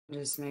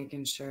Just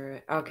making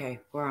sure. Okay,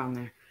 we're on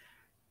there.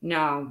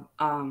 No,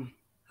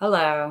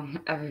 hello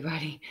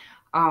everybody.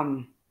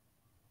 Um,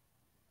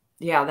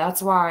 yeah,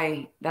 that's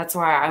why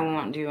I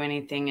won't do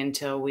anything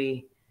until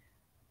we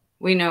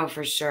know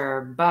for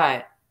sure.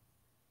 But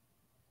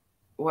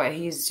what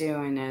he's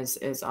doing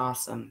is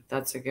awesome.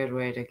 That's a good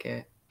way to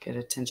get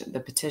attention. The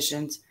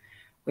petitions.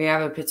 We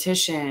have a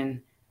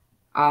petition.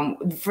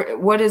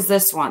 What is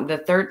this one? The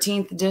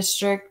 13th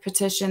district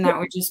petition that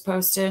we just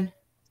posted?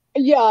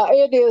 Yeah,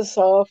 it is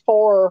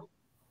for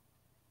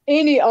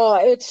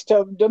it's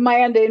to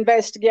demand an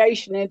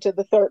investigation into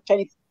the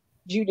 13th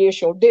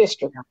Judicial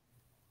District.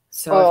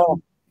 So Uh,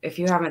 if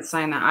you haven't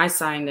signed that, I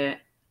signed it.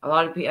 A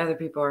lot of other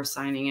people are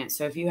signing it.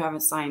 So if you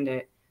haven't signed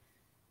it,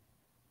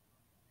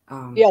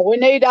 yeah, we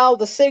need all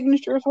the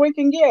signatures we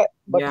can get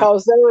yeah.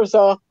 because there's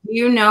a Do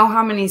you know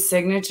how many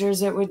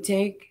signatures it would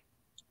take?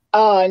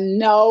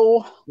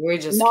 no, We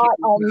just not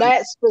on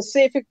that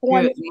specific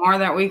one. the more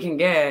that we can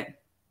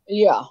get.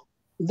 Yeah,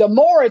 the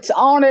more it's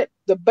on it,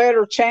 the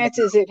better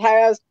chances it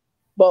has.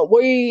 But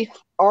we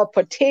are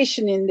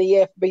petitioning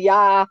the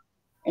FBI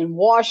in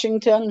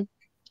Washington.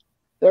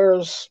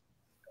 There's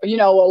a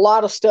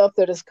lot of stuff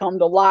that has come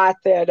to light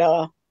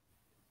that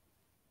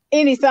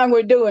anything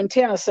we do in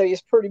Tennessee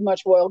is pretty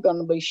much going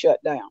to be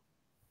shut down.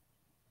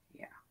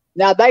 Yeah.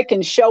 Now they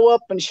can show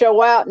up and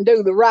show out and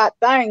do the right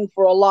thing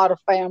for a lot of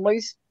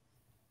families.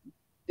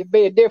 It'd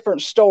be a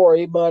different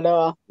story,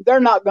 but they're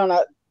not going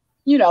to,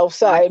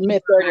 say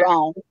admit they're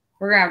wrong.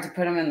 We're gonna have to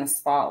put them in the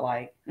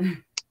spotlight.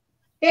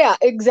 Yeah,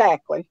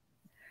 exactly.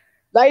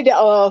 They,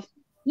 I've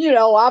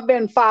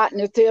been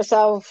fighting at this.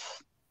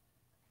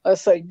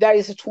 Let's see,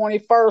 days of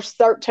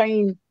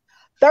 21st,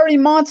 30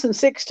 months and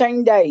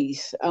 16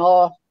 days.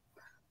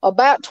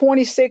 About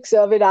 26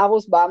 of it, I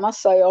was by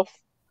myself.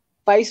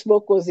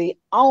 Facebook was the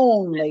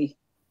only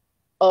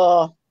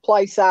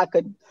place I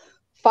could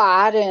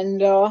fight.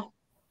 And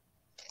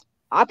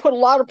I put a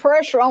lot of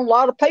pressure on a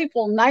lot of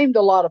people, named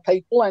a lot of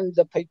people. And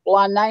the people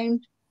I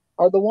named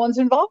are the ones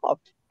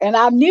involved. And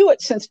I knew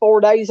it since 4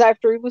 days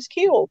after he was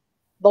killed.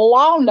 The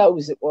law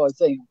knows it was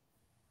him.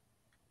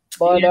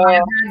 But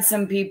I've had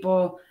some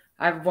people,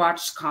 I've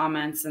watched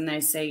comments and they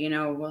say,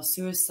 well,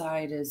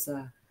 suicide is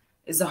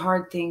a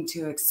hard thing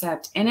to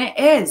accept. And it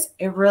is.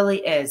 It really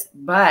is.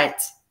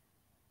 But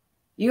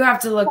you have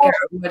to look at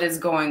what is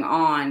going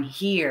on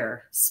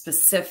here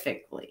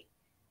specifically.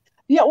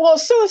 Yeah, well,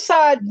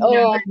 suicide, you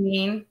know what I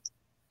mean?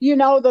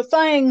 The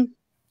thing,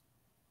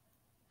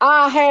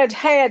 I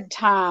had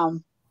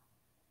time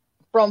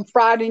from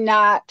Friday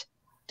night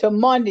to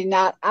Monday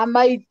night. I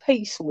made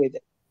peace with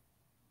it.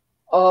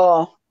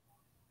 I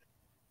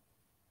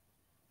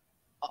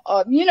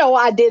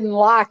didn't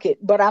like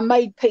it, but I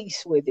made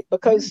peace with it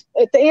because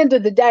at the end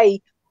of the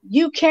day,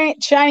 you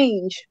can't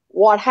change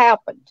what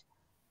happened.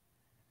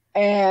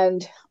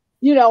 And,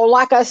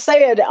 like I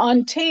said,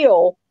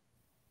 until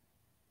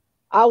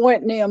I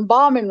went in the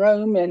embalming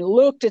room and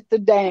looked at the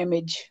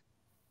damage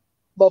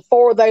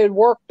before they had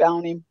worked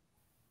on him,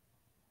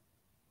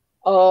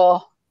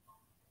 up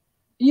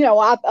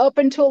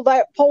until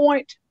that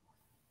point,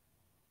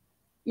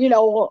 I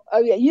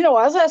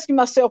was asking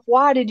myself,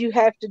 why did you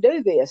have to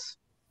do this?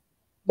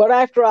 But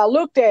after I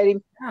looked at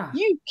him,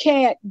 you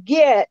can't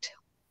get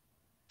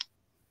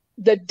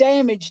the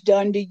damage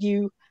done to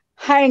you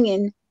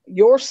hanging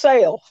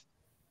yourself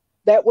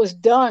that was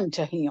done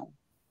to him.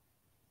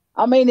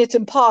 I mean, it's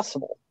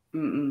impossible.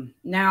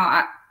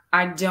 Now,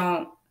 I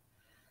don't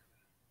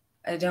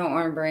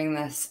want to bring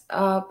this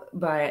up,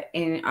 but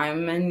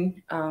I'm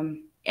in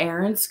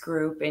Aaron's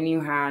group, and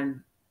you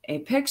had a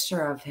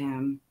picture of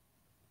him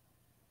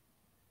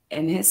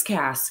in his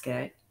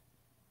casket,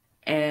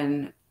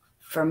 and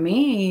for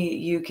me,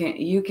 you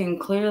can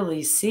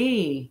clearly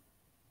see,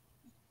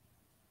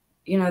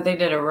 they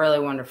did a really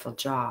wonderful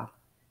job.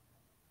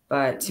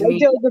 But to me, they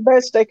did the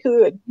best they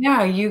could.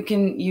 Yeah, you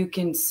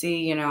can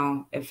see,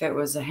 if it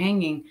was a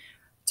hanging,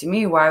 to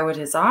me, why would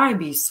his eye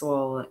be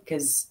swollen?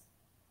 Because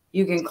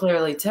you can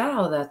clearly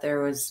tell that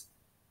there's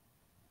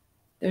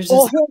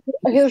just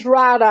his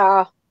right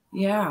eye.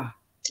 Yeah.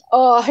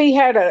 He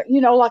had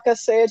like I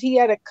said, he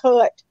had a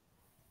cut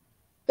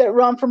that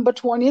run from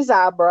between his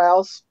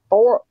eyebrows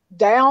or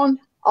down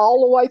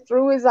all the way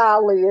through his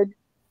eyelid,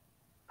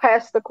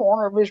 past the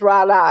corner of his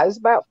right eye. It's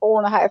about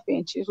 4.5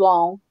 inches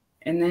long.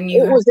 And then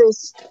it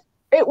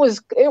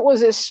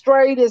was as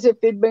straight as if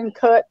it'd been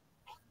cut,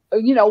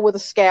 with a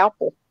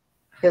scalpel.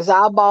 His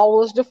eyeball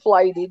was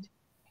deflated.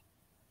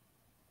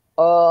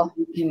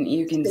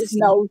 You can his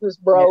nose was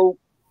broke.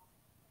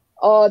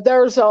 Yeah.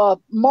 There's a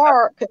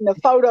mark in the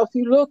photo. If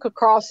you look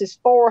across his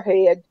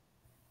forehead,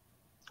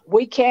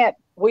 we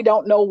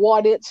don't know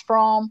what it's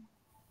from.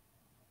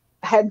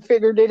 Hadn't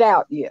figured it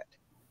out yet.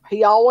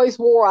 He always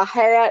wore a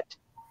hat.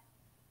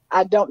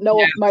 I don't know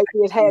if maybe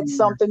it had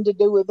something to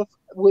do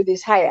with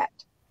his hat.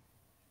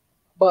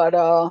 But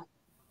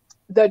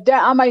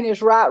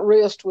his right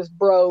wrist was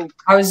broke.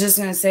 I was just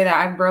gonna say that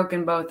I've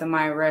broken both of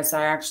my wrists.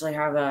 I actually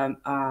have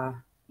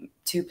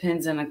 2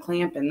 pins and a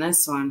clamp in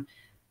this one,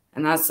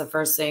 and that's the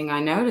first thing I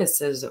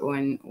noticed is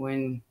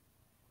when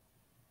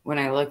when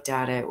I looked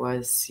at it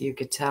was you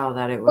could tell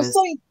that it Well, was.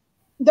 see,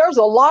 there's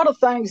a lot of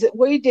things that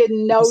we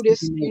didn't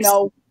notice,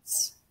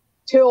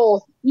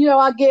 till,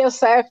 I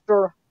guess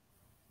after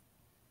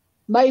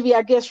maybe,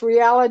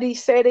 reality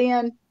set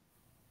in.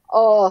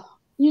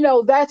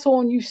 That's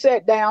when you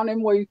sat down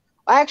and we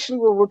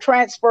were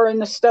transferring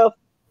the stuff,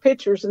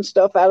 pictures and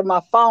stuff out of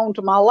my phone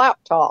to my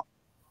laptop.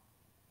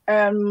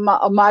 And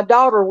my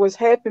daughter was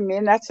helping me,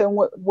 and that's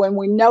when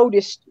we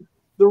noticed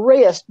the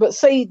wrist. But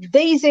see,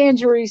 these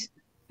injuries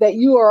that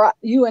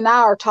you and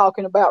I are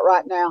talking about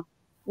right now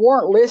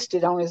weren't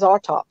listed on his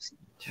autopsy.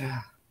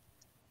 Yeah.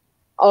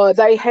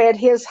 They had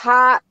his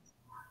height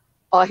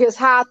on his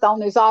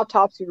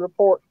autopsy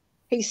report.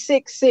 He's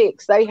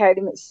 6'6". They had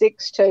him at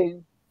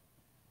 6'2".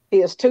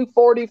 He is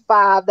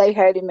 245. They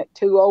had him at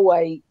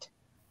 208.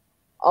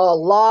 A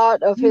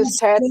lot of his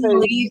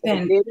tattoos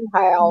didn't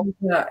have.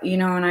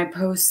 And I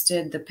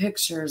posted the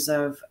pictures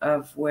of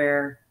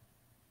where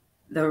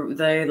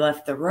they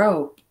left the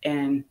rope,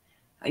 and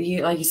like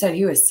you said,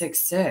 he was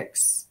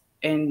 6'6",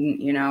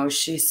 and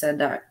she said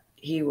that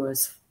he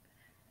was.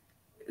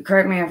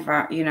 Correct me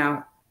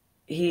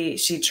if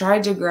she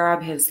tried to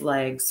grab his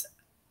legs.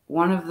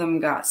 One of them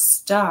got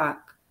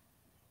stuck.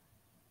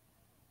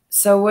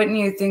 So wouldn't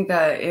you think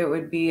that it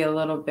would be a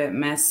little bit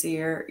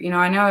messier?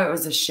 I know it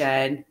was a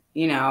shed,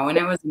 and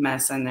it was a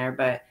mess in there,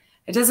 but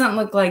it doesn't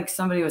look like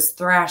somebody was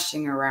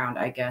thrashing around,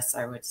 I guess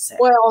I would say.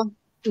 Well,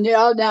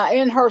 yeah, now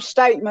in her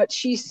statement,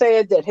 she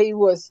said that he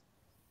was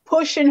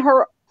pushing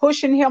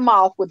him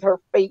off with her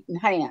feet and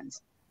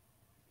hands.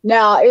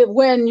 Now,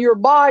 when your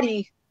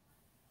body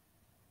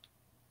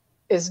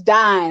is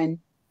dying,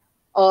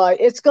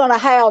 it's going to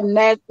have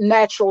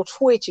natural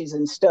twitches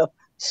and stuff,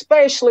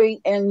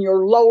 especially in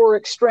your lower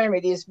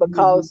extremities,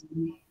 because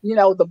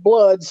the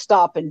blood's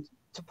stopping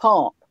to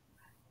pump.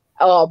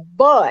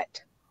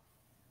 But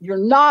you're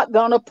not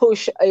going to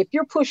push. If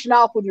you're pushing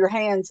off with your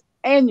hands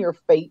and your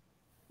feet,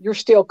 you're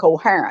still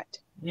coherent.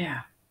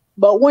 Yeah.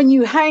 But when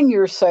you hang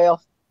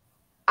yourself,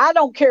 I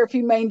don't care if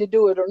you mean to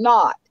do it or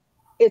not,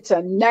 it's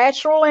a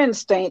natural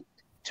instinct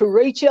to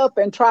reach up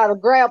and try to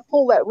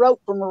pull that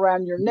rope from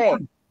around your neck.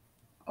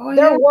 Oh,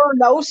 there were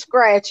no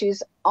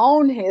scratches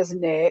on his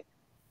neck.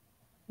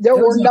 There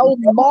were no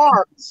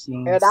marks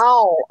at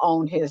all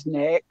on his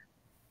neck.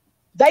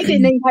 They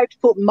didn't even have to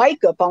put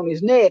makeup on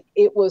his neck.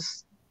 It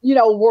was,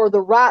 where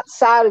the right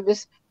side of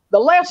the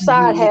left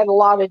side had a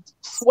lot of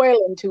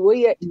swelling to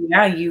it.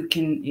 Yeah, you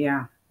can,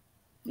 yeah.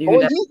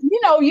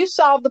 You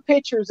saw the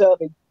pictures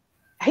of him.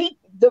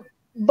 The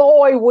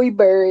boy we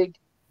buried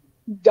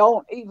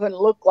don't even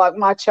look like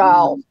my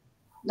child.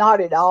 Not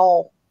at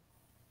all.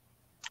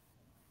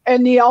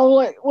 And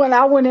when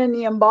I went in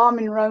the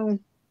embalming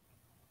room,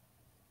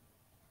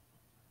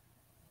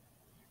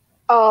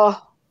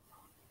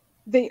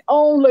 the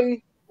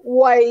only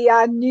way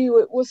I knew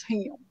it was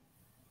him,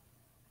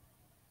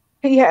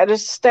 he had a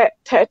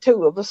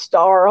tattoo of a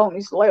star on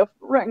his left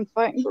ring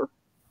finger.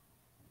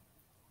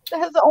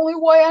 That's the only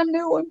way I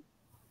knew him.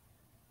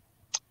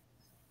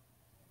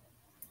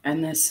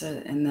 And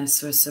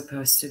this was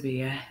supposed to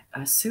be a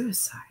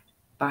suicide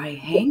by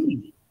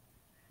hanging.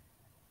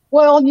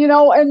 Well,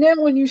 and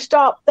then when you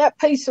stop, that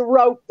piece of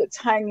rope that's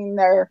hanging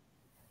there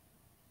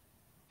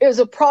is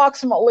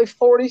approximately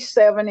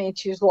 47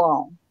 inches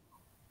long.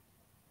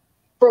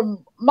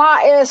 From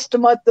my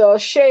estimate, the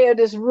shed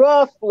is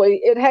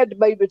it had to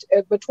be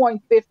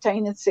between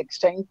 15 and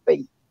 16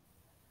 feet.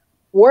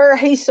 Where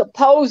he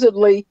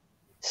supposedly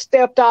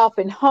stepped off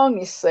and hung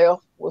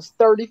himself was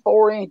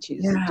 34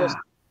 inches. Yeah.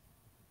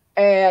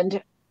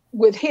 And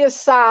with his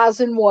size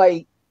and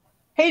weight,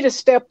 he'd have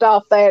stepped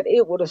off that,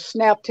 it would have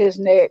snapped his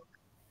neck.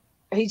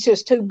 He's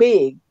just too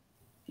big.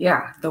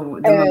 Yeah, the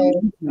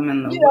momentum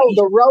and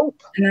the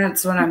rope. And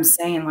that's what I'm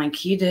saying. Like,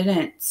 he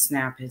didn't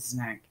snap his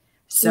neck,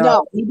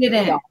 so he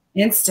didn't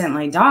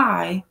instantly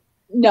die.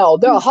 No,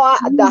 the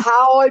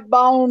hyoid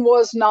bone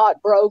was not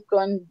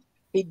broken.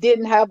 He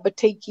didn't have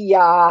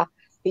petechiae.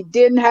 He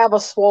didn't have a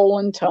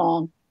swollen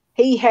tongue.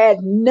 He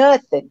had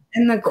nothing.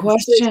 And the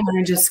question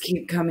I just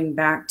keep coming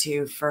back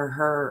to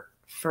for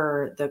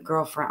the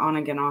girlfriend, on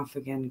again, off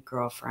again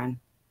girlfriend,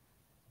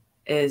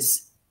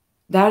 is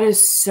that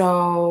is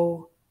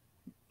so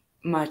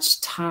much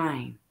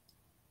time.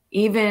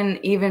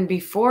 Even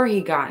before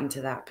he got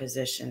into that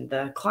position,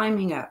 the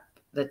climbing up,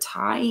 the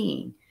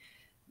tying,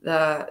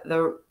 the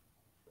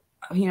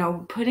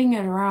putting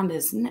it around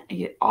his neck,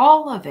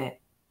 all of it.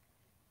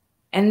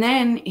 And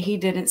then he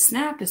didn't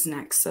snap his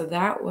neck. So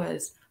that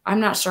was, I'm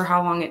not sure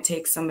how long it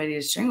takes somebody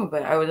to strangle,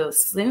 but I would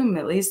assume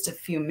at least a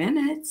few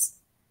minutes.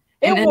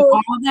 And in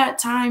all that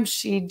time,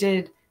 she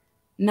did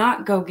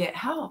not go get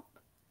help.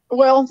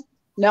 Well,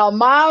 now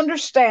my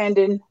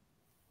understanding,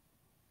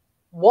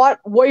 what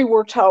we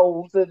were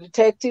told, the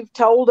detective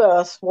told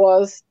us,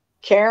 was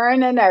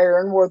Karen and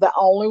Aaron were the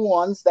only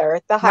ones there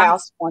at the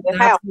house when it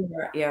happened.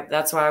 Yeah,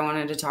 that's what I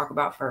wanted to talk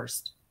about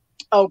first.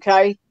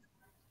 Okay.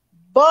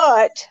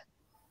 But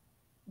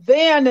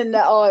then,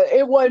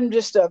 it wasn't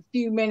just a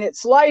few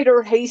minutes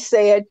later, he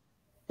said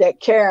that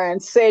Karen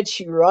said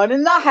she run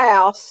in the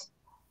house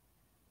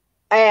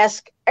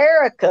asked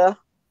Erica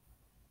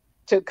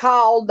to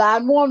call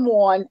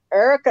 911.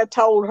 Erica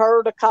told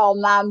her to call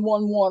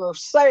 911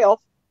 herself.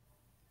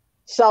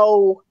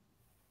 So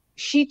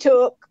she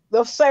took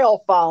the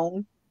cell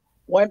phone,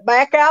 went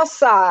back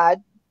outside,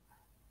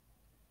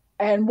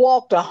 and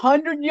walked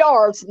 100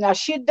 yards. Now,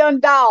 she had done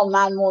dial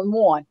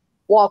 911,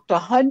 walked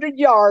 100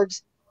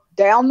 yards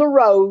down the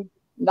road,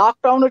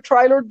 knocked on a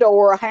trailer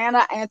door.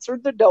 Hannah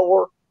answered the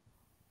door,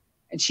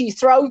 and she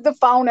throwed the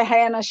phone at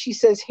Hannah. She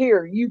says,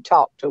 "Here, you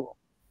talk to him."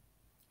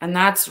 And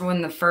that's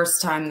when the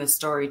first time the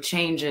story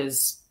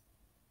changes.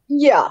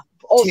 Yeah.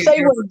 Oh,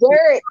 say when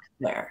Derek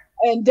there.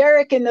 And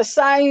Derek in the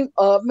same,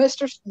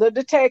 the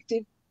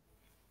detective,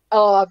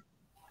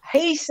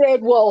 he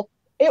said, well,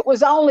 it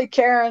was only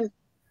Karen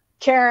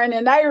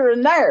and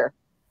Aaron there.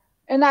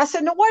 And I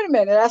said, no, wait a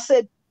minute. I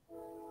said,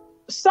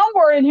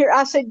 somewhere in here,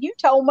 I said, you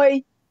told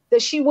me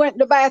that she went in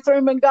the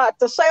bathroom and got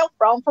the cell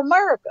phone from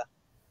Erica.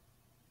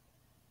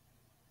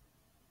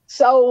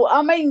 So,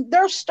 I mean,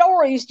 their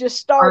stories just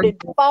started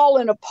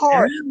falling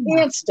apart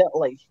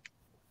instantly.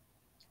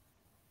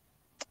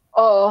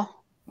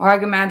 Well, I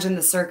can imagine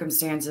the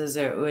circumstances.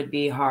 It would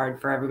be hard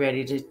for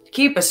everybody to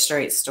keep a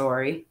straight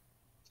story.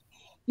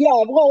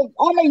 Yeah, well,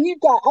 I mean,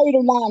 you've got 8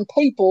 or 9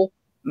 people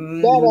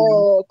that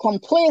are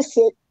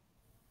complicit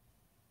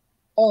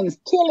in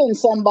killing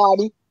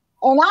somebody.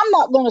 And I'm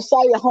not going to say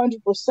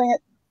 100%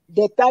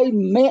 that they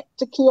meant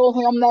to kill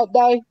him that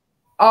day.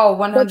 Oh,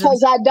 100%.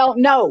 Because I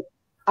don't know.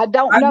 I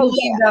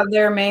believe that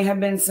there may have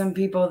been some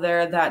people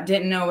there that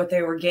didn't know what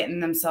they were getting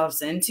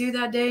themselves into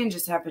that day and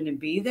just happened to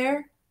be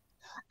there.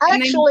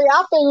 Actually,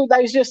 I think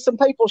there's just some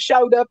people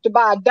showed up to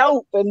buy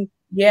dope and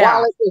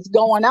while it was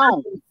going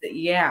on.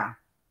 Yeah.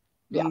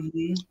 Yeah.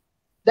 Mm-hmm.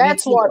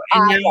 That's what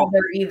and now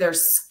they're either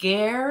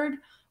scared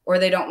or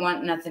they don't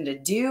want nothing to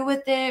do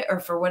with it, or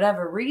for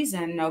whatever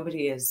reason,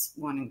 nobody is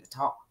wanting to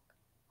talk.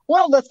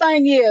 Well, the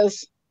thing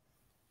is,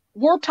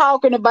 we're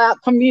talking about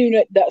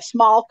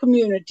small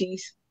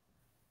communities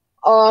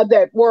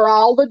where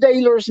all the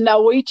dealers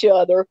know each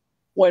other.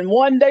 When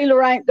one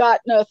dealer ain't got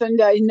nothing,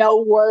 they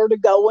know where to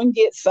go and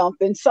get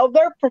something. So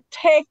they're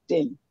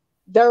protecting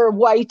their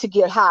way to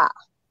get high.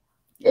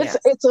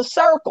 It's a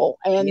circle.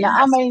 And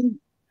I mean,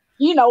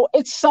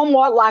 it's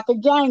somewhat like a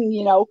gang,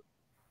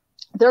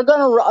 they're going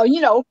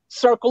to,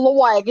 circle the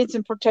wagons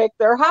and protect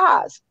their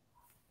highs.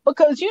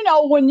 Because,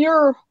 when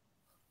you're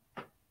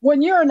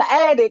an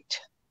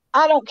addict,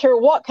 I don't care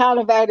what kind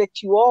of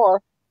addict you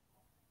are,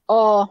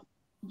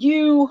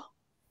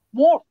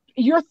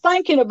 you're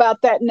thinking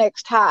about that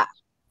next high.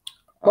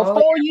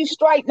 Before you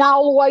straighten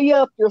all the way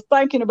up, you're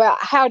thinking about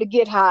how to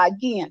get high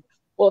again.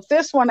 Well, if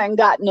this one ain't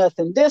got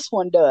nothing, this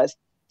one does.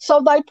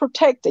 So they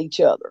protect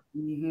each other.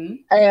 Mm-hmm.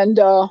 And,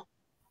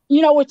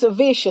 it's a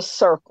vicious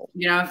circle.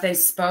 If they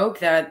spoke,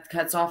 that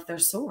cuts off their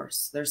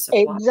source, their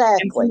supply.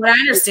 Exactly. And from what I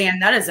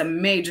understand, that is a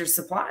major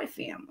supply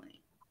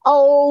family.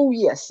 Oh,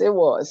 yes, it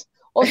was.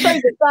 Well,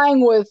 see, the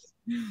thing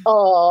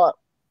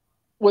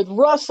with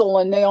Russell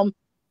and them,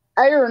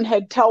 Aaron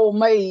had told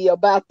me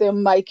about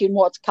them making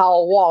what's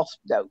called wasp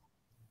dope.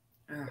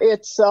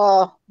 It's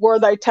where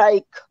they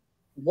take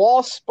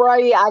wasp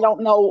spray. I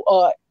don't know.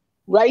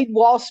 Raid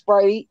wasp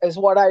spray is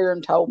what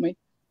Aaron told me.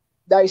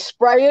 They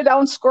spray it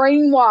on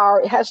screen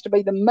wire. It has to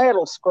be the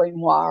metal screen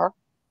wire.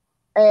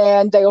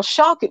 And they'll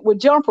shock it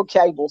with jumper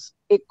cables.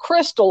 It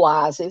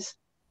crystallizes.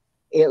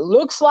 It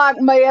looks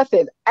like meth.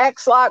 It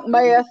acts like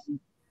meth.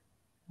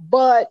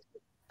 But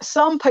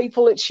some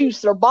people, it shoots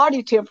their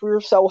body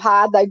temperature so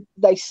high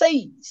they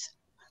seize.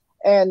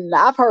 And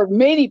I've heard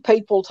many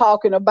people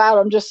talking about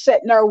them just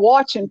sitting there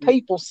watching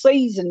people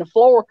seize in the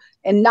floor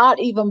and not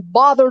even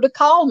bother to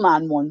call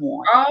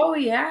 911. Oh,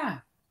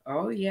 yeah.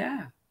 Oh,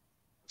 yeah.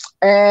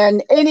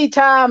 And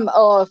anytime,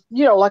 like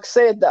I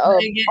said,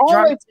 they get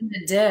dropped in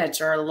the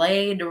ditch or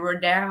laid or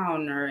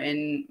down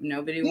and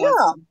nobody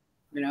wants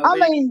to. I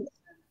mean,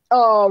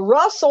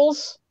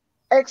 Russell's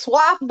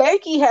ex-wife,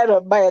 Becky, had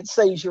a bad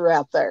seizure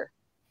out there.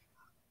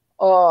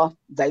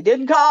 They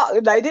didn't call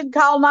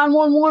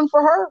 911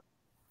 for her.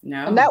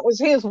 No. And that was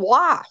his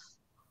wife.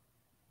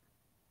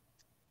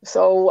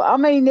 So, I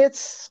mean, I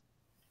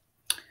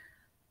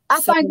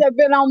think they've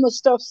been on the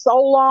stuff so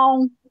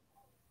long.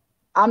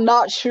 I'm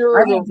not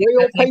sure the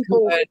real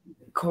people could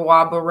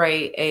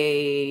corroborate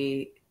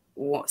a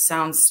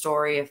sound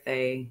story if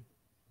they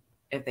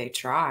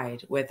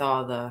tried with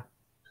all the.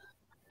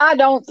 I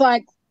don't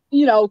think,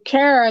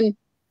 Karen,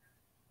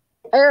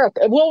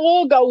 Erica. Well,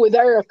 we'll go with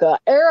Erica.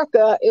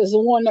 Erica is the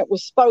one that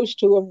was supposed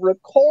to have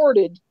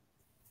recorded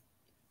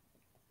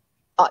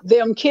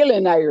them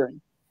killing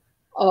Aaron.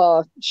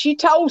 She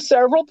told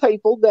several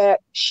people that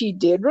she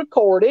did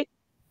record it.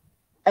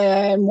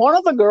 And one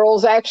of the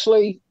girls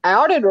actually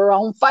outed her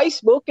on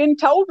Facebook and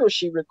told her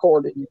she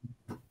recorded it.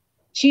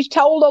 She's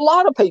told a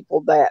lot of people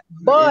that,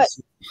 but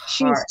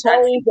she's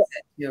told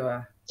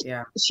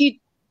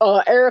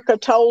Erica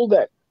told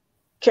that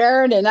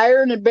Karen and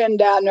Aaron had been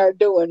down there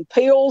doing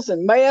pills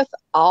and meth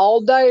all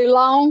day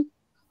long.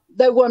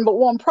 There wasn't but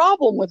one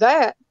problem with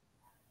that.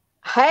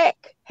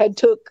 Hack had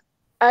took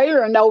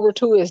Aaron over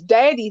to his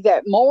daddy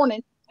that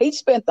morning He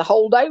spent the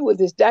whole day with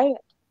his dad.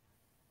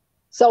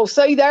 So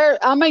see there,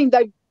 I mean,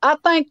 I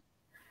think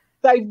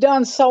they've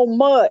done so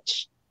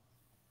much,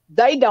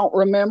 they don't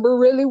remember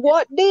really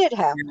what did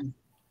happen,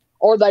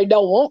 or they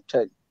don't want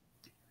to.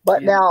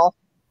 But now,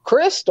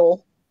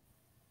 Crystal,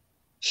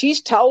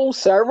 she's told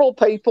several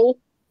people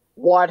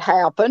what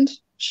happened.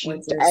 She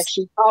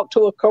actually talked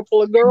to a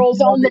couple of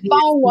girls on the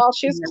phone while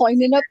she was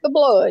cleaning up the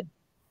blood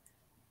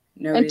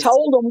and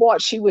told them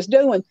what she was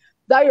doing.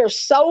 They are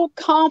so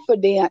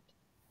confident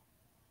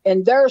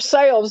in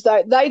themselves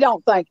that they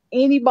don't think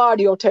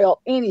anybody will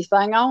tell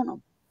anything on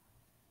them.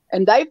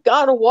 And they've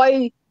got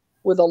away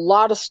with a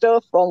lot of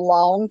stuff for a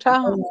long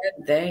time.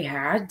 They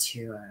had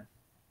to.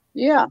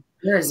 Yeah.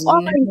 There's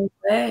no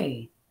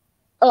way.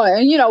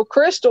 And, you know,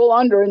 Crystal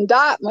under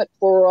indictment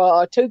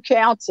for 2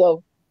 counts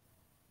of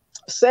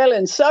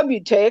selling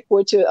Subutex,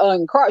 which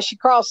she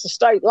crossed the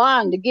state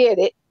line to get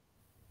it.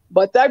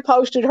 But they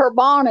posted her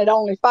bond at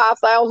only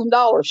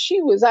 $5,000.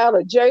 She was out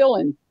of jail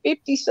in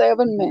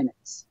 57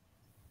 minutes.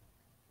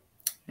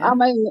 Yeah. I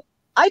mean,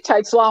 it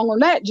takes longer than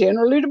that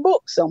generally to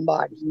book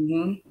somebody.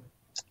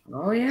 Mm-hmm.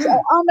 Oh, yeah. So,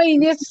 I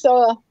mean, it's,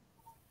 from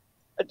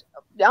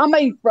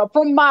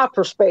my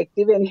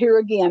perspective, and here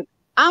again,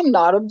 I'm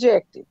not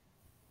objective.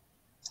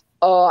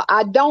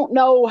 I don't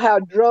know how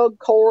drug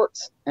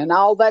courts and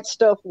all that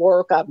stuff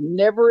work. I've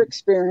never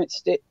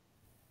experienced it.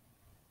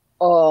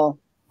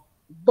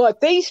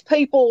 But these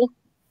people,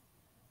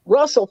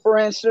 Russell, for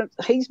instance,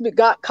 he's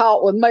got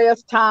caught with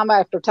meth time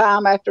after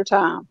time after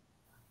time.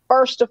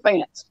 First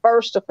offense.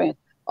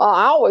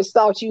 I always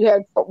thought you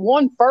had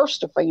one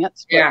first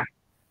offense. But, yeah.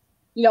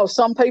 You know,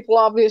 some people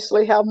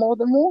obviously have more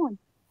than one.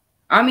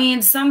 I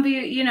mean, some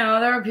people, you know,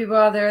 there are people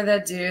out there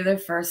that do their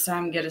first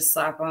time get a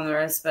slap on the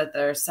wrist, but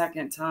their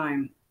second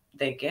time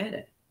they get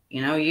it.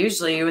 You know,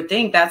 usually you would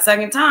think that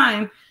second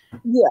time.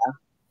 Yeah.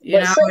 You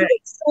know,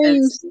 it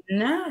seems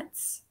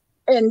nuts.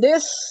 In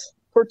this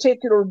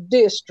particular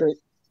district,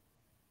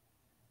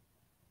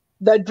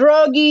 the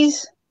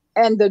druggies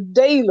and the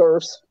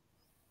dealers,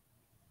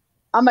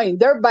 I mean,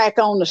 they're back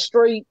on the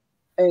street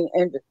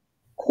and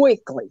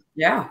quickly.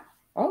 Yeah.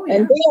 Oh, yeah.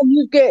 And then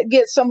you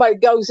get somebody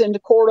goes into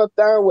court up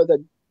there with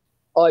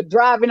a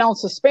driving on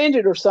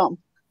suspended or something.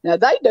 Now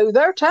they do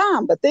their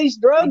time, but these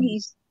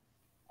druggies,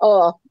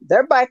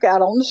 they're back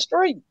out on the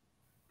street.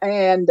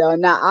 And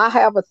now I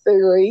have a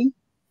theory.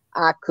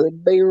 I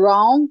could be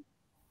wrong.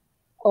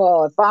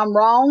 If I'm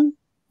wrong,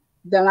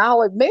 then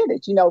I'll admit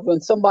it. You know,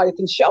 when somebody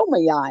can show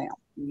me I am.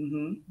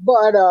 Mm-hmm.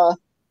 But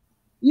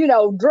you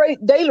know,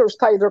 dealers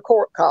pay their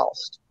court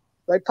cost.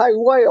 They pay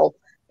well.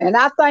 And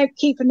I think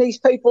keeping these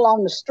people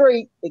on the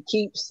street, it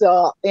keeps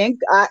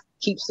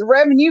keeps the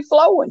revenue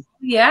flowing.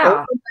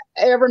 Yeah.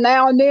 Every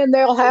now and then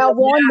they'll have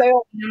one.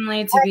 They'll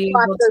act like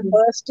they're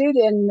busted,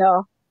 and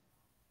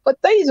but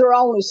these are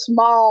only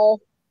small.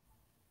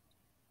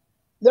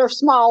 They're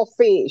small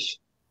fish.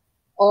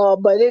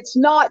 But it's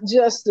not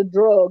just the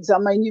drugs. I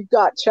mean, you've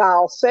got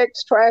child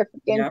sex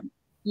trafficking. Yep.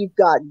 You've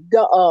got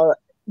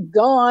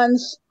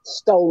guns,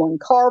 stolen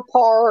car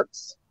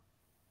parts.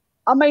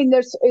 I mean,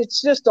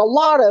 it's just a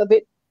lot of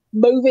it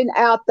moving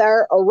out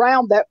there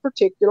around that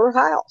particular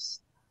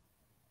house.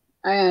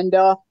 And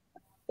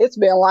it's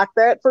been like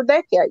that for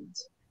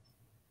decades.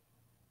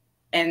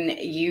 And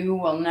you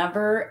will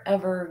never,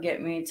 ever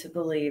get me to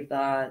believe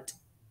that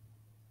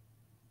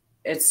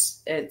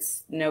it's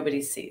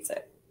nobody sees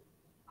it.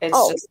 It's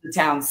just the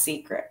town's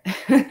secret.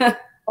 It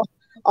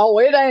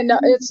ain't.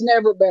 It's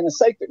never been a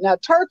secret. Now,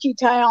 Turkey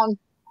Town,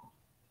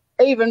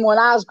 even when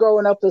I was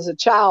growing up as a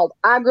child,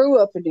 I grew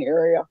up in the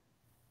area.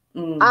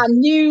 I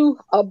knew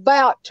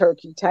about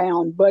Turkey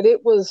Town, but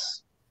it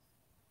was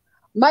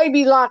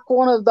maybe like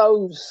one of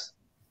those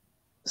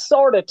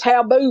sort of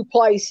taboo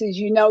places,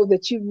 you know,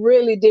 that you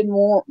really didn't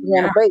want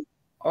to be.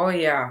 Oh,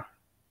 yeah.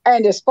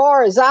 And as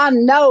far as I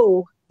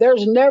know,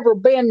 there's never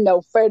been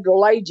no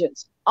federal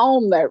agents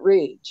on that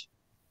ridge.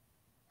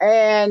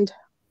 And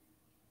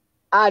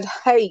I'd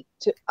hate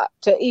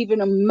to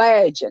even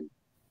imagine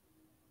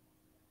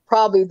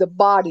probably the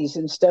bodies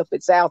and stuff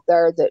that's out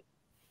there that,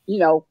 you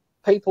know,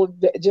 people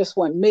just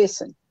went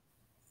missing.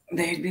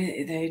 They'd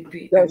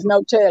be. There's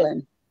no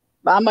telling.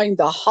 I mean,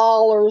 the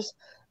hollers,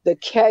 the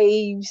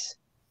caves,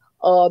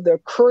 the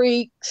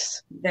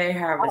creeks. They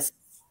have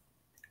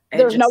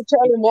there's no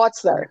telling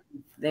what's there.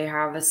 They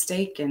have a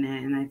stake in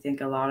it, and I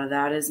think a lot of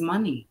that is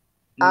money.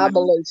 I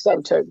believe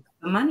so too.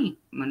 Money.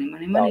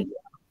 Oh, yeah.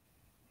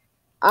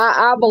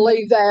 I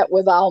believe that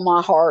with all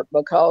my heart,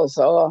 because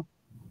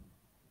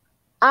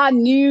I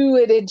knew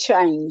it had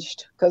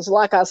changed. Because,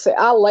 like I said,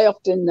 I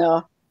left in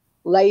the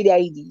late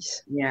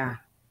 80s. Yeah.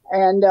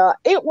 And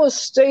it was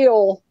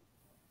still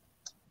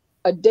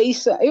a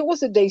decent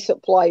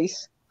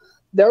place.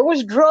 There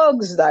was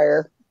drugs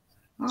there,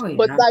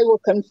 but they were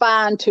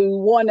confined to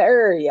one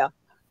area.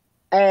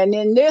 And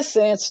in this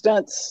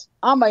instance,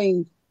 I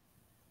mean,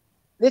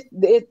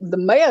 the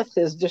meth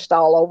is just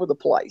all over the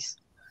place.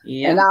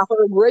 Yeah. And I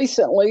heard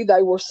recently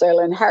they were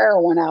selling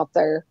heroin out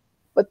there,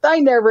 but they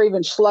never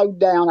even slowed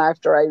down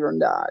after Aaron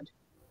died.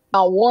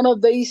 Now, one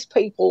of these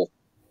people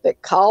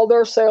that call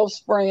themselves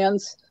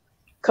friends.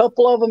 A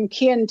couple of them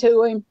kin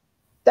to him.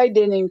 They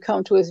didn't even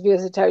come to his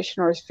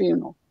visitation or his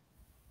funeral.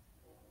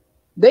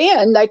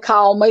 Then they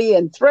called me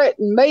and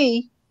threatened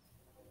me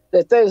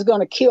that they was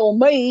going to kill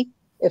me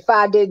if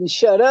I didn't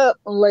shut up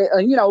and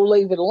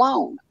leave it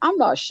alone. I'm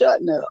not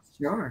shutting up.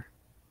 Sure.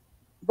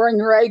 Bring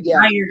your A game.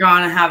 Now you're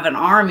going to have an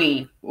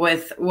army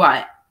with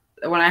what?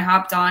 When I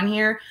hopped on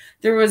here,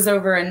 there was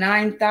over a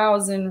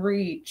 9,000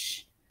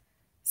 reach.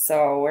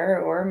 So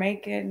we're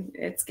making,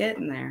 it's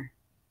getting there.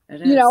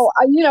 It is.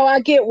 I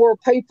get where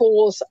people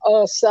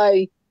will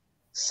say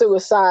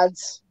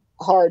suicide's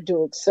hard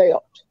to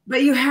accept.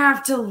 But you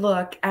have to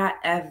look at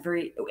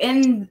every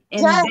in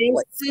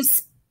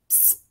this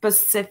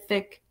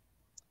specific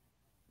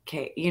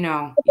case.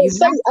 You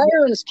say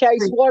Aaron's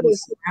case. What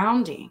is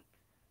surrounding?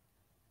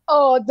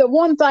 The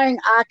one thing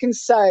I can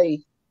say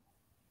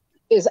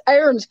is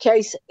Aaron's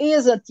case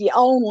isn't the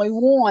only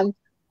one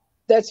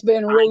that's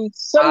been ruled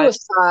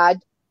suicide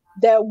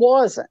that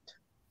wasn't.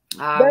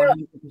 There have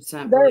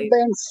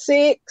been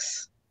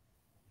 6.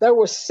 There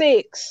were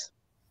 6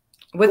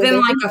 within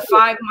like a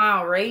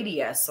 5-mile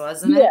radius,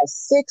 wasn't it?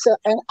 Yes, 6,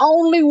 and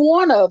only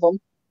one of them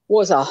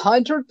was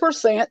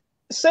 100%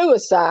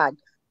 suicide.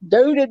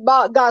 Dude had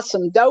got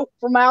some dope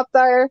from out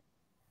there,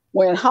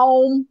 went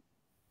home,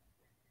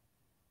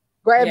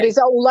 grabbed his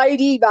old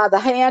lady by the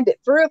hand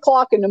at 3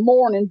 o'clock in the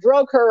morning,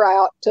 drug her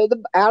out of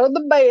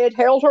the bed,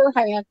 held her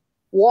hand,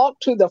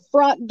 walked to the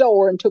front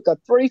door and took a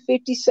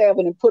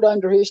 357 and put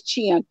under his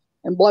chin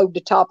and blowed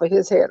the top of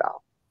his head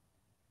off.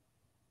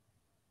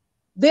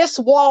 This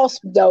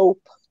wasp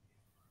dope,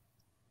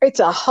 it's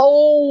a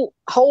whole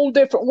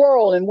different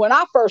world. And when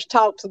I first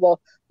talked to the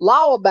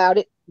law about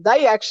it,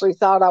 they actually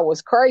thought I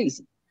was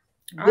crazy.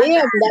 Then they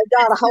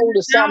got a hold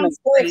of something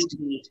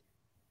crazy.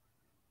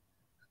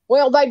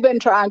 Well, they've been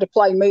trying to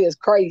play me as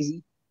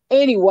crazy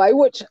anyway,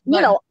 which,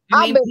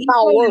 I've been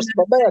called worse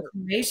for better.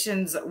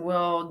 Situations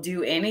will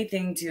do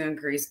anything to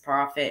increase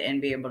profit and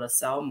be able to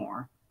sell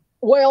more.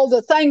 Well,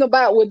 the thing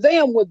about with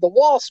the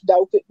wasp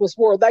dope, it was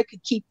where they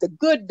could keep the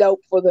good dope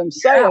for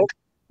themselves,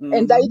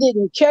 and they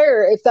didn't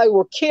care if they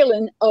were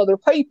killing other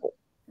people.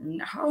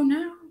 Oh,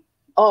 no.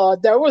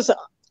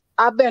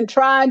 I've been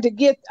trying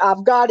to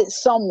I've got it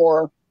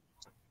somewhere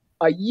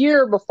a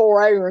year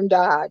before Aaron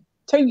died,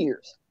 2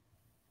 years.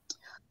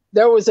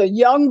 There was a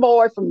young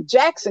boy from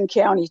Jackson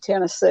County,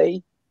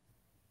 Tennessee.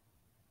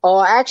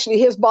 Actually,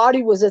 his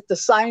body was at the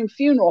same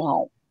funeral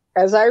home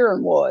as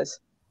Aaron was.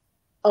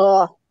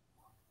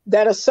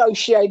 That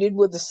associated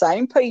with the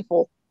same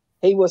people.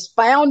 He was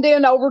found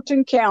in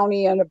Overton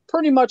County in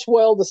pretty much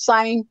the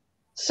same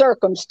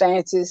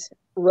circumstances,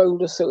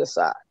 ruled a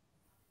suicide.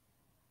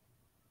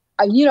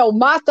 And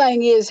my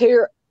thing is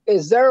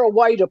there a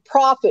way to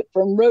profit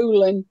from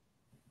ruling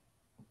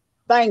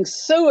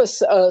things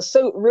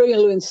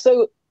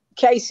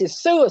cases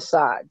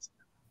suicides?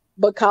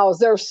 Because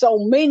there's so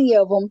many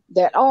of them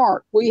that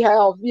aren't. We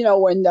have,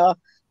 in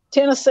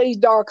Tennessee's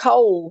Dark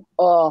Hole,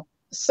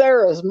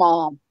 Sarah's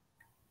mom.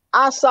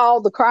 I saw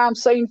the crime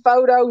scene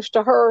photos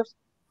to her.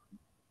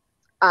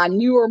 I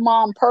knew her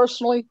mom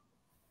personally.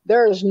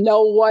 There is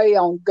no way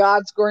on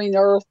God's green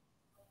earth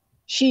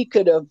she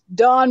could have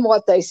done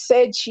what they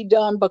said she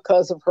done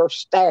because of her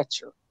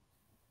stature.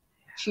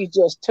 She's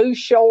just too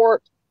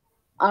short.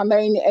 I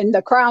mean, in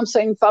the crime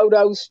scene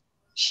photos,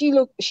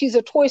 she's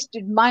a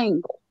twisted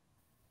mangle.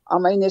 I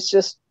mean, it's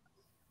just,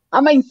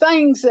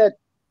 things that,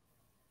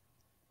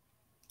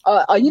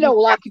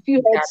 like if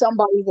you had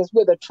somebody that's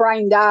with a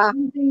trained eye,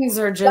 things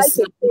are just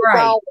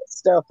right. All that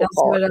stuff That's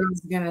apart. what I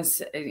was gonna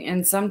say.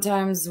 And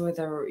sometimes with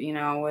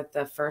with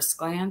the first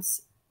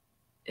glance,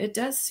 it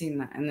does seem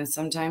that. And then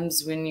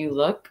sometimes when you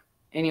look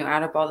and you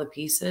add up all the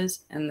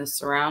pieces and the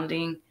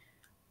surrounding,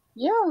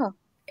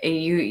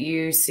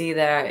 you see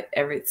that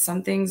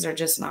some things are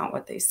just not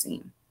what they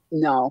seem.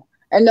 No.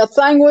 And the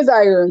thing with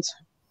Aaron's,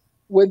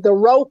 with the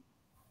rope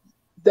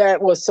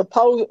that was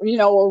supposed,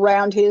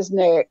 around his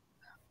neck,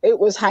 it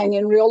was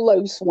hanging real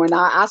loose when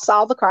I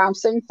saw the crime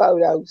scene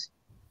photos.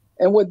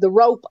 And with the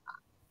rope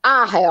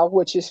I have,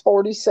 which is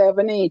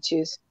 47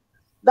 inches,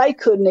 they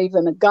couldn't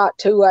even have got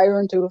to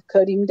Aaron to have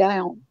cut him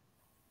down.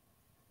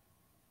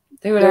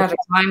 They would have to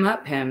climb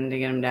up him to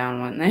get him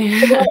down, wouldn't they?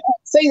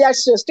 See,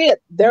 that's just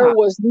it. There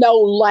was no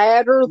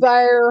ladder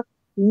there,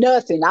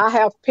 nothing. I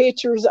have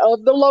pictures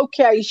of the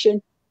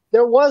location.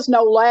 There was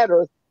no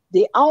ladder.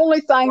 The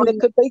only thing that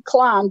could be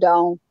climbed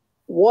on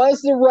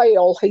was the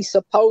rail he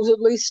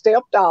supposedly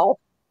stepped off.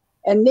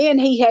 And then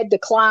he had to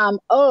climb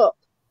up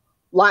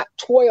like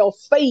 12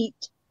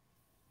 feet,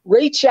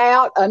 reach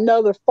out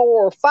another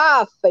 4 or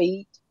 5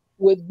 feet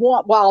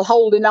while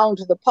holding on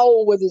to the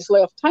pole with his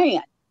left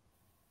hand.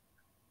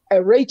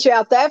 And reach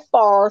out that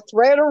far,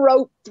 thread a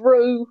rope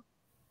through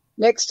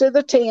next to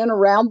the tin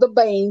around the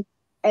beam,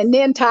 and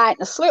then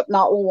tighten a slip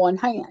knot with one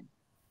hand.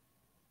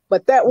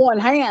 But that one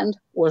hand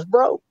was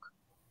broke.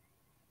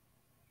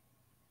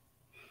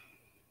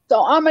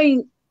 So,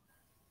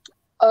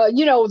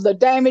 the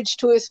damage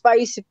to his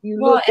face, if you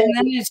look at and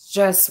then it's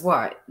just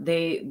what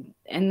then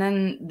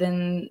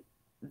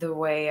the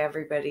way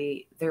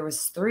everybody, there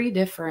was 3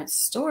 different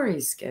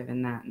stories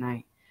given that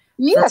night.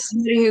 For Yes.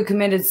 somebody who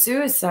committed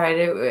suicide,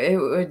 it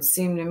would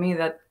seem to me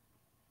that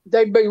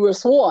they'd be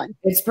with one.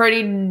 It's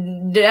pretty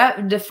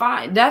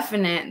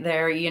definite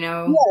there, you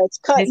know. Yeah, it's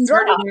cut and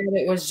dry.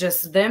 It was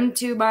just them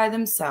 2 by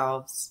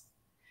themselves.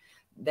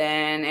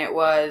 Then it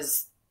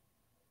was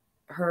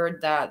heard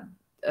that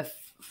a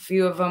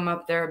few of them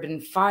up there have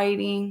been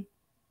fighting.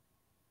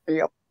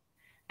 Yep.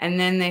 And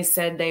then they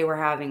said they were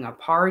having a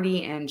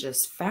party and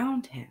just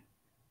found him.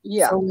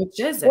 Yeah. So which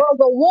is it? Well,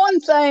 the one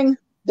thing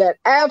that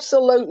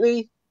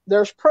absolutely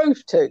there's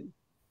proof to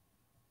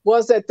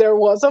was that there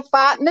was a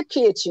fight in the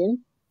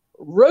kitchen.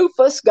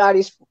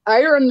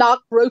 Aaron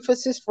knocked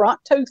Rufus's front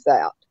tooth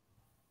out.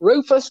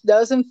 Rufus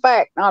does, in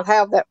fact, not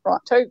have that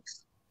front tooth.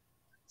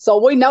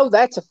 So we know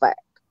that's a fact.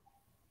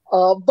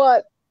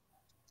 But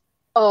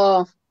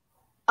I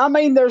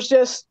mean, there's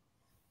just,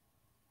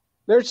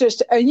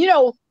 and you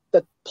know,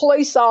 the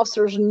police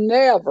officers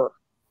never,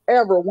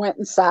 ever went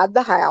inside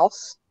the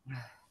house.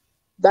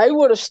 They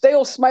would have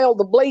still smelled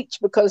the bleach,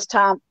 because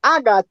time I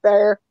got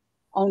there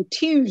on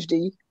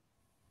Tuesday,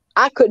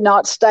 I could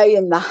not stay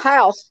in the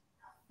house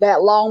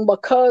that long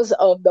because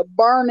of the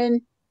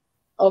burning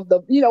of the,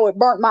 you know, it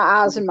burnt my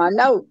eyes and my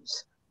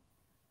nose.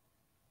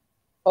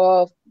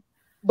 And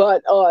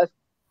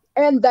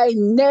they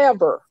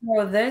never,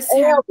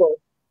 ever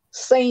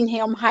seen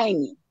him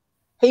hanging.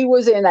 He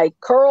was in a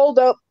curled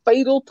up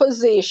fetal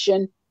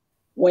position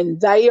when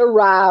they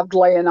arrived,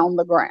 laying on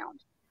the ground.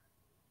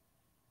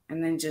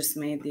 And then just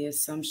made the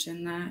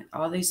assumption that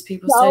all these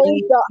people said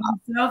he did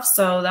himself,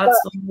 so that's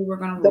the way we're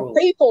going to roll.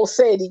 The people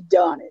said he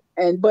done it,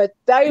 but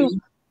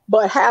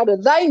how do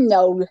they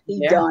know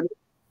he done it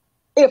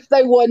if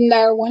they wasn't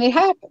there when it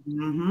happened?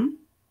 Mm-hmm.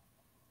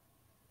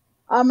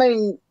 I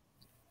mean,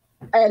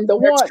 and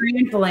they're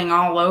trampling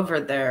all over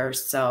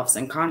themselves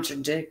and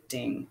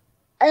contradicting.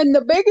 And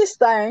the biggest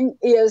thing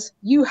is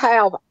you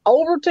have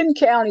Overton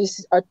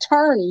County's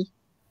attorney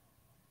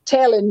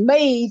telling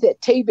me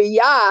that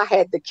TBI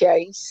had the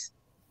case,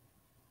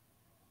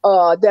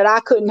 that I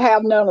couldn't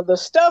have none of the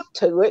stuff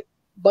to it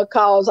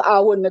because I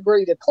wouldn't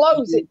agree to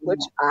close it, which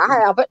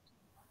I haven't.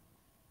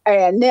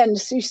 And then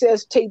she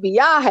says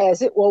TBI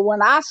has it. Well,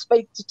 when I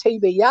speak to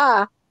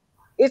TBI,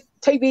 if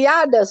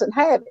TBI doesn't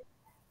have it,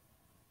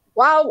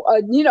 why,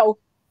 you know,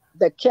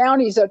 the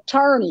county's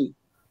attorney,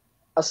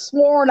 a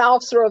sworn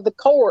officer of the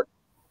court,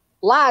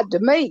 lied to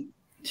me.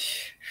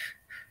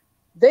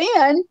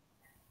 Then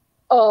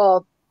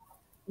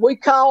we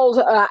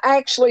called,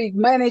 actually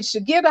managed to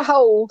get a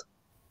hold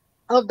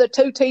of the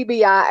 2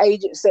 TBI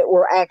agents that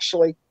were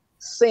actually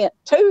sent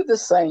to the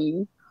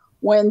scene.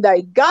 When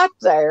they got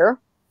there,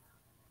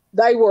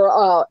 they were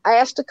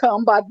asked to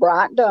come by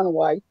Bryant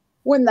Dunaway.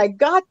 When they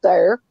got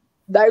there,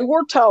 they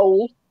were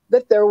told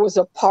that there was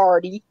a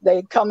party.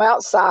 They'd come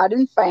outside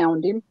and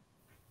found him.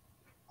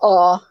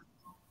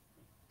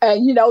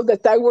 And, you know,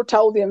 that they were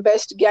told the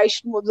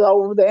investigation was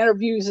over, the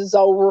interviews is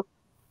over.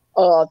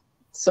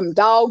 Some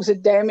dogs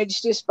had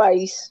damaged his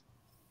face.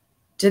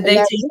 Did they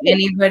take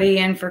anybody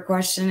in for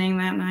questioning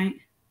that night?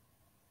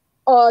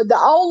 The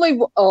only,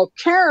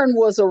 Karen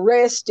was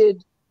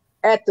arrested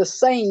at the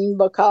scene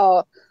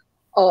because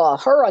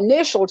her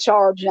initial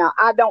charge, now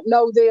I don't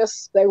know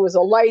this, there was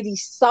a lady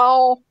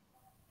saw,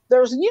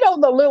 there's, you know,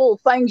 the little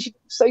things you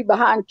see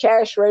behind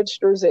cash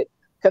registers at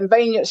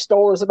convenience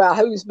stores about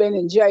who's been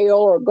in jail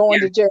or going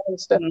to jail and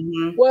stuff.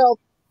 Mm-hmm. Well,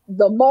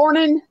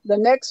 the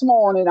next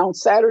morning, on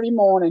Saturday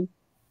morning,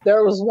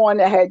 there was one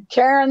that had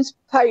Karen's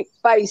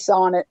face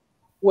on it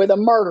with a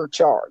murder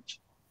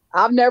charge.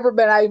 I've never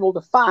been able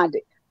to find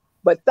it,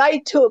 but they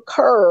took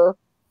her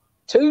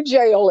to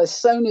jail as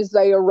soon as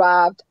they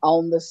arrived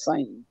on the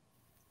scene.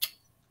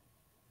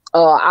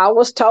 I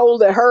was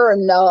told that her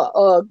and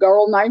a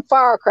girl named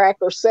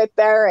Firecracker sat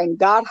there and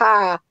got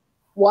high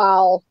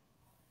while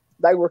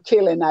they were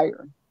killing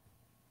Aaron.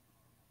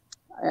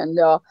 And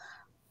I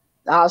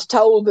was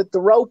told that the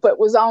rope that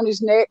was on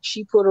his neck,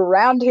 she put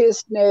around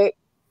his neck,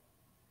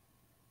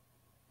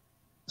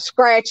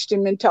 scratched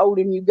him, and told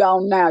him, "You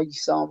gone now, you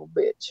son of a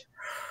bitch."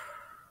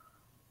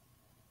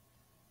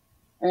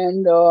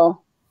 And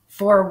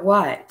for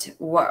what?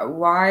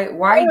 Why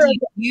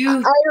did you?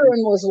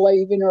 Aaron was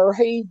leaving her.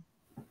 He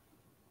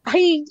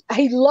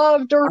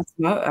loved her.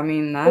 I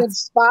mean,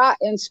 that's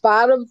in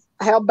spite of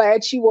how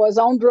bad she was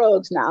on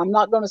drugs. Now, I'm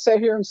not going to sit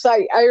here and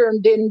say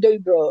Aaron didn't do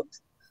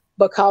drugs,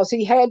 because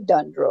he had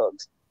done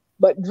drugs,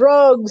 but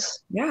drugs,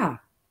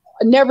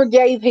 never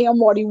gave him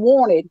what he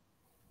wanted.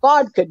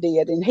 Vodka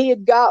did, and he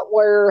had got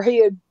where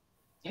he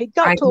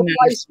got to a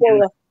place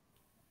where,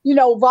 you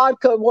know,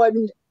 vodka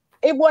wasn't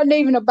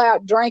even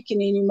about drinking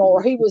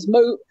anymore. He was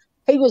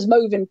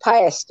moving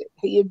past it.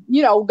 He had,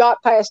 you know,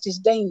 got past his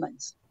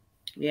demons.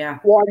 Yeah.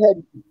 What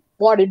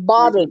had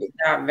bothered him.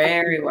 Not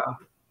very well.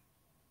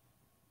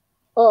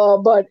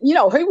 But you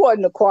know, he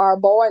wasn't a choir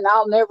boy, and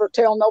I'll never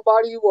tell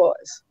nobody he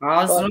was.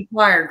 I was a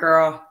choir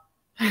girl.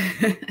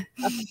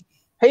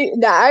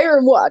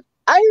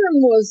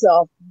 Aaron was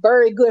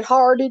very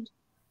good-hearted.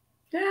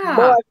 Yeah.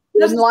 But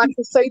didn't like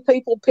to see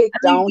people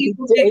picked on. He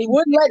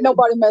wouldn't let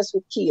nobody mess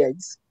with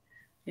kids.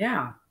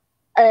 Yeah.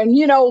 And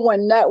you know,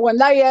 when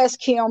they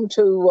asked him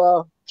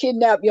to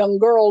kidnap young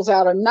girls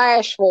out of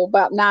Nashville,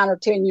 about 9 or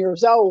 10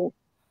 years old,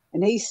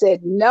 and he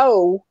said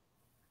no.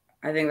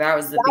 I think that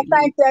was the. I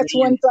think that's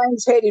when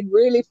things headed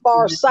really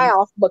far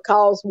south,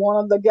 because one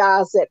of the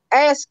guys that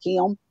asked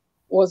him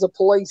was a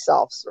police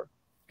officer.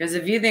 Because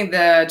if you think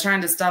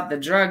trying to stop the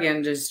drug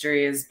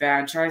industry is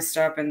bad, try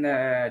stopping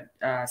the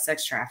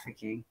sex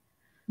trafficking.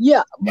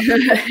 Yeah.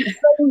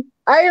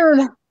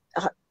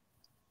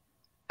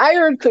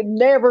 Aaron could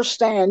never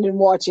stand and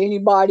watch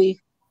anybody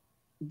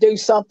do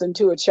something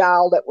to a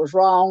child that was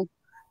wrong.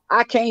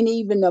 I can't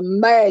even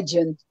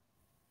imagine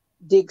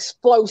the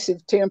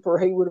explosive temper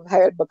he would have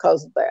had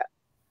because of that.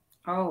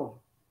 Oh.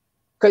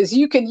 Because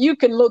you can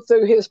look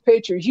through his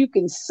pictures, you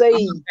can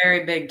see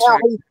very big how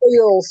he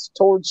feels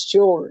towards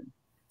children.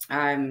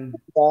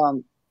 Because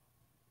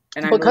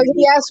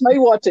he asked me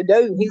what to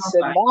do. He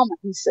said, Mama,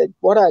 he said,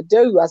 what I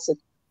do? I said,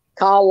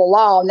 call the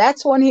law. And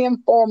that's when he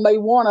informed me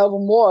one of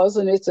them was,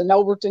 and it's an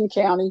Overton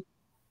County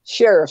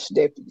Sheriff's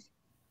deputy.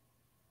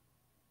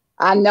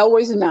 I know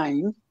his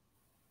name.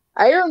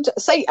 Aaron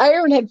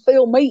had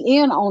filled me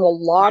in on a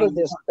lot of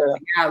this stuff.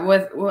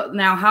 Yeah,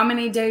 now how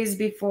many days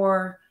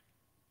before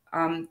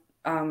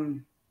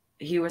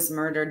he was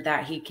murdered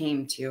that he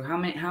came to? How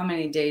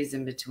many days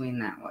in between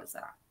that was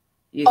that?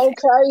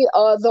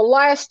 The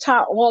last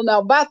time, well, now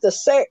about the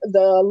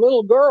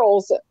little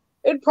girls,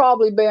 it'd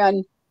probably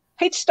been,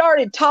 he'd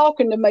started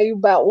talking to me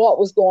about what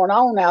was going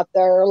on out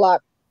there,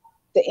 like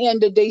the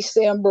end of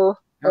December,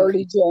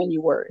 early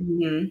January.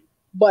 Mm-hmm.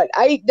 But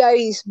 8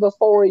 days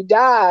before he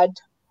died,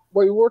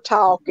 we were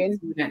talking.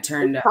 He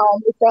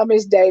called me from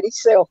his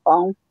daddy's cell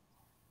phone.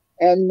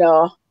 And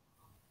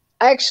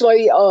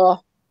actually,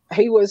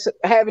 he was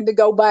having to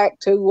go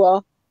back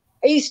to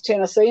East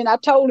Tennessee. And I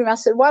told him, I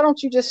said, why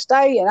don't you just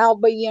stay and I'll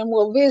be in,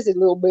 we'll visit a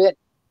little bit.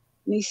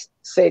 And he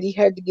said he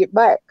had to get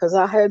back because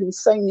I hadn't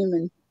seen him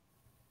in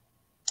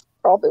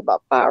probably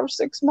about 5 or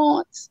 6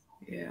 months.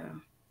 Yeah.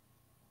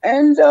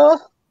 And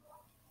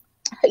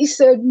he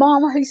said,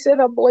 Mama, he said,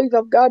 I believe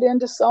I've got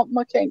into something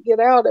I can't get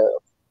out of.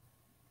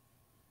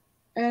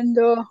 And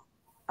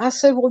I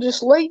said, well,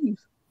 just leave.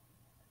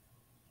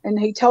 And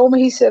he told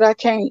me, he said, I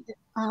can't.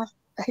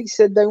 He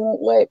said, they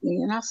won't let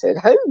me. And I said,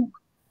 who?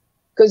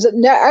 Because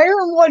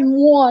Aaron wasn't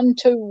one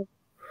to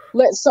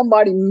let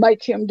somebody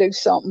make him do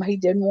something he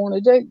didn't want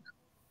to do.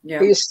 Yeah.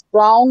 He's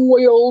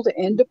strong-willed,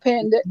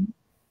 independent.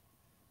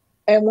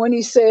 And when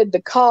he said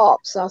the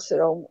cops, I said,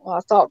 oh,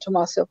 I thought to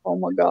myself, oh,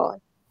 my God.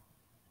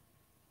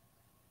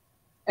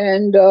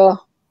 And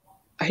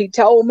he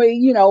told me,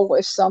 you know,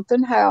 if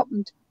something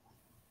happened,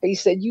 he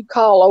said, you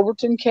call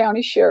Overton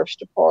County Sheriff's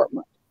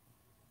Department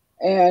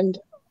and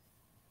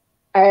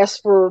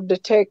ask for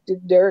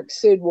Detective Derek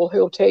Sidwell.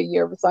 He'll tell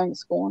you everything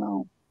that's going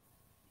on.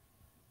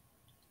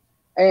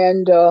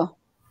 And,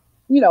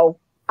 you know,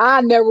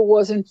 I never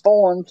was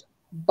informed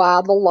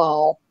by the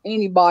law,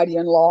 anybody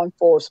in law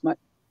enforcement,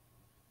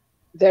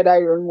 that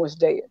Aaron was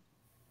dead.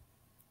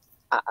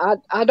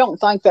 I don't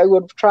think they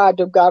would have tried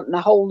to have gotten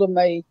a hold of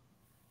me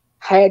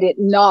had it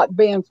not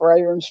been for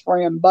Aaron's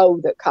friend Bo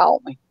that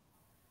called me.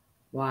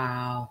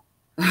 Wow.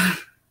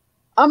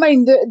 I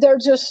mean,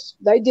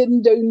 they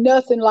didn't do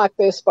nothing like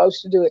they're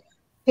supposed to do it.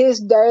 His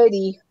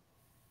daddy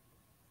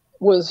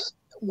was,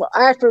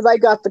 after they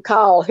got the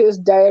call, his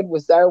dad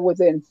was there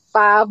within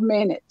 5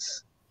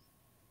 minutes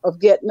of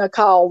getting a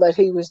call that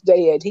he was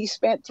dead. He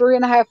spent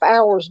 3.5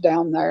 hours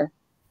down there,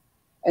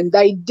 and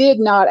they did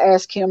not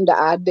ask him to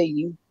ID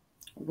you.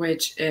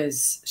 Which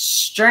is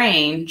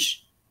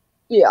strange.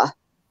 Yeah.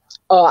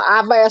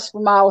 I've asked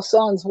for my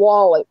son's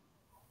wallet.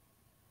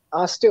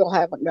 I still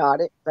haven't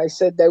got it. They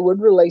said they would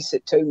release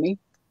it to me.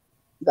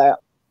 But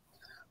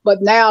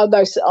now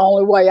that's the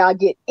only way I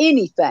get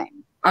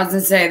anything. I was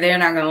going to say, they're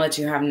not going to let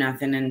you have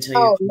nothing until you...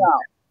 Oh,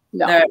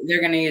 no. They're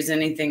going to use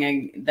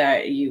anything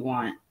that you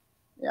want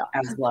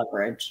as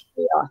leverage.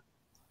 Yeah.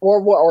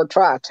 Or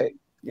try to.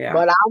 Yeah.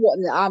 But I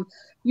wouldn't...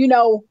 you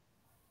know,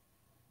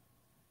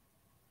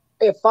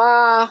 if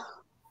I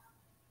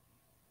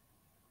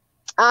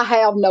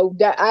have no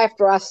doubt,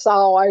 after I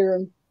saw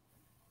Aaron,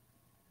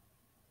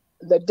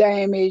 the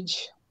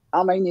damage,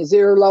 I mean, his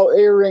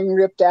earring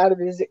ripped out of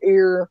his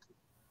ear,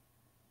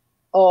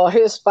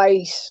 his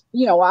face,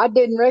 you know, I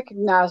didn't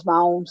recognize my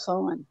own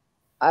son.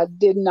 I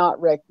did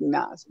not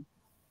recognize him.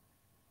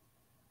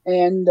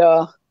 And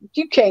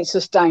you can't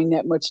sustain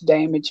that much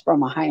damage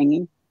from a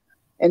hanging.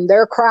 And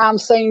their crime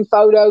scene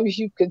photos,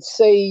 you could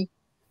see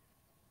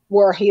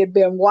where he had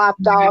been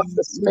wiped off.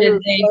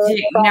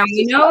 Now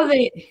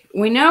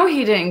we know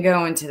he didn't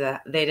go into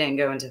they didn't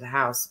go into the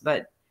house,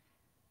 but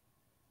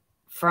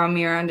from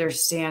your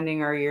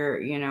understanding or your,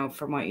 you know,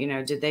 from what you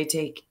know, did they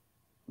take,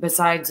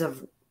 besides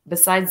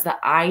the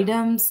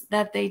items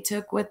that they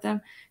took with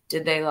them,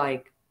 did they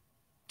like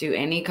do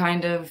any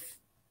kind of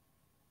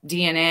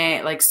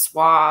DNA, like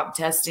swab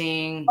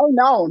testing?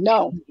 Oh,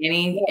 no.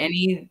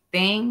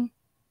 Anything?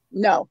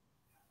 No.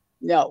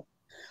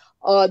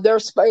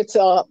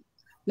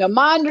 Now,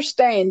 my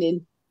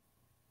understanding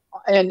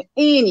in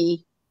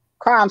any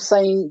crime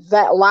scene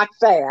that like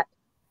that,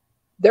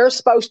 it's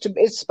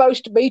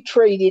supposed to be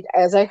treated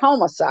as a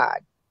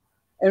homicide.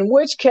 In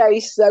which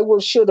case, they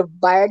should have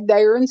bagged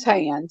Aaron's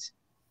hands.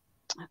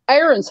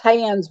 Aaron's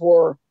hands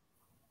were.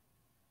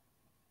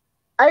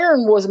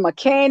 Aaron was a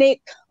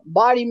mechanic,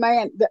 body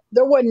man.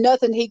 There wasn't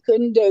nothing he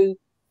couldn't do.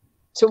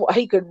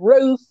 He could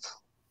roof,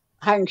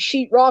 hang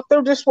sheetrock.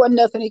 There just wasn't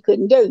nothing he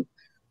couldn't do.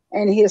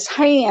 And his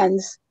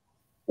hands,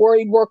 where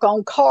he'd work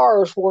on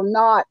cars, were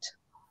not.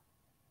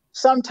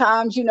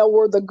 Sometimes,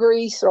 where the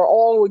grease or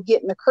oil would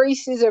get in the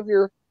creases of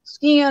your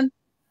skin.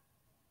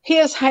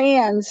 His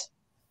hands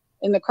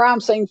in the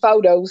crime scene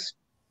photos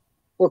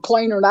were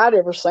cleaner than I'd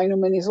ever seen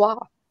them in his life.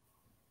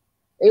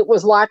 It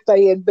was like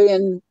they had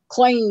been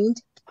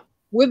cleaned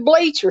with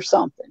bleach or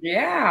something.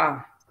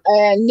 Yeah.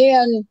 And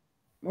then,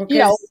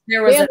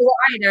 there was a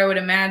fight, I would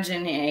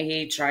imagine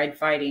he tried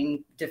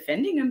fighting,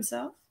 defending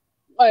himself.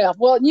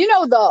 Well,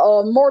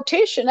 the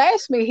mortician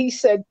asked me, he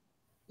said,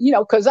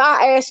 because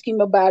I asked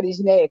him about his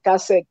neck. I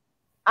said,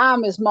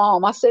 I'm his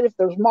mom. I said, if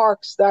there's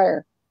marks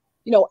there,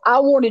 I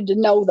wanted to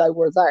know they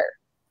were there.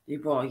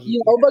 Because,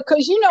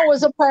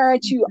 as a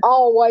parent, you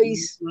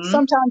always,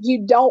 sometimes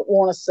you don't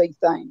want to see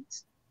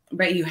things.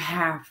 But you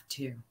have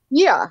to.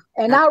 Yeah.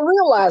 And I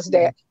realized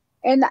that.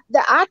 And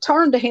I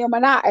turned to him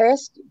and I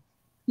asked him,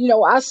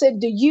 I said,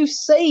 do you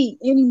see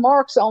any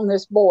marks on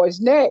this boy's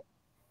neck?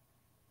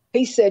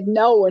 He said,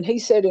 no. And he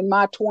said, in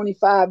my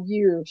 25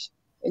 years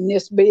in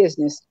this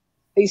business,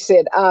 he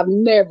said, I've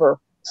never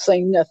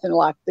seen nothing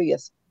like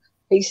this.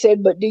 He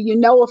said, but do you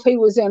know if he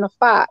was in a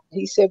fight?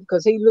 He said,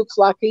 because he looks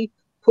like he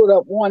put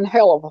up one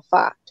hell of a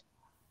fight.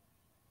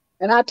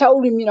 And I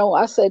told him,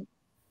 I said,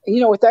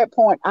 at that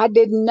point, I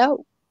didn't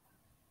know.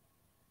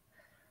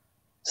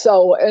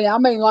 So, I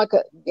mean,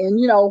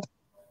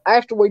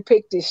 after we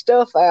picked his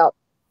stuff out,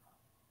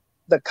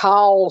 the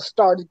calls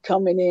started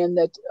coming in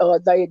that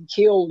they had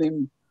killed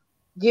him,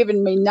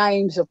 giving me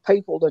names of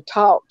people to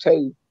talk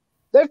to.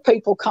 There's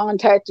people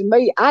contacting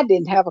me. I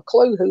didn't have a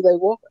clue who they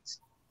was.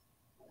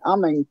 I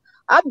mean,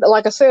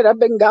 like I said, I've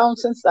been gone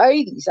since the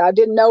 80s. I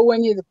didn't know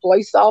any of the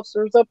police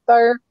officers up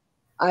there.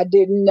 I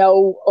didn't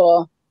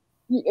know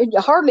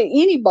hardly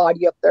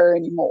anybody up there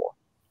anymore.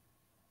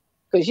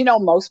 Because,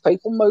 most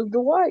people moved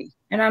away.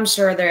 And I'm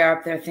sure they're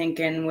up there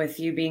thinking, with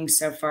you being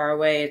so far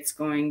away, it's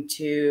going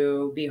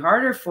to be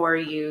harder for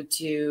you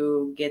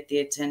to get the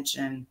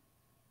attention.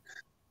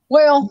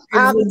 Well,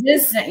 I'm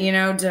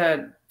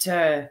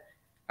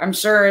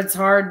sure it's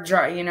hard,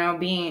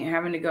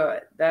 having to go.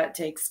 That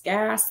takes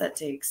gas. That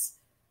takes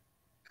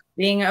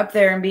being up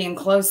there and being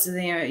close to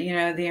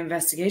the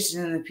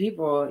investigation and the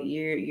people.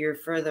 You're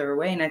further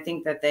away, and I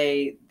think that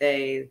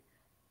they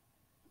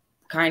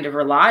kind of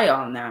rely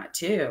on that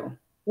too.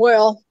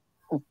 Well,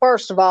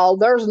 first of all,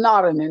 there's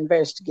not an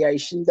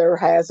investigation. There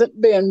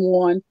hasn't been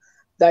one.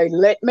 They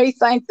let me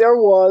think there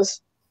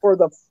was for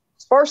the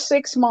first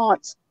 6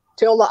 months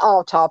till the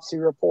autopsy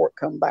report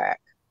come back.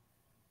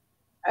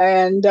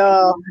 And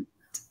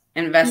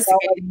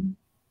investigating.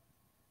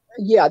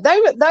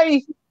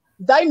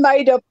 They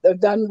made up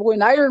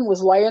when Aaron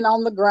was laying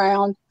on the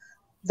ground,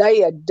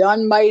 they had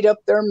made up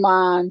their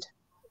mind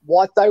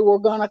what they were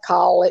going to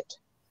call it.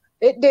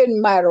 It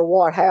didn't matter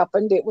what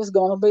happened. It was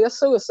going to be a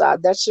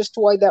suicide. That's just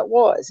the way that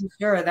was.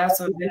 Sure, that's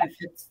what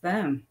benefits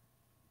them.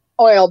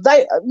 Well,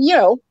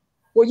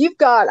 you've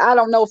got, I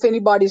don't know if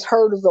anybody's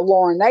heard of the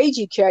Lauren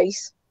Agee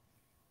case,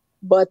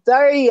 but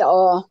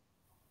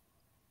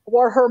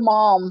what her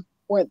mom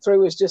went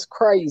through is just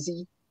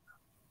crazy.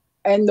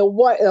 And the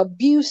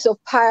abuse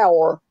of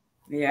power.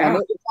 Yeah. And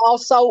it was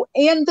also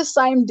in the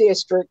same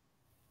district.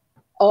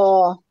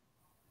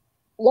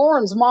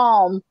 Lauren's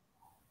mom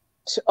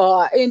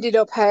ended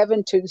up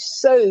having to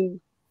sue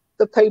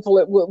the people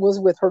that was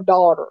with her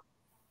daughter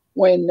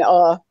when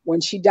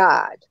she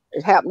died.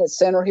 It happened at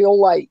Center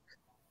Hill Lake.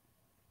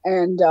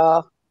 And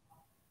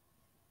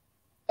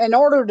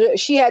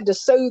she had to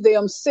sue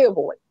them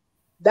civilly.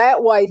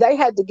 That way they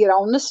had to get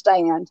on the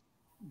stand,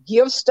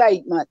 give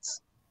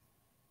statements.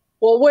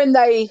 Well, when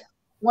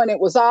it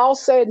was all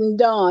said and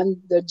done,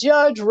 the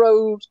judge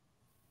ruled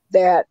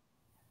that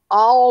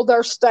all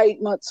their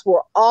statements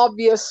were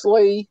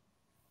obviously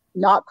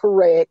not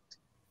correct,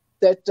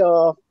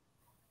 that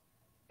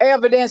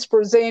evidence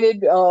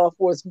presented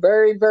was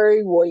very,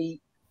 very weak.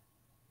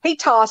 He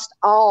tossed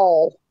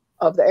all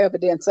of the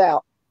evidence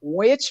out,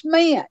 which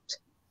meant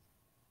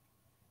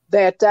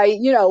that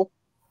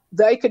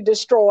they could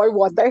destroy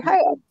what they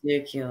had.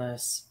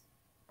 Ridiculous.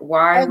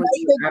 Why would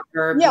you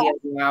ever be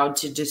allowed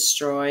to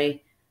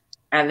destroy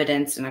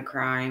evidence in a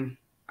crime?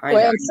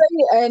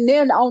 And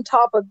then on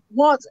top of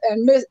once,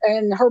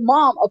 and her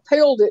mom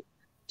appealed it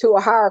to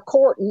a higher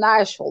court in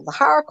Nashville. The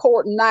higher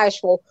court in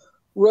Nashville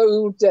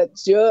ruled that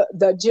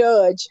the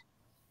judge,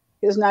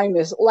 his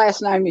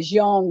last name is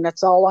Young,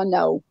 that's all I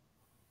know,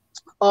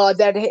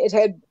 that it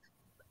had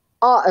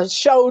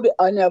showed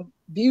an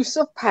abuse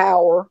of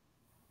power,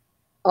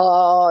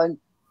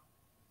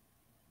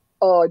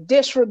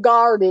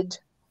 disregarded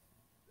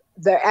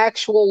the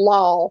actual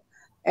law,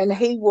 and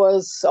he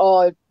was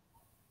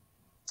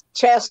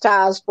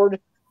chastised for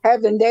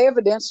having the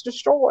evidence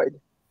destroyed.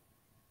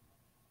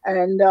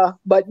 And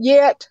but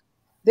yet,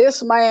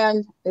 this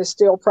man is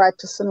still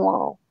practicing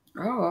law.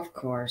 Oh, of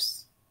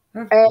course.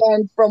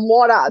 And from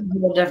what I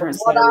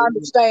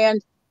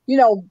understand,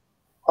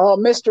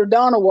 Mr.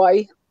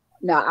 Dunaway.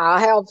 Now,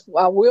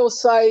 I will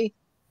say,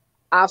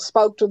 I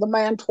spoke to the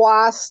man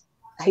twice.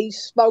 He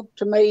spoke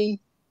to me.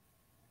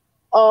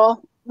 He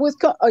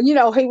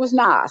was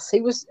nice.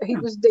 He was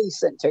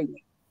decent to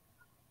me.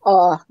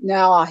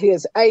 Now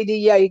his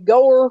ADA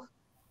goer,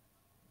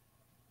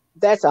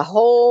 that's a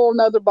whole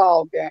nother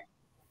ball game.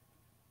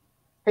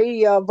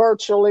 He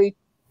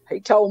he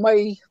told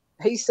me,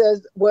 he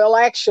says, well,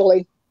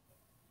 actually,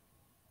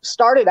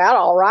 started out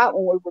all right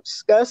when we were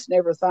discussing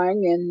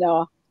everything. And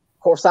of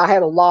course, I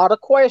had a lot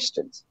of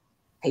questions.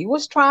 He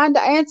was trying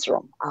to answer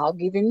them. I'll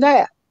give him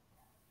that.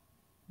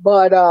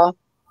 But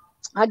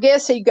I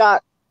guess he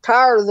got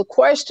tired of the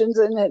questions,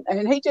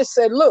 and he just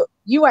said, look,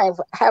 you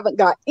haven't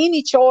got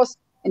any choice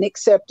in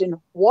accepting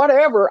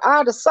whatever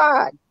I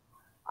decide.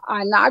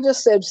 And I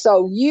just said,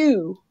 so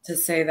you. To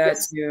say that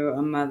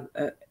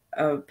to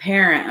a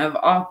parent of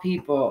all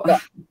people.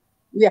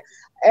 Yeah.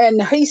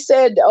 And he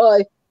said,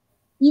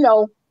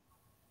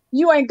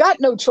 you ain't got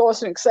no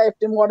choice in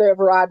accepting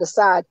whatever I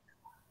decide.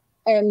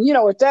 And,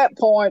 at that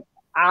point,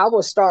 I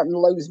was starting to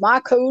lose my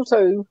cool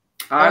too.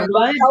 I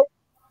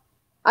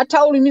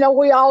told him,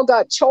 we all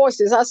got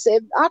choices. I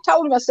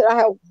told him, I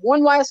have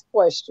one last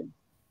question.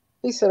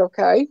 He said,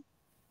 okay.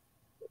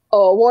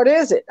 What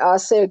is it? I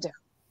said,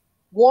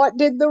 what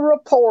did the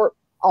report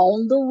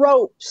on the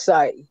rope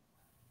say?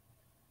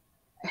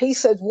 He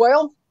said,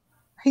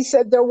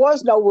 there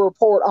was no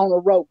report on the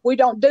rope. We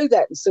don't do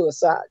that in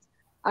suicide.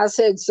 I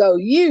said, so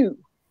you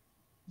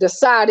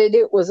decided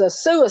it was a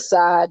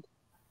suicide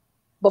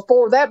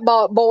before that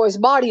boy's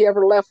body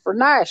ever left for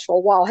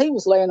Nashville while he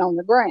was laying on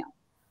the ground.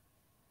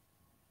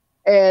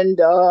 And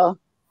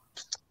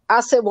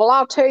I said, well,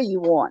 I'll tell you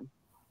one.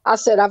 I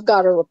said, I've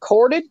got a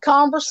recorded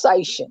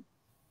conversation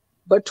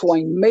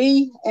between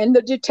me and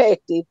the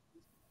detective,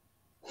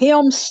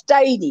 him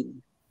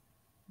stating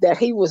that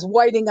he was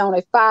waiting on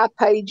a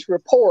 5-page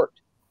report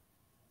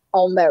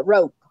on that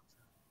rope,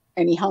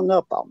 and he hung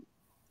up on it.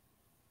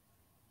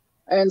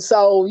 And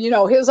so,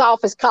 his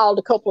office called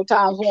a couple of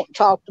times, wanting to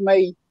talk to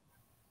me.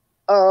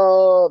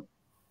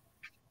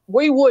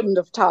 We wouldn't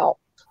have talked.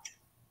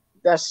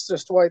 That's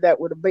just the way that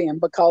would have been,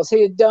 because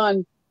he'd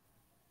done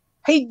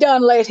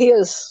let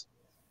his,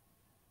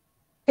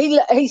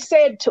 he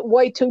said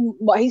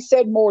he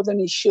said more than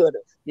he should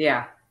have.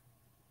 Yeah.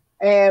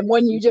 And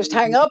when you just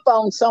hang up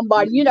on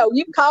somebody,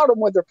 you caught them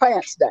with their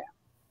pants down.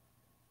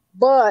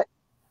 But,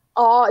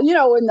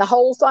 in the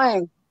whole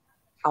thing,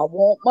 I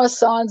want my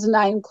son's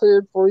name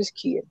cleared for his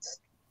kids.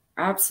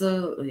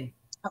 Absolutely.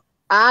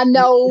 I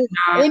know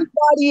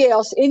anybody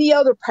else, any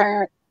other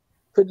parent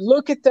could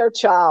look at their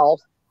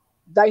child.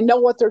 They know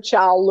what their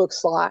child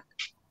looks like.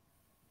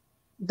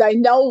 They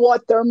know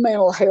what their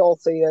mental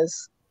health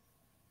is.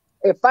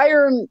 If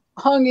Aaron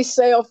hung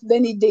himself,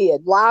 then he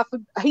did.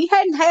 He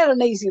hadn't had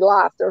an easy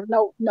life. There's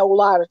no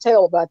lie to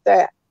tell about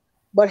that.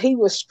 But he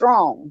was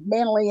strong,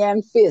 mentally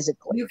and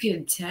physically. You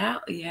can tell,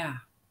 yeah.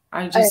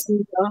 I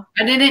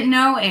didn't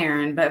know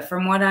Aaron, but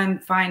from what I'm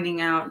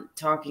finding out,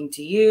 talking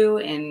to you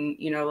and,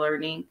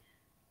 learning,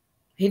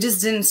 he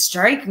just didn't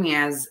strike me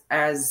as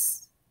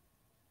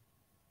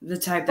the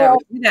type that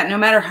would do that, no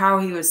matter how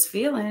he was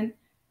feeling.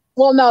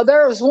 Well, no,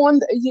 there was one,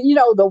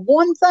 the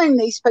one thing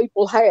these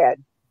people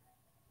had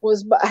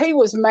was, he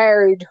was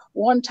married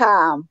one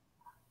time.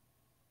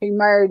 He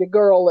married a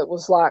girl that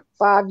was like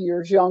 5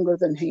 years younger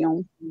than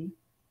him,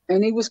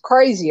 and he was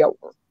crazy over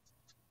her.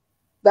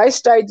 They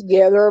stayed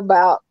together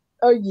about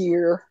a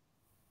year,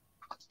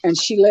 and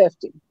she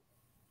left him.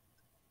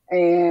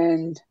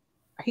 And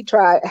he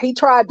tried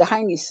to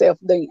hang himself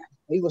then.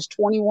 He was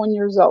 21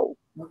 years old.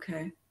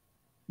 Okay.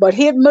 But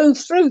he had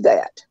moved through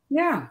that.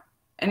 Yeah.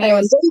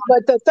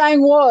 But the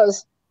thing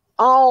was,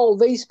 all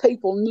these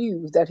people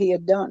knew that he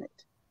had done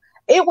it.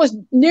 It was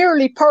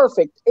nearly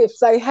perfect if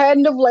they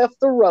hadn't have left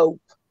the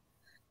rope,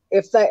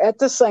 at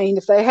the scene,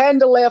 if they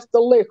hadn't have left the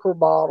liquor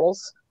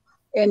bottles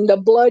and the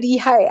bloody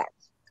hat.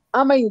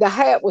 I mean, the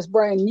hat was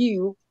brand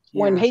new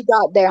when he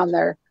got down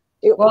there.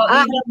 I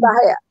had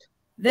the hat.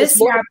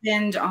 This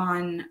happened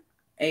on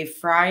a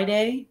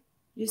Friday.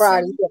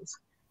 Friday, yes.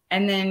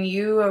 And then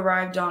you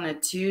arrived on a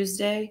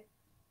Tuesday?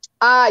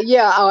 Out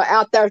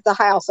there at the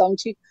house on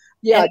Tuesday.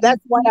 Yeah,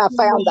 that's when I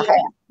found the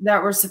hat.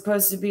 That were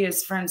supposed to be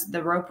his friends.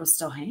 The rope was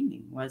still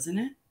hanging, wasn't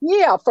it?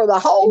 Yeah, for the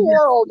whole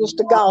world just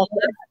to go.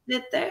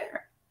 Sit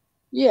there.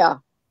 Yeah.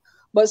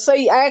 But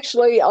see,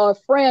 actually, a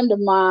friend of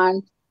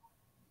mine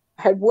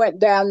had went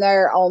down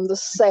there on the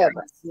 7th.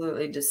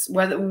 Absolutely. Just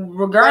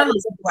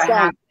regardless of what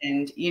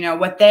happened,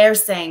 what they're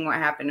saying, what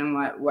happened and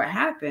what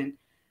happened,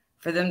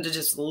 for them to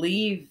just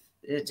leave,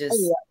 these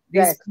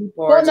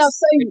people. Well, now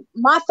see,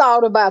 my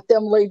thought about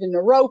them leaving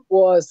the rope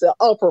was the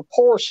upper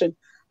portion.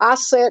 I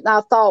sat and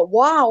I thought,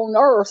 why on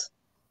earth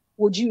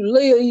would you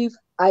leave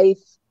a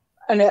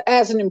and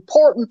as an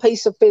important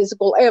piece of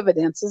physical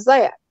evidence as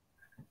that.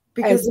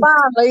 Because and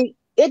finally,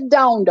 it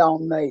dawned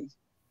on me.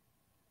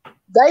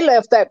 They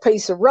left that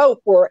piece of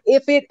rope where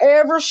if it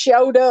ever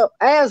showed up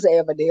as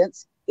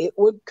evidence, it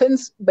would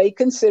be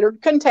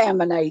considered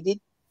contaminated.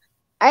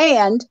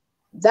 And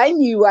they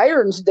knew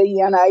Aaron's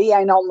DNA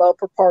ain't on the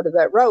upper part of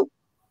that rope.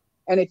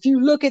 And if you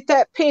look at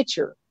that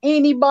picture,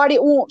 anybody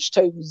that wants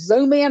to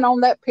zoom in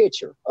on that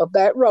picture of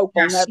that rope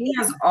yeah, on that. She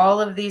has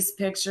all of these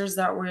pictures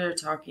that we're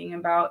talking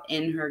about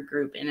in her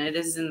group, and it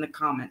is in the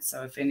comments.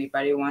 So if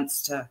anybody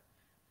wants to.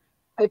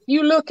 If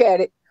you look at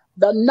it,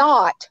 the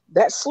knot,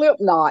 that slip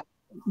knot,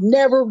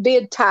 never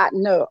did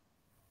tighten up.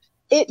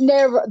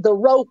 The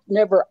rope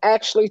never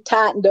actually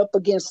tightened up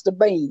against the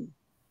beam.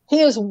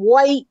 His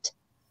weight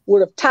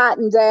would have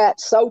tightened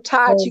that so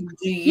tight you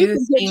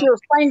can get your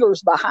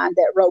fingers behind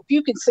that rope.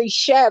 You can see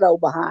shadow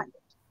behind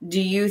it.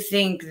 Do you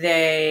think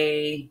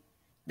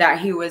that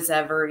he was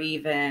ever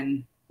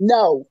even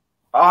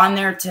on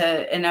there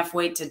to enough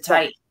weight to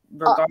tighten?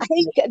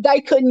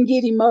 They couldn't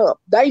get him up.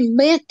 They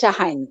meant to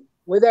hang him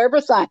with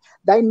everything.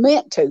 They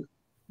meant to,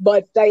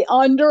 but they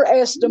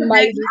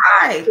underestimated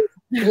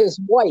his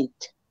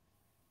weight.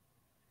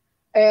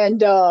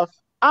 And 4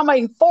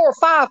 or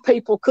 5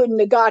 people couldn't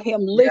have got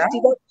him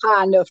lifted up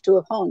high enough to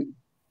have hung him.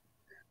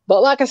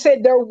 But like I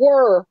said, there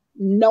were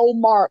no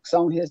marks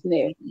on his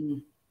neck. Mm-hmm.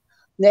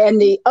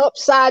 And the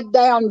upside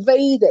down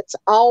V that's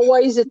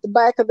always at the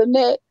back of the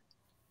neck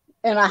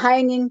in a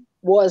hanging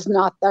was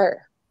not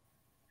there.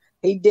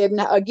 He didn't,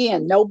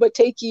 again, no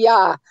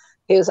petechiae.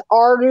 His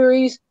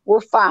arteries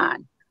were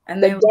fine.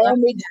 And the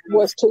damage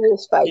was to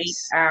his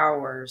face. 8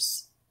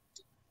 hours.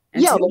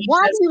 Yeah, but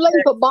why do you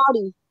leave a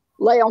body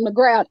lay on the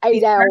ground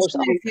 8 hours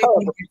on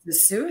cover? It's a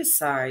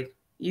suicide.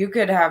 You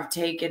could have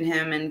taken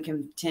him and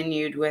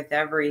continued with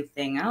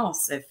everything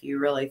else if you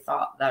really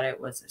thought that it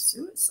was a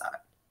suicide.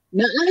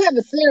 Now, I have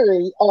a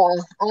theory.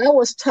 I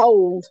was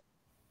told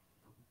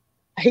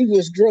he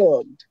was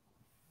drugged.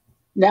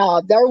 Now,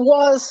 there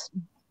was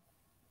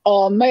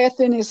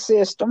meth in his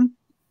system,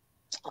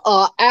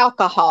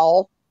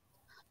 alcohol.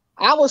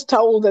 I was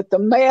told that the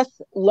meth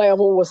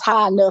level was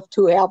high enough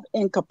to have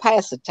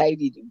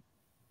incapacitated him.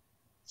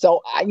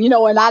 So,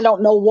 and I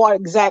don't know what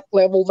exact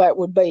level that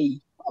would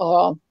be.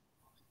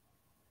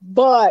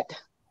 But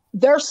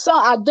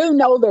I do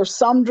know there's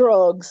some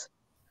drugs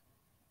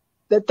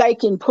that they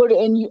can put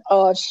in,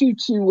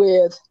 shoot you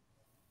with.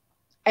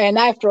 And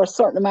after a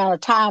certain amount of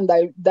time,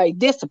 they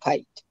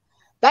dissipate.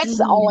 That's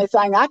the only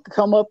thing I could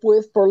come up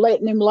with for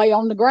letting him lay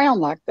on the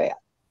ground like that.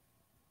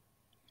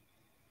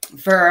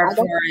 For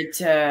it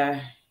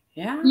to,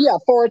 Yeah,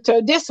 for it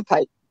to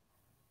dissipate.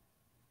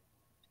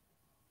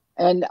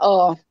 And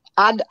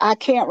I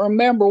can't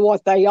remember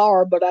what they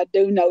are, but I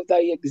do know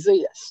they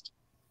exist.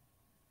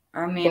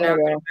 I mean, I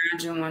would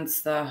imagine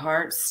once the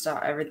heart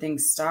everything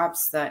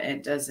stops, that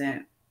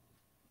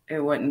it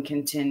wouldn't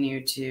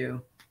continue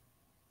to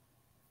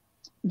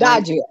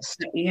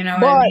digest. You know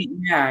what I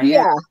mean?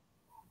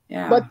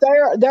 Yeah. But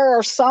there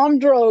are some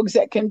drugs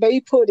that can be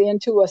put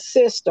into a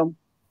system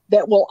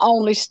that will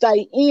only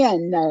stay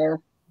in there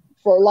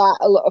for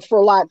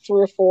like 3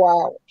 or 4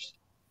 hours.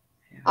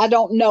 Yeah. I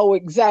don't know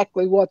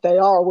exactly what they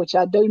are, which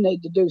I do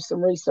need to do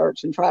some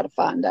research and try to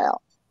find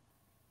out.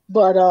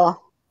 But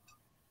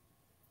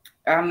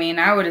I mean,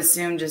 I would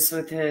assume just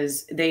with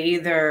they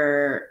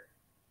either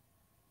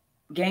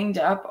ganged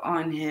up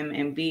on him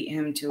and beat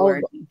him to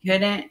where he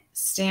couldn't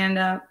stand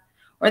up,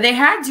 or they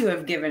had to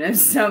have given him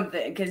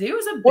something because he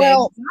was a big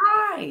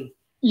guy.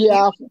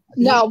 Yeah.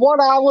 Now, what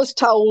I was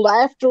told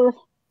after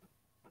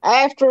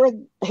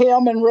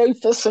him and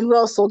Rufus and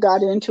Russell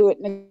got into it,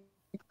 and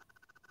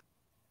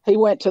he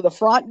went to the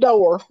front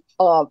door.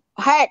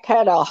 Hack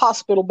had a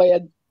hospital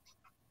bed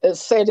that's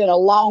set in a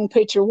long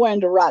picture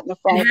window right in the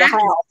front of the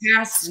house. He's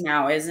passed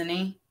now, isn't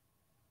he?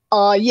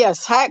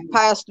 Yes, Hack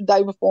passed the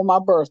day before my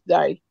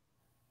birthday.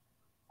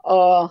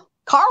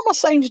 Karma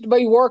seems to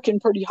be working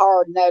pretty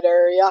hard in that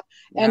area,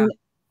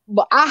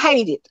 but I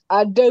hate it.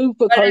 I do,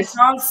 because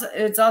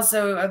it's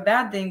also a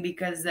bad thing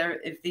because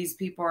if these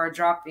people are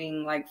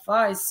dropping like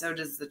flies, so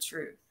does the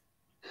truth.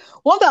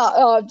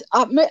 Well,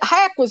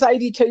 Hack was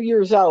 82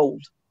 years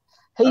old.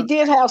 He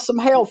did have some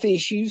health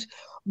issues,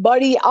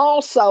 but he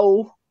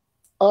also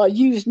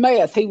used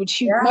meth. He would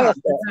shoot meth.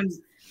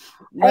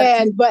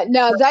 But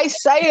now they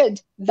said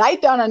they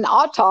done an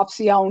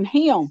autopsy on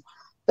him.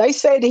 They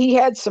said he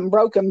had some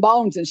broken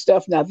bones and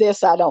stuff. Now,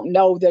 this I don't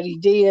know that he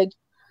did.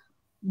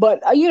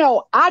 But, I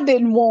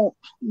didn't want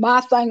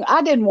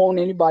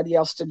anybody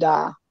else to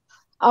die.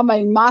 I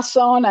mean, my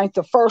son ain't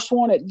the first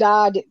one that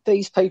died at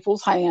these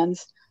people's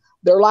hands.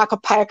 They're like a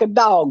pack of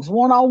dogs.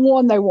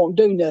 One-on-one, they won't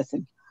do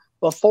nothing.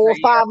 But 4 or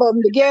 5 of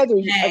them together,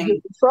 you get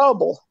in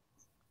trouble.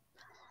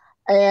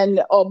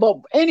 And but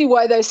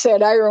anyway, they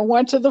said Aaron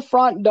went to the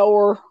front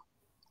door,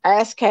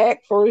 asked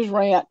Hack for his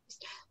rent.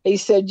 He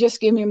said,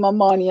 "Just give me my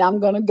money. I'm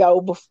going to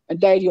go.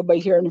 Daddy will be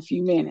here in a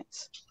few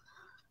minutes."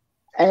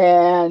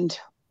 And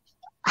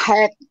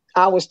Hack,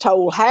 I was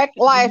told, Hack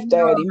laughed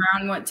at him.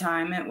 Around what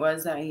time it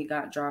was that he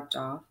got dropped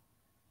off?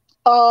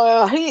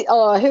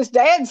 His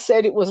dad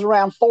said it was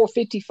around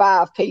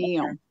 4:55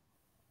 p.m.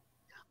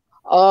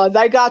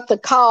 They got the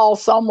call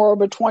somewhere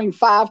between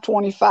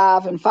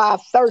 5:25 and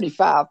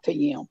 5:35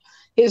 p.m.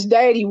 His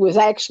daddy was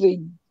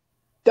actually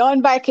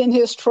done back in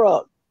his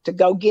truck to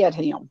go get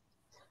him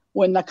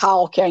when the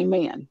call came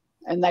in,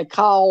 and they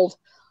called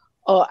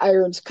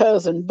Aaron's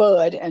cousin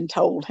Bud and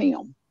told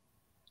him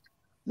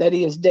that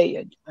he is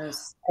dead.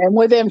 Yes. And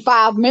within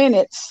 5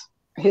 minutes,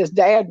 his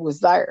dad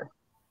was there.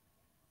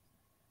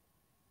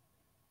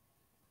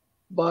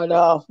 But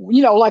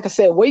like I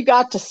said, we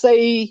got to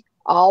see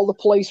all the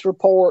police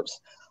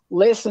reports,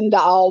 listen to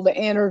all the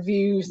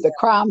interviews, the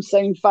crime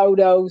scene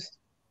photos.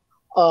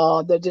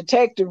 The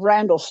detective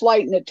Randall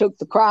Slayton that took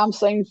the crime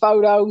scene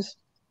photos,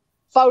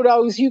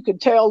 you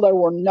could tell there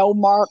were no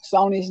marks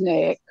on his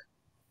neck.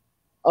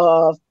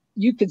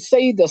 You could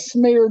see the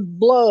smeared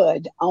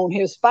blood on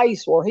his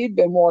face where he'd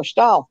been washed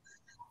off.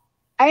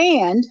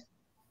 And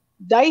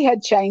they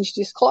had changed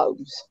his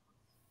clothes.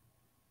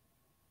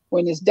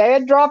 When his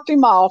dad dropped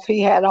him off,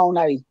 he had on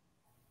a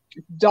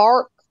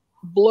dark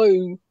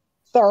blue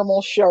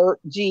thermal shirt,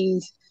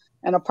 jeans,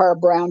 and a pair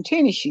of brown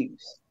tennis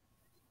shoes.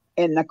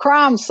 In the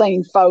crime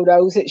scene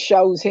photos, it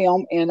shows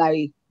him in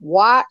a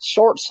white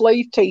short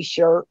sleeve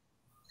t-shirt.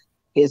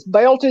 His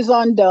belt is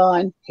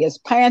undone. His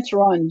pants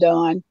are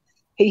undone.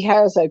 He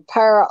has a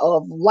pair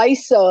of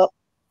lace-up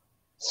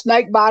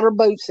snake biter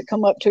boots that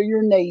come up to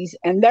your knees,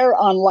 and they're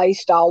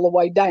unlaced all the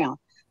way down.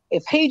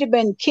 If he'd have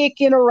been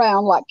kicking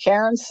around like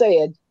Karen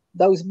said,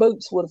 those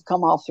boots would have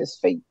come off his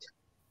feet.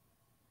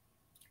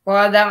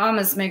 Well, that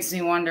almost makes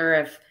me wonder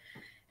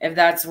if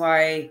that's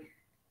why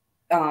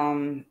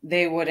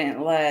they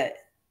wouldn't let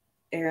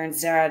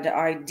Aaron's dad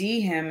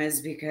ID him,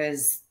 is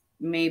because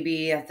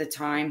maybe at the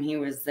time he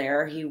was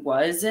there, he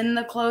was in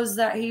the clothes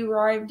that he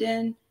arrived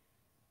in,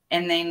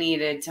 and they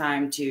needed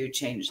time to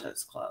change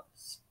those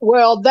clothes.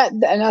 Well,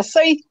 and I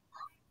see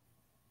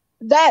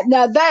that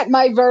now that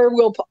may very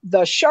well,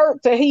 the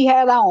shirt that he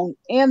had on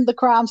in the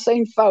crime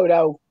scene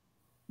photo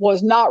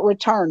was not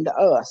returned to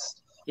us.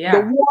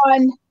 Yeah. The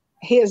one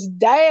his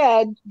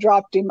dad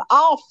dropped him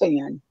off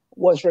in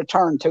was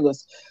returned to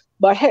us.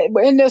 But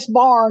in this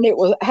barn,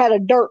 had a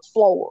dirt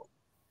floor.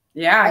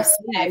 Yeah, I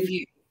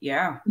see it.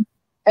 Yeah.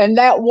 And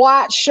that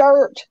white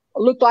shirt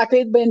looked like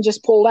it'd been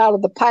just pulled out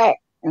of the pack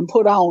and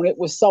put on. It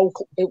was so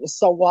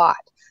white.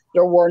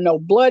 There were no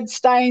blood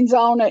stains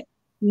on it,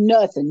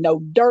 nothing,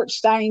 no dirt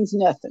stains,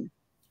 nothing.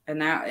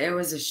 And that it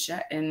was a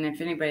shit. And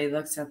if anybody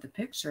looks at the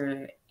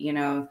picture,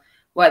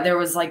 there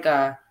was like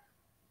a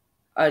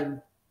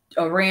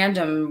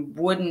random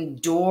wooden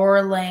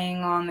door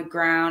laying on the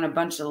ground, a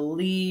bunch of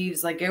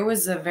leaves. Like, it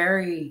was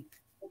he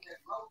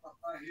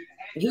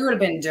would have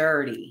been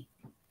dirty.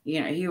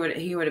 He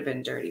would have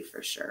been dirty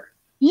for sure.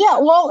 Yeah,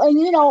 well, and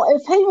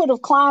if he would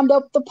have climbed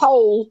up the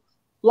pole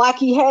like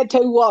he had to,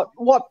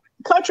 what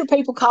country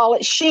people call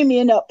it,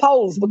 shimmying up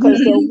poles, because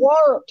there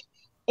weren't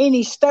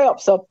any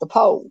steps up the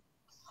pole.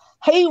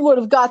 He would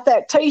have got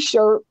that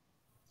t-shirt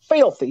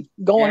filthy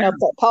going up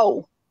that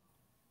pole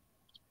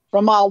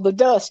from all the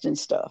dust and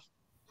stuff.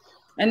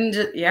 And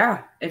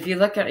if you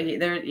look at it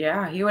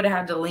there, he would have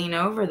had to lean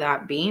over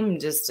that beam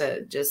just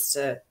to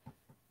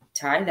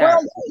tie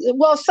that.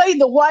 Well, see,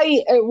 the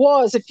way it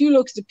was, if you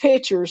look at the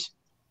pictures,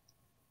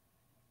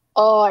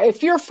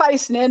 if you're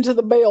facing into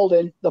the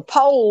building, the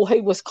pole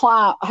he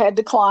had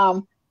to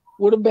climb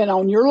would have been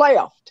on your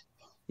left.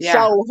 Yeah.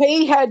 So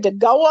he had to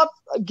go up,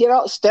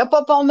 step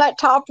up on that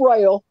top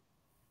rail,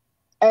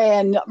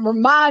 and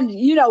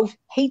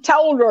he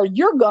told her,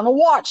 "You're going to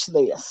watch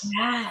this."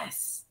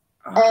 Yes.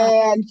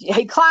 And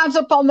he climbs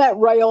up on that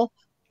rail,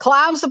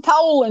 climbs the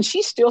pole, and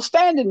she's still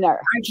standing there.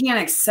 I can't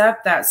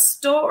accept that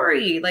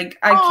story. Like,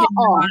 I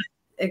cannot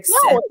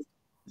accept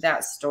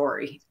that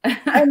story.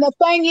 And the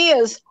thing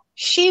is,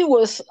 she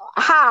was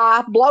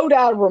high, blowed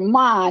out of her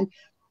mind.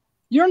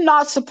 You're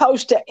not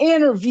supposed to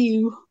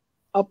interview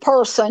a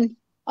person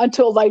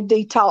until they've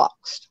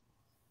detoxed.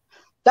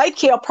 They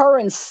kept her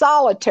in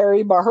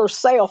solitary by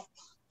herself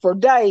for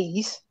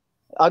days.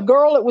 A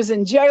girl that was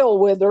in jail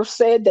with her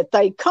said that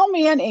they come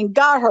in and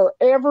got her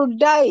every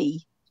day.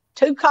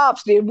 2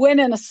 cops went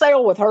in a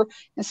cell with her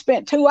and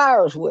spent 2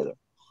 hours with her.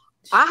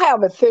 I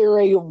have a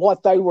theory of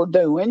what they were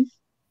doing,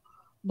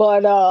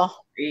 but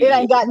it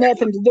ain't got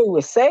nothing to do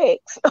with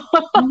sex.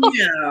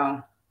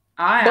 No,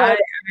 I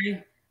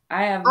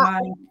have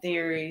my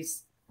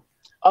theories.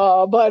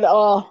 That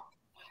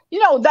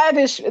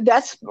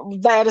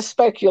is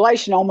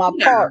speculation on my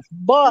part.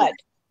 But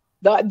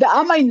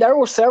there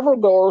were several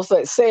girls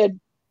that said,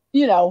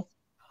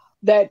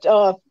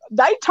 that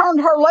they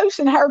turned her loose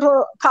and had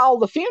her call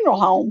the funeral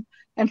home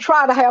and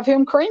try to have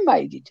him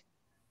cremated.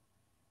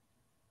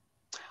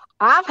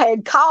 I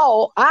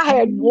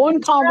had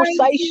one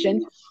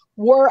conversation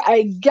where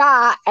a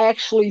guy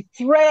actually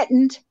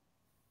threatened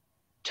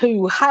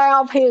to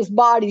have his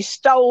body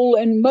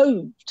stolen and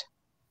moved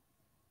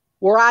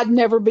where I'd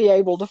never be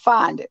able to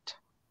find it.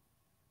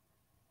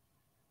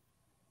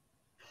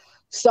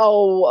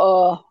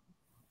 So,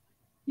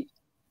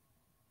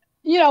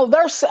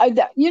 there's,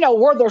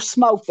 where there's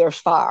smoke, there's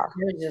fire.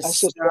 They're That's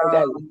just just what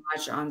they so do.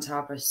 much on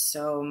top of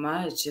so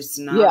much. It's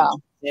not Yeah.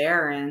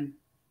 sharing.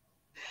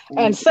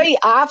 And see,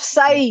 I've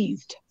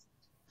saved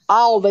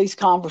all these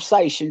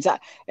conversations.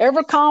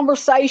 Every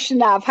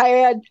conversation I've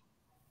had,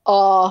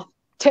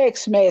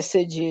 text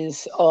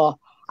messages.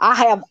 I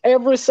have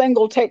every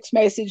single text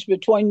message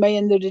between me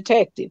and the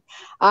detective.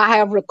 I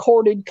have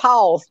recorded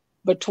calls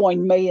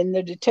between me and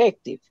the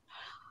detective.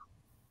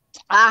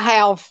 I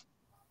have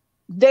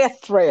death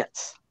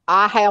threats.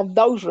 I have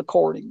those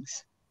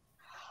recordings.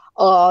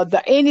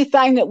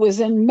 Anything that was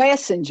in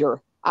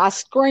Messenger, I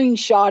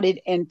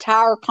screenshotted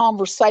entire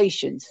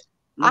conversations.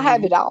 Mm-hmm. I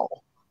have it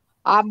all.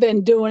 I've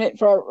been doing it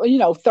for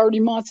 30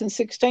 months and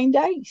 16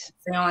 days.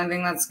 The only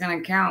thing that's going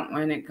to count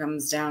when it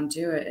comes down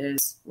to it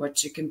is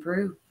what you can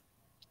prove.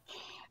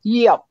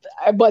 Yep,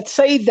 but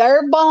see,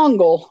 they're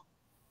bungle,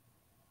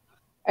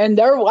 and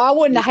I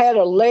wouldn't have had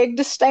a leg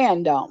to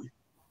stand on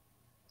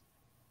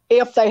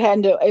if they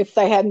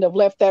hadn't have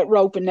left that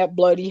rope in that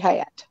bloody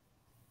hat.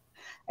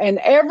 And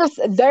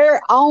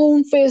their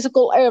own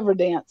physical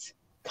evidence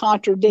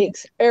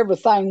contradicts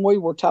everything we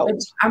were told.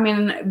 Which, I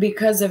mean,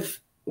 because of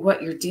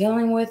what you're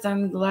dealing with,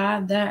 I'm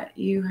glad that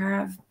you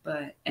have.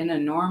 But in a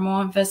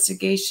normal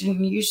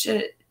investigation, you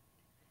shouldn't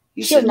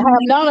have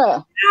none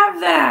of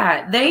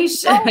that. They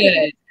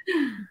should.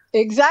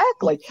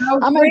 Exactly.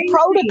 I mean,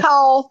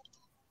 protocol.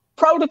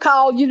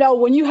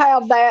 When you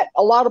have that,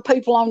 a lot of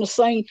people on the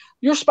scene,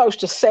 you're supposed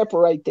to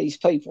separate these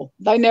people.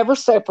 They never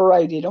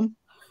separated them.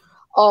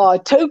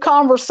 2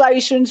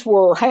 conversations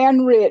were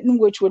handwritten,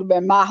 which would have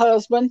been my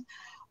husband.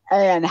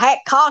 And Hack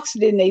Cox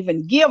didn't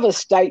even give a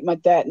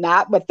statement that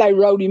night, but they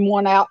wrote him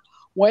one out,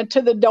 went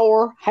to the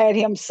door, had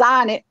him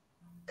sign it,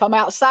 come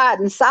outside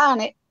and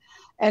sign it.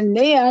 And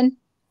then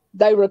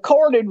they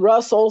recorded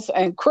Russell's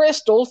and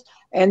Crystal's,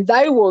 and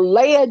they were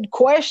lead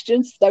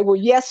questions. They were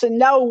yes and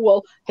no.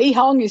 Well, he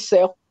hung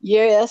himself.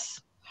 Yes.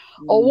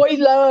 Or we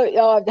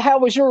love, how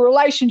was your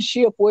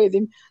relationship with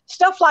him?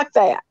 Stuff like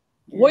that.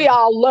 Yeah. We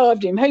all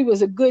loved him. He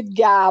was a good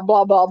guy,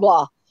 blah, blah,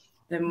 blah.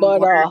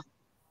 But,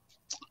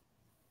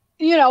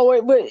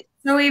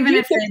 so even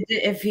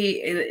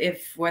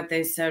if what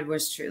they said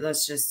was true,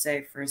 let's just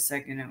say for a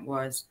second it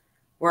was,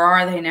 where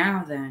are they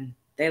now then?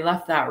 They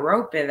left that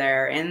rope in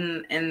there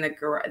in the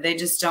garage. They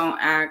just don't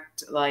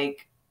act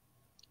like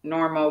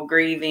normal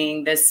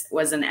grieving. This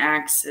was an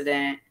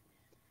accident.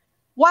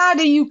 Why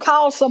do you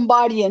call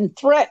somebody and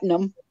threaten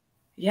them?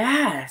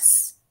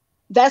 Yes.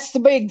 That's the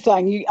big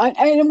thing.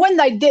 And when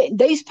they did,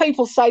 these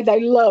people say they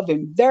love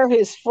him. They're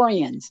his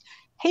friends.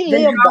 He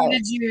lived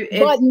there.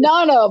 But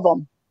none of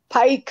them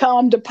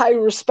come to pay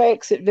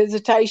respects at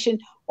visitation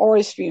or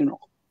his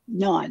funeral.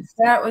 None. If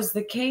that was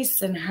the case,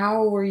 then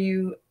how were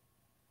you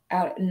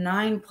at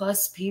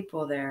 9+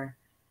 people there?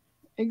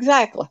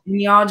 Exactly.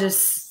 And y'all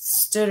just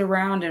stood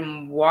around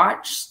and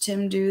watched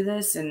him do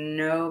this and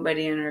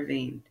nobody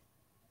intervened.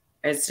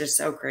 It's just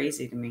so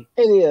crazy to me.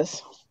 It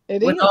is.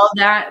 With all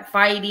that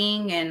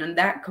fighting and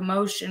that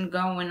commotion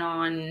going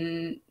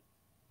on,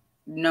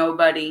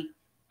 nobody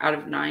out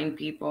of 9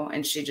 people,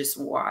 and she just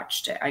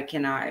watched it. I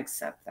cannot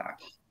accept that.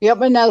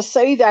 Yep, and now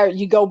see there,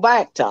 you go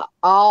back to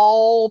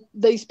all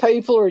these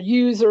people are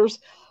users.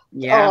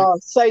 Yeah.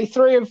 Say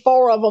 3 or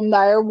 4 of them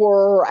there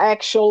were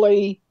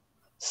actually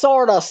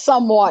sort of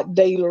somewhat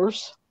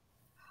dealers.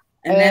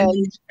 And then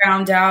we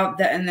found out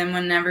that, and then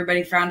when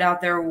everybody found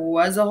out there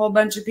was a whole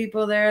bunch of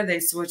people there, they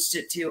switched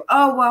it to,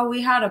 oh, well,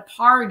 we had a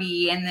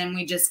party and then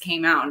we just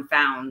came out and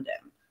found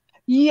them.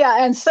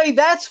 Yeah. And see,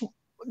 that's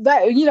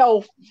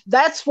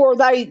where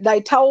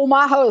they told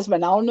my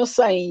husband on the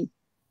scene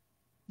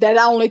that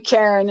only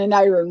Karen and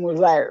Aaron were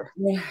there.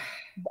 Yeah.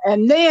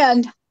 And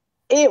then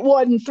it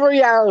wasn't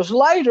 3 hours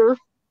later,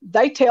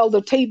 they tell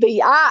the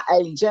TBI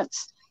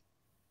agents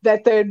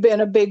that there had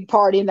been a big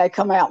party and they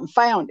come out and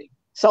found him.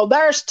 So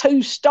there's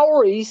 2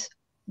 stories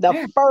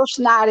the first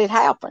night it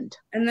happened.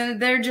 And then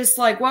they're just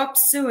like, well,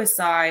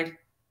 suicide.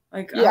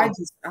 Like, yeah.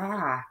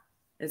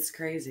 It's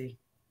crazy.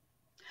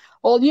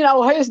 Well,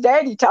 his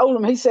daddy told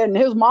him, he said,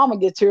 when his mama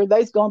gets here,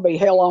 there's going to be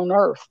hell on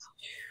earth.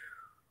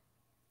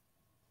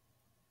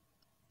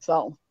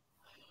 So,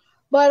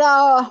 but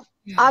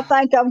I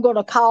think I'm going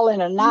to call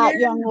in a night,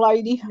 young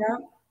lady.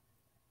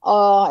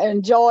 Yeah.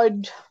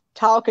 Enjoyed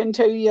talking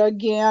to you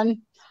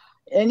again.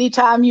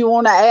 Anytime you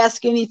want to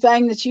ask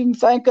anything that you can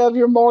think of,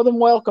 you're more than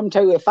welcome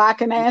to. If I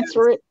can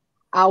answer it,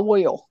 I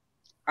will.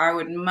 I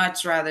would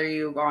much rather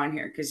you go on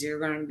here because you're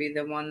going to be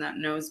the one that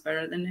knows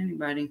better than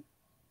anybody.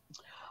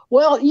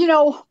 Well,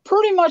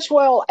 pretty much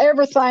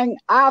everything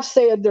I've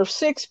said, there's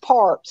 6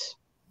 parts.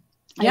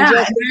 Yeah, and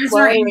there's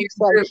her in your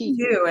group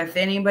too. If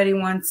anybody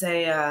wants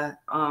a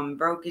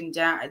broken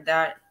down,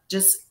 that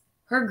just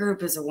her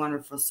group is a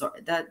wonderful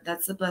story.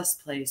 That's the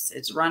best place.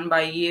 It's run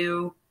by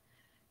you.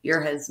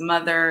 You're his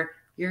mother.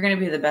 You're going to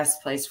be the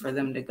best place for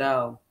them to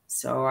go.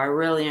 So I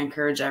really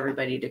encourage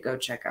everybody to go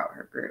check out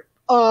her group.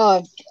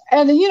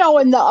 And in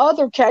the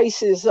other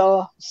cases,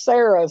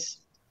 Sarah's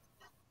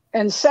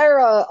and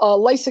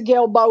Lisa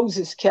Gail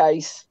Bose's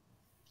case,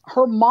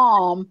 her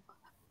mom,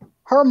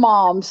 her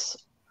mom's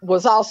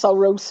was also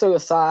ruled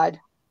suicide.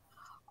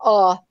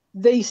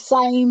 These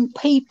same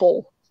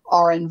people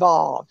are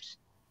involved,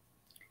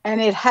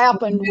 and it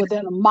happened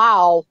within a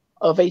mile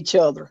of each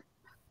other,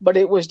 but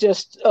it was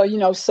just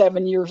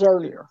 7 years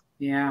earlier.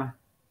 Yeah.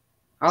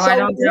 Oh, So I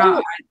don't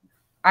know.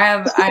 I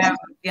have a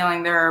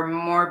feeling there are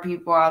more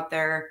people out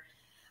there.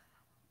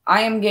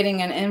 I am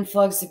getting an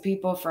influx of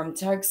people from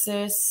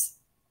Texas.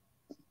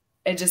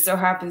 It just so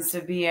happens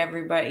to be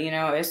everybody,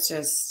 it's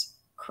just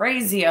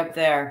crazy up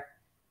there.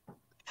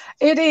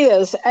 It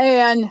is.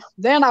 And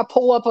then I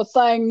pull up a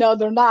thing the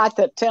other night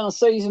that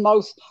Tennessee's the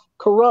most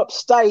corrupt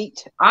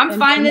state. I'm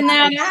finding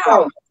that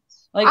out.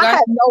 Like I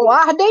had no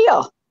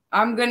idea.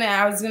 I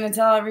was gonna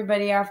tell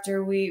everybody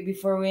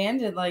before we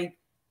ended, like,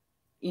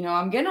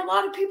 I'm getting a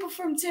lot of people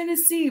from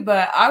Tennessee,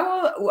 but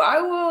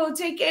I will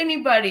take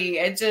anybody.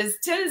 It's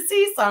just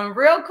Tennessee, some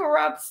real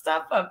corrupt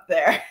stuff up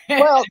there.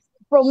 Well,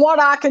 from what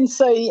I can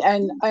see,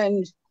 and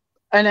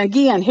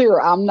again,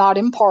 here I'm not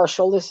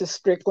impartial. This is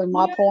strictly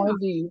my point of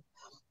view.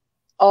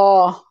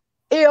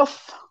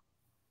 If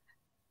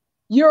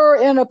you're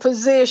in a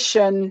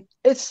position,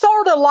 it's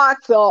sort of like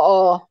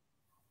the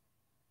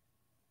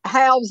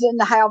haves and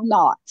the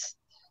have-nots.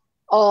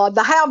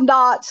 The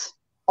have-nots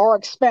are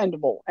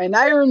expendable. In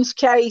Aaron's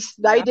case,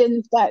 they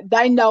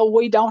know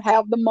we don't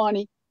have the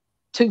money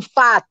to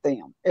fight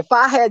them. If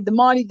I had the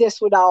money, this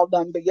would all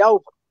done be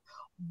over.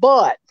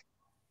 But,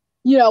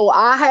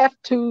 I have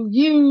to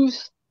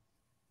use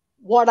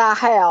what I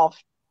have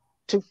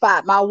to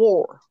fight my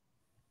war.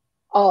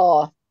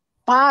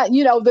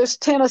 This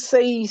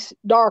Tennessee's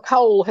dark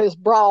hole has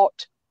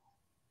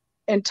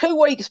in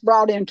 2 weeks,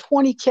 brought in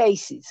 20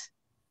 cases.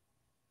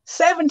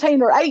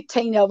 17 or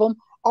 18 of them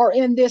are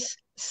in this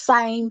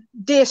same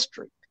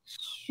district.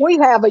 We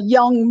have a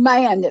young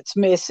man that's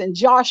missing,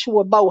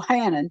 Joshua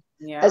Bohannon,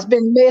 has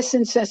been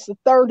missing since the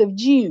 3rd of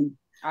June.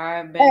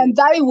 And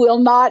they will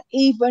not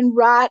even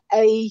write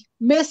a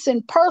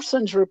missing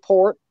persons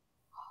report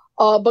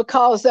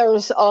because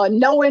there's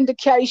no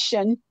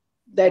indication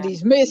that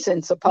he's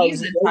missing,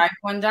 supposedly. He's a type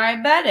 1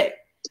 diabetic.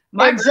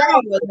 My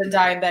grandma was a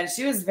diabetic.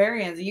 She was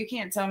very into. You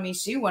can't tell me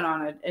he went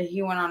on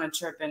a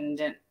trip and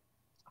didn't.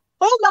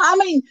 Well, no, I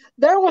mean,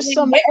 there was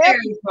some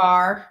very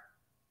far.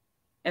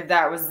 If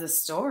that was the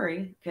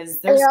story, because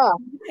there's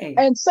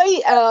and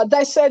see,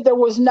 they said there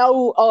was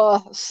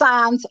no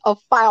signs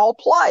of foul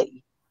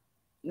play.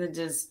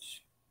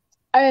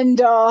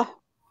 And I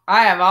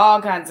have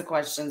all kinds of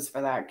questions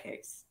for that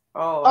case.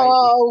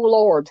 Oh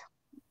Lord.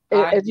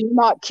 If you're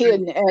not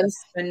kidding. And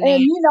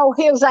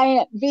his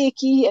Aunt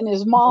Vicky and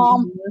his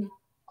mom,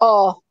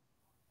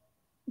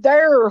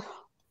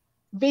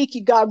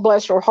 Vicky, God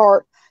bless her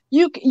heart,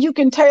 you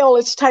can tell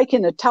it's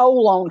taking a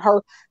toll on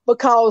her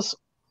because,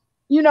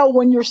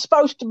 when you're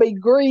supposed to be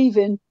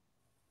grieving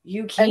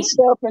and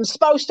stuff and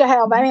supposed to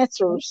have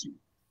answers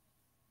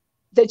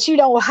that you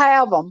don't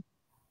have them,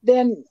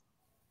 then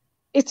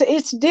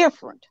it's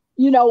different.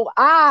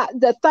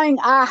 The thing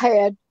I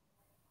had,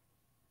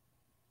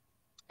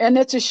 and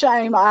it's a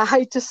shame, I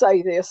hate to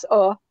say this,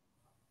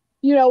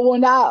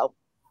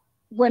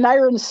 when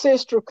Aaron's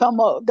sister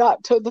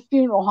got to the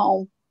funeral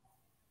home,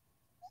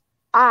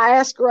 I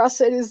asked her, I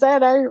said, "Is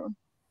that Aaron?"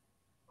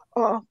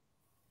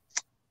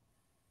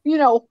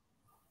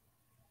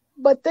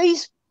 But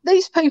these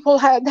people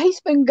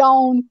he's been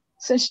gone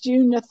since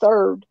June the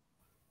 3rd.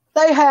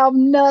 They have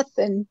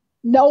nothing,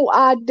 no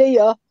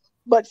idea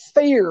but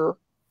fear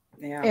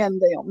in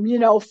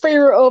them,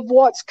 fear of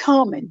what's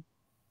coming.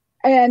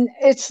 And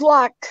it's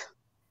like,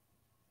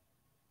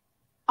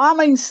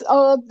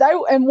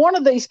 in one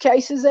of these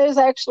cases, they was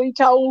actually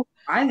told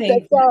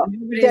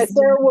that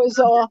there was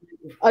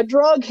a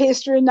drug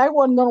history and they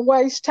wasn't going to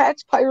waste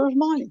taxpayers'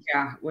 money.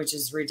 Yeah, which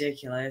is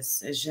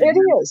ridiculous. It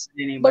is.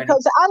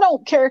 Because I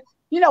don't care.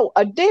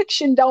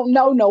 Addiction don't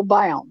know no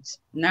bounds.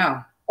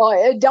 No.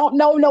 It don't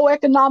know no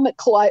economic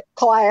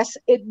class.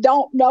 It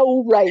don't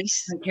know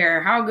race. It doesn't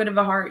care how good of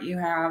a heart you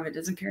have. It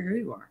doesn't care who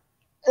you are.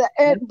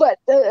 But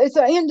at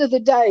the end of the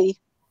day,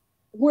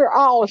 we're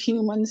all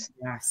humans.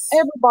 Yes.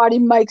 Everybody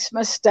makes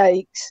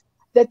mistakes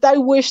that they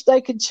wish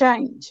they could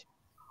change.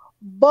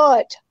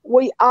 But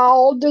we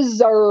all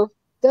deserve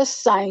the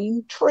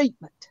same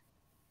treatment.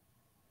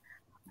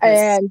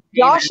 And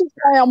Josh's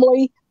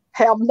family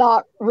have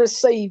not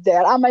received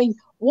that. I mean,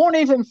 won't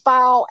even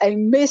file a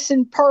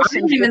missing person. I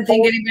don't even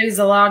think anybody's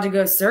allowed to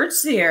go search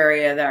the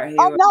area that he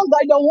no,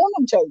 they don't want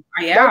them to.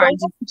 Yeah.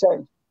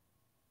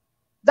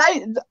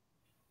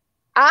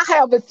 I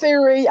have a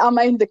theory.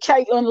 The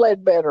Caitlin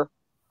Ledbetter.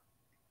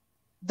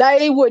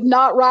 They would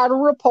not write a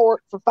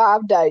report for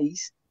 5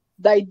 days.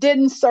 They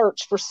didn't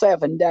search for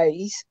 7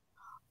 days.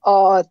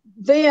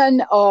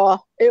 Then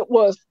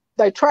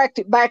they tracked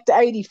it back to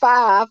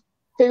 85,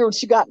 figured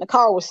she got in the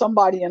car with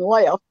somebody and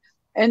left.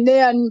 And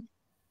then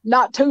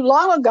not too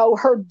long ago,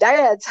 her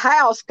dad's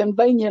house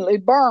conveniently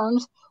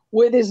burns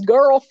with his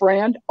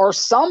girlfriend or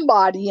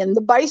somebody in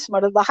the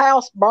basement of the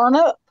house burn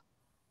up.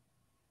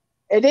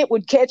 And it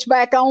would catch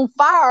back on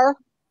fire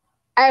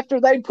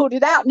after they put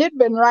it out, and it'd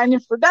been raining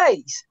for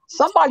days.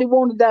 Somebody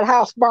wanted that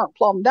house burnt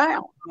plumb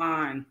down. Come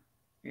on.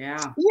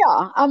 Yeah.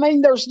 Yeah, I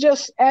mean, there's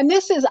just, and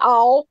this is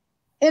all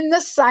in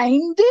the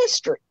same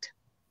district.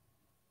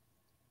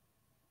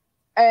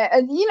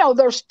 And you know,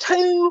 there's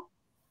two.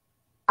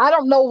 I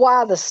don't know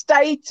why the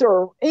states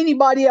or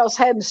anybody else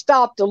hadn't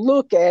stopped to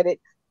look at it.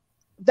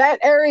 That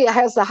area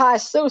has the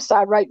highest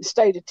suicide rate in the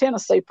state of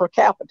Tennessee per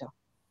capita.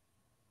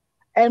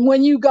 And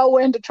when you go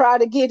in to try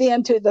to get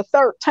into the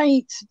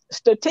 13th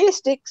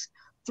statistics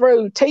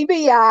through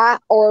TBI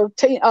or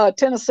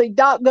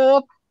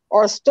Tennessee.gov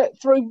or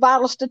through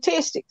Vital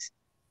Statistics,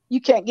 you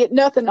can't get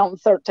nothing on the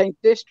 13th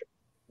district.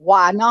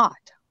 Why not?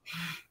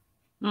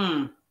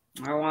 I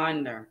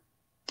wonder.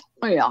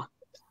 Yeah.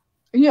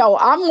 You know,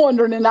 I'm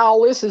wondering in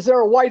all this, is there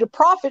a way to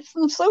profit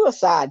from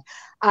suicide?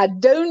 I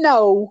do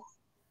know.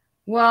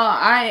 Well,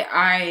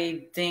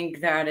 I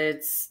think that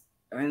it's,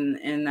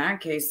 in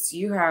that case,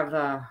 you have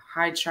a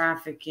high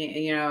traffic,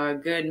 you know, a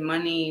good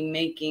money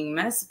making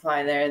med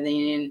supply there.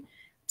 Then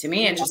to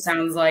me, it just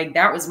sounds like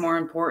that was more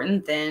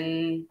important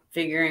than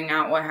figuring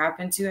out what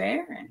happened to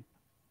Aaron.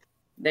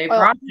 They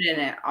profited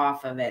it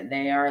off of it.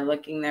 They are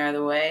looking the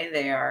other way.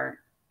 They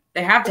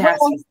have to have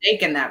some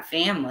stake in that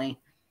family.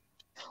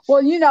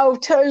 Well, you know,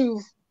 too,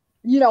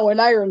 you know, in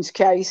Aaron's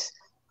case,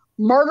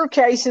 murder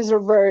cases are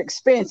very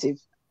expensive.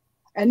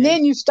 And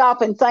then you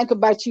stop and think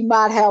about you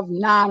might have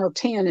 9 or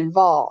 10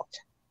 involved.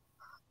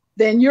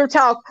 Then you're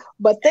talking,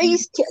 but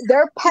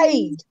they're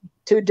paid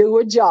to do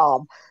a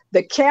job.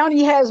 The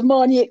county has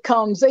money, it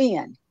comes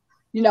in.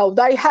 You know,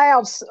 they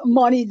have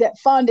money, that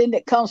funding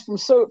that comes from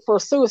for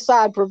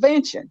suicide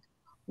prevention.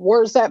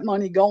 Where's that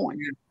money going?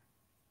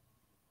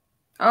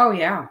 Oh,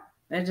 yeah.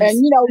 And,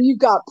 you know, you've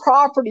got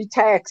property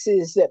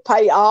taxes that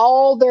pay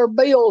all their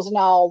bills and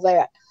all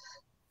that.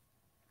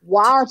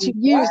 Why aren't you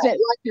using it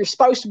like you're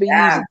supposed to be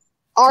using it?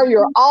 Are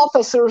your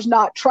officers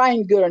not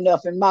trained good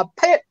enough? And my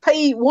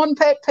one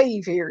pet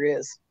peeve here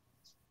is,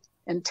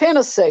 in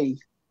Tennessee,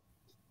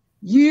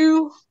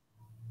 you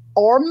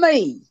or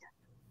me,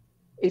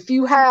 if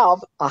you have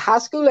a high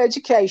school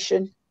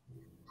education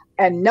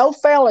and no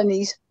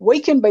felonies, we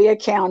can be a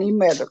county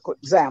medical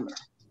examiner.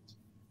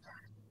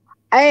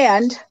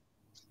 And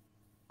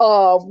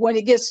when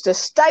it gets to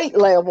state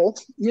level,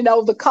 you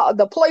know,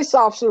 the police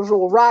officers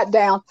will write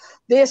down,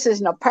 this is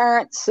an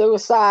apparent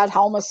suicide,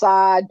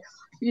 homicide,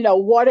 you know,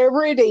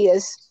 whatever it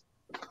is.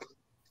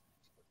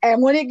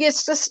 And when it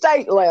gets to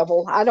state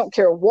level, I don't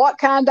care what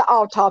kind of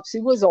autopsy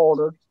was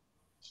ordered,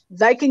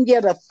 they can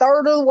get a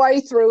third of the way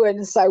through it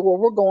and say, well,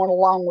 we're going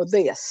along with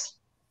this.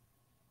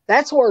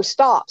 That's where it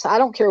stops. I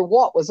don't care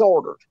what was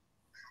ordered.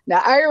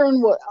 Now,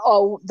 Aaron,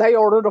 they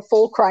ordered a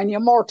full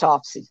cranium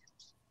autopsy.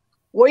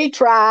 We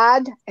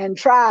tried and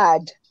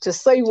tried to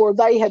see where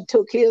they had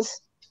took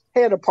his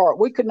head apart.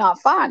 We could not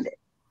find it.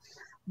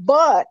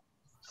 But,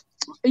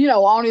 you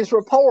know, on his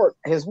report,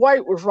 his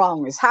weight was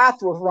wrong. His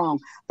height was wrong.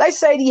 They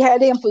said he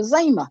had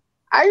emphysema.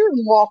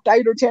 Aaron walked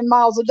 8 or 10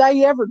 miles a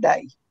day every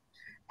day.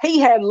 He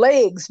had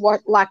legs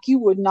like you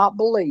would not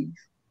believe.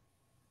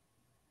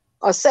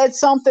 I said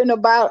something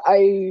about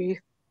a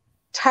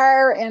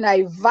tear in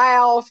a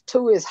valve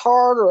to his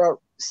heart or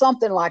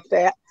something like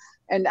that.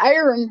 And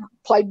Aaron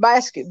played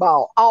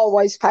basketball,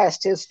 always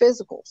passed his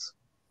physicals.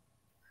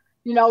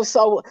 You know,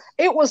 so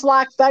it was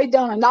like they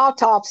done an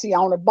autopsy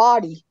on a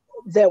body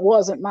that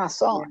wasn't my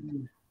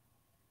son.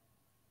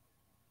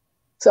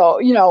 So,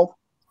 you know,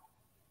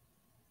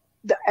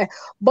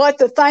 but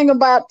the thing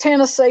about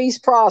Tennessee's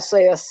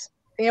process,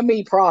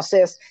 ME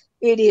process,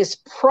 it is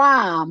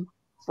prime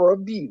for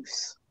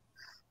abuse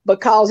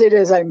because it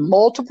is a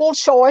multiple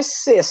choice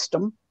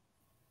system.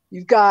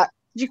 You've got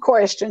your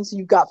questions,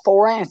 you've got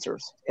 4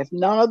 answers. If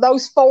none of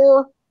those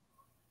 4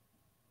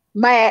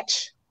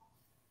 match,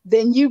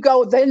 then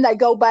they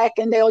go back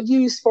and they'll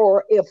use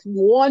for if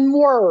one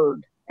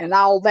word and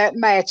all that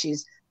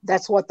matches,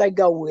 that's what they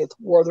go with,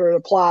 whether it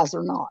applies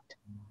or not.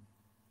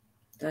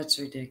 That's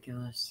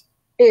ridiculous.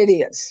 It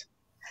is.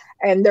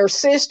 And their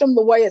system,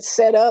 the way it's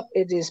set up,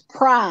 it is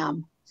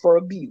prime for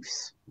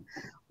abuse.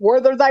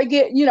 Whether they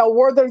get, you know,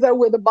 whether they're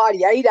with a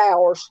body 8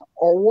 hours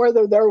or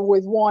whether they're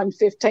with one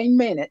 15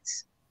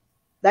 minutes,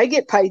 they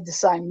get paid the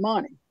same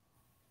money.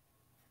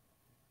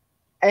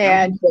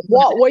 And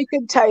what we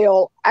could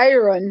tell,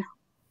 Aaron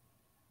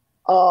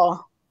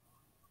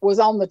was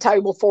on the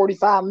table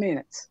 45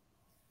 minutes.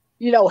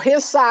 You know,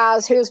 his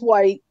size, his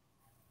weight,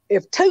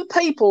 if 2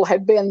 people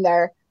had been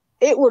there,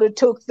 it would have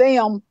took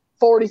them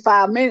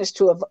 45 minutes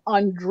to have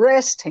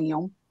undressed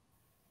him.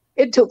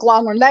 It took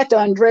longer than that to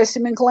undress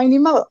him and clean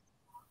him up.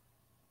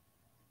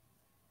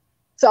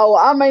 So,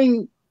 I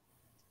mean,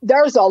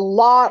 there's a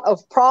lot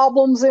of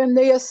problems in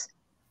this.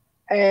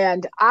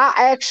 And I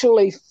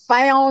actually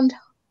found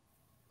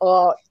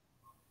a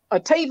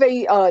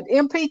TV,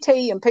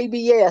 MPT and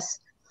PBS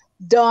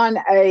done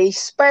a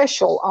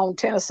special on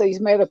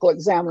Tennessee's medical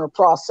examiner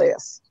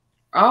process.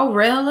 Oh,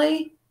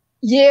 really?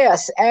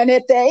 Yes. And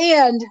at the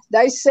end,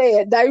 they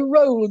said they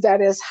ruled that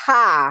as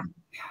high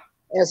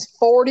as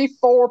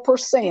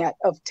 44%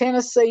 of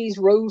Tennessee's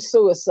ruled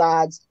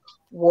suicides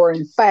were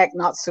in fact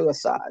not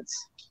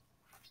suicides.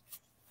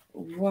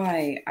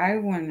 Why? I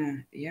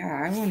wanna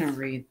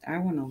read. I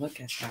wanna look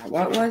at that.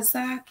 What was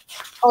that?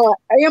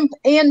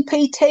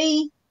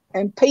 NPT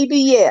and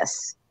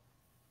PBS.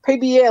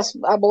 PBS,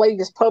 I believe,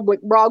 is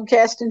Public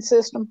Broadcasting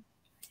System.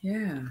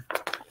 Yeah.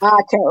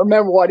 I can't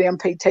remember what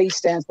MPT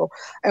stands for.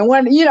 And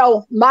when,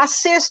 my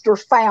sister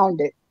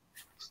found it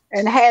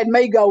and had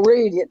me go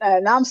read it,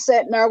 and I'm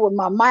sitting there with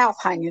my mouth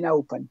hanging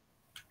open.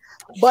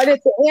 But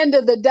at the end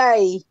of the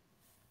day,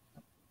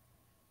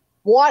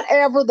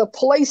 whatever the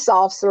police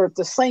officer at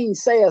the scene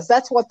says,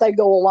 that's what they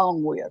go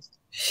along with.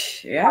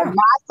 Yeah.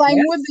 My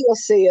thing with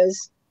this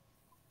is,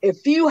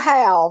 if you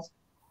have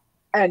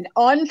a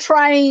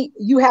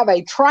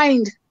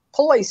trained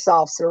police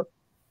officer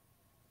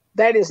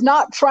that is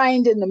not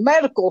trained in the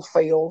medical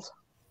field,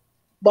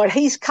 but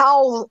he's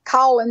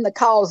calling the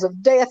cause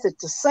of death at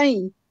the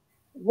scene,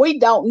 we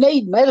don't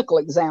need medical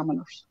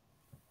examiners.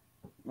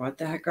 What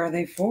the heck are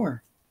they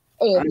for?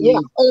 Other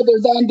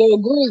than to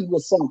agree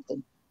with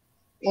something.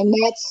 And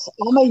that's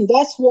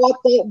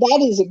that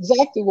is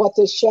exactly what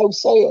this show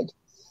said.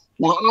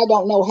 Now, I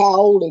don't know how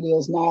old it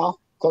is now,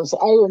 because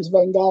Aaron's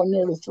been gone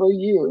nearly 3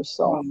 years.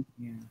 So,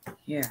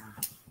 yeah.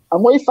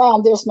 And we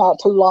found this not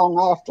too long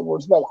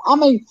afterwards. But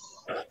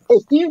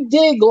if you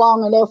dig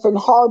long enough and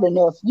hard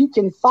enough, you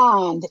can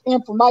find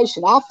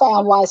information. I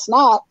found last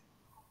night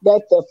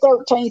that the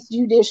 13th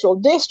Judicial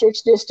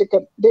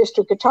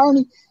District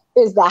Attorney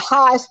is the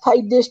highest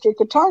paid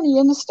district attorney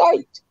in the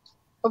state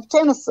of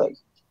Tennessee.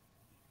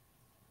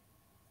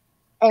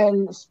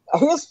 And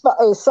his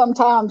is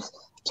sometimes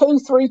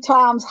 2-3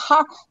 times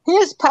high.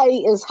 His pay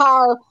is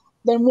higher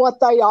than what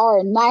they are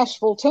in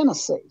Nashville,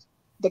 Tennessee,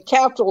 the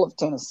capital of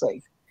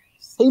Tennessee.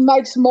 He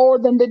makes more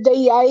than the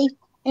DA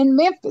in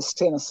Memphis,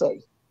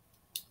 Tennessee.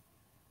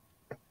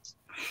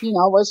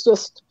 It's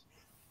just,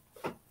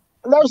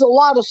 there's a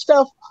lot of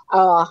stuff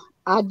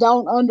I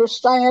don't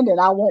understand, and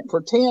I won't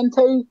pretend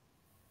to.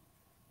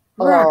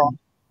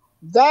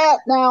 That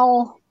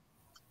now,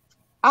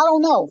 I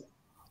don't know.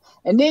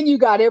 And then you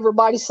got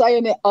everybody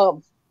saying it.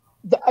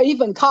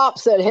 Even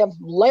cops that have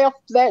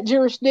left that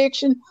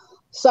jurisdiction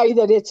say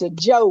that it's a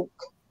joke,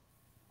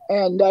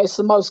 and it's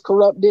the most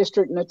corrupt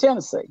district in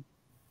Tennessee.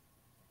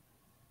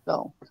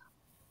 So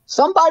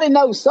somebody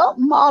knows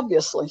something,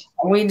 obviously.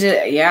 We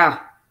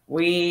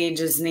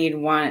just need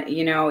one.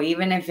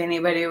 Even if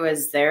anybody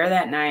was there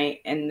that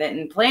night and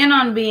didn't plan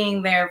on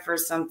being there for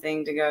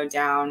something to go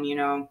down,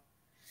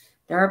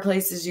 there are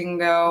places you can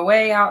go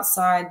way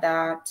outside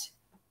that.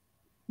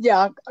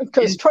 Yeah,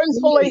 because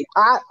truthfully,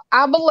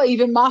 I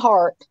believe in my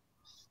heart,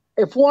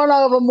 if one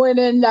of them went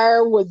in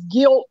there with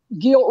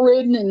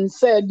guilt-ridden and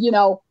said,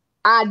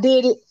 I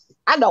did it,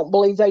 I don't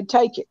believe they'd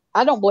take it.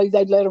 I don't believe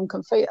they'd let them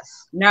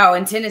confess. No,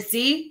 in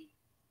Tennessee?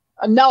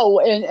 No,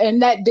 in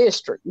that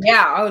district.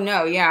 Yeah. Oh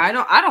no.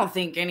 Yeah. I don't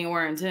think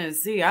anywhere in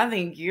Tennessee. I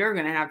think you're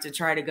going to have to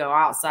try to go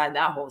outside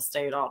that whole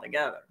state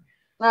altogether.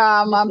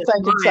 I'm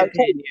thinking so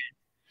too.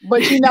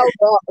 But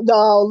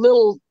the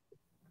little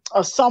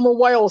Summer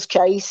Wells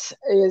case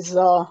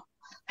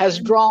has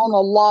drawn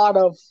a lot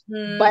of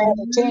bad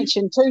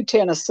attention to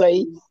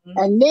Tennessee.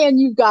 And then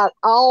you've got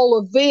all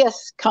of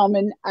this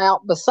coming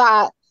out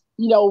beside,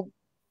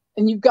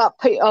 and you've got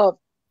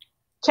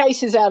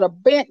cases out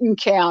of Benton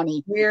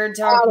County. We're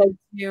talking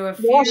to a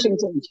few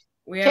Washington.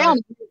 We have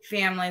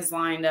families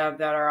lined up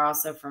that are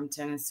also from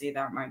Tennessee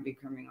that might be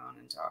coming on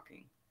and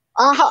talking.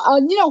 I hope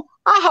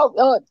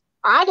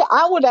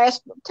I would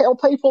tell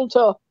people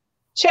to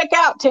check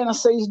out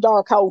Tennessee's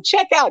Dark Hole.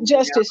 Check out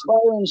Justice for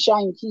Aaron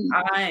Shane Key.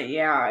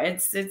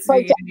 It's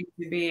beginning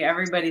to be,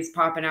 everybody's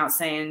popping out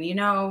saying,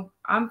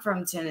 I'm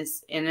from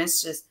Tennessee, and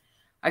it's just,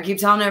 I keep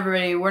telling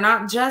everybody, we're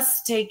not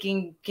just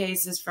taking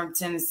cases from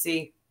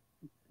Tennessee.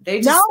 They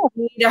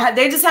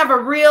just have a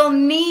real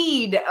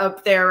need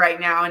up there right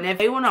now, and if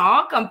they want to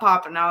all come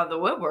popping out of the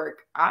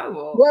woodwork, I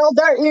will. Well,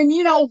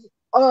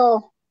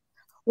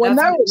 when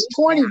there was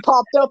 20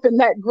 popped up in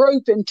that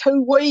group in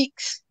 2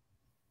 weeks,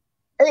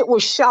 it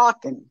was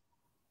shocking.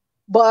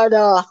 But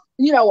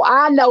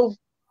I know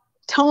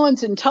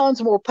tons and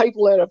tons more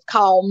people that have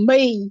called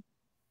me,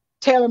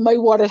 telling me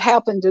what had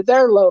happened to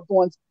their loved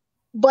ones.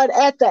 But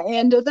at the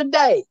end of the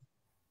day,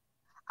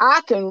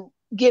 I can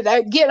get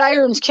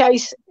Aaron's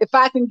case if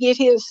I can get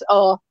his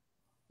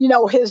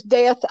his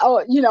death,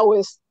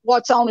 his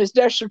what's on his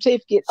death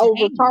certificate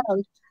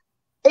overturned.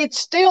 It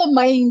still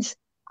means,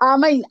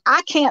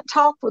 I can't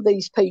talk for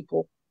these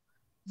people.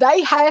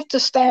 They have to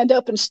stand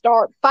up and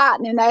start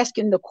fighting and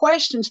asking the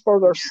questions for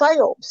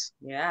themselves.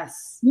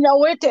 Yes.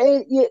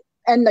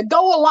 And the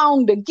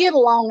to get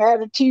along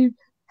attitude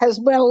has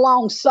been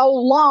along so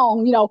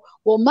long,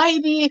 well,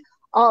 maybe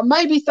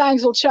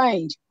things will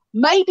change.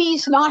 Maybe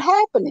it's not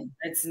happening.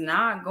 It's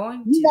not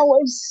going to.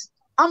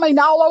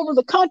 All over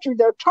the country,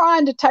 they're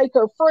trying to take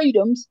our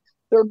freedoms.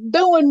 They're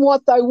doing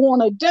what they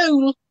want to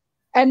do.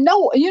 And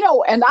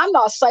and I'm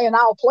not saying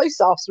all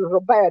police officers are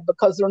bad,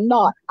 because they're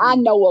not. I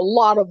know a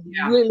lot of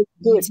really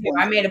good ones.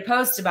 I made a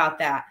post about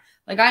that.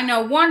 Like, I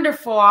know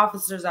wonderful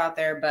officers out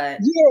there, but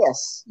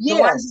yes, the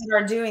ones that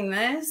are doing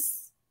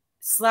this,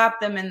 slap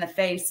them in the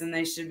face and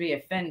they should be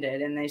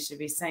offended and they should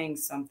be saying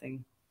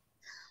something.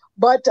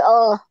 But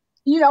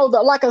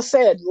like I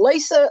said,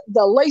 Lisa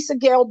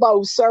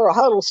Gelbo, Sarah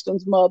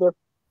Huddleston's mother,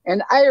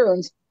 and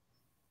Aaron's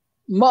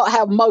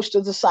have most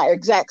of the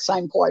exact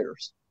same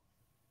players.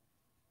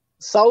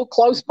 So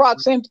close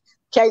proximity.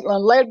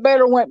 Caitlin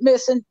Ledbetter went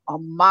missing a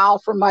mile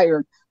from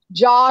Aaron.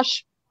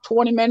 Josh,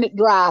 20-minute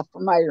drive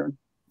from Aaron.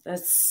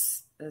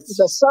 That's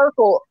the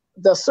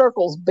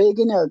circle's big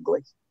and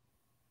ugly.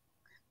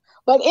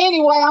 But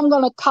anyway, I'm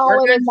going to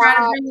call it a night. Try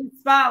to bring the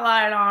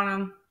spotlight on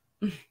them.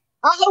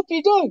 I hope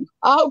you do.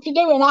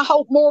 And I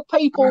hope more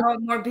people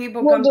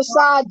will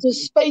decide to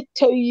speak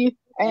to you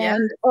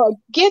and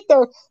get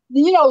their.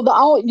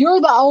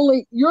 You're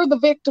the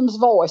victim's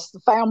voice, the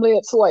family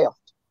that's left.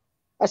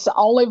 That's the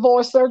only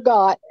voice they've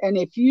got. And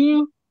if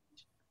you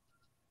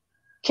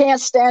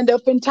can't stand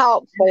up and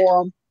talk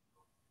for them,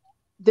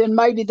 then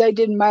maybe they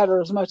didn't matter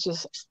as much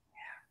as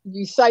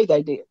you say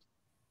they did.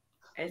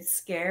 It's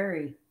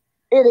scary.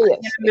 It is. I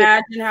can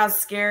imagine how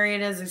scary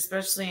it is,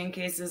 especially in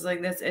cases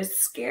like this. It's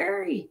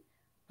scary.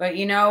 But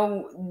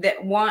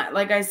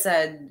like I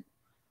said,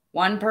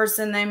 one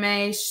person they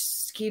may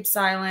keep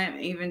silent,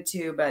 even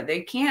two, but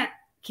they can't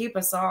keep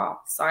us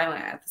all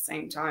silent at the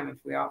same time if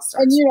we all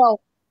start. And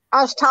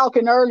I was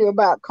talking earlier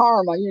about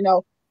karma.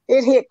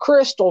 It hit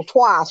Crystal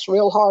twice,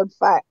 real hard,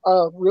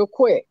 real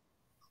quick.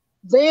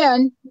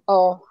 Then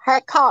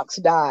Hack Cox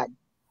died.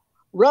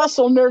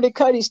 Russell nearly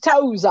cut his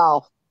toes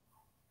off.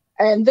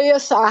 And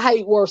this I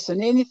hate worse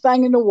than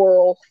anything in the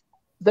world.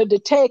 The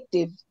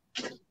detective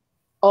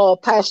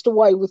passed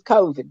away with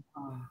COVID.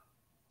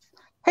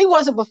 He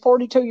wasn't but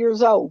 42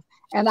 years old.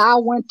 And I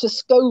went to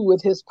school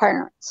with his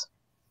parents.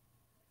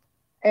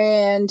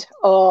 And,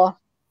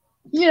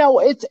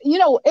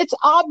 it's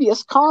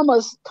obvious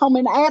karma's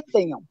coming at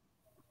them.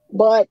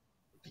 But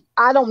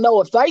I don't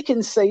know if they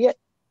can see it.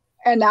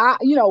 And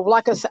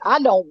like I said, I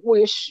don't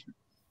wish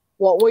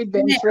what we've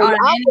been through.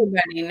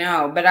 Anybody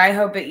know, but I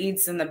hope it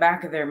eats in the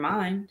back of their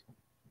mind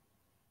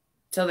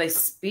till they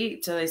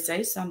speak, till they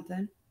say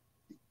something.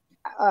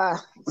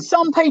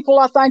 Some people,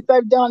 I think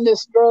they've done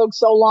this drug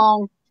so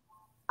long,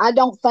 I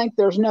don't think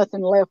there's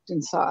nothing left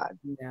inside.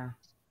 Yeah.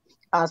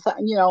 I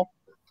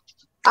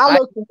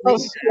looked in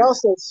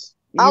Russell's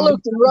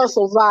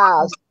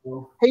eyes.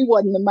 He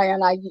wasn't the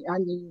man I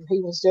knew. He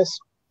was just.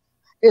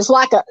 It's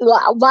like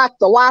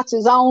the lights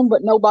is on,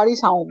 but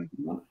nobody's home.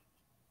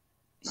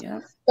 Yeah.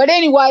 But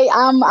anyway,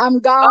 I'm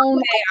gone.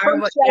 Okay, I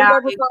appreciate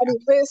everybody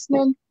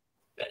listening.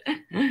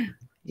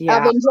 Yeah.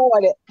 I've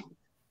enjoyed it.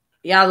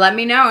 Yeah, let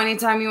me know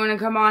anytime you want to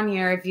come on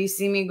here. If you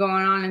see me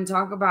going on and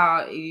talk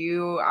about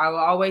you, I will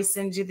always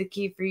send you the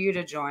key for you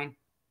to join.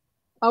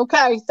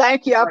 Okay,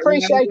 thank you. I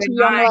appreciate you,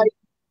 young lady.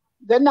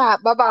 Good night.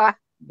 Bye-bye.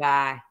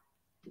 Bye.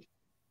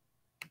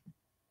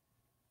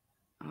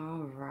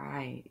 All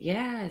right.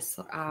 Yes.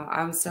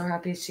 I'm so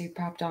happy she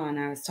popped on.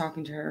 I was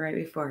talking to her right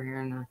before here,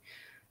 and I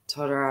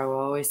told her I will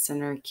always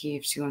send her a key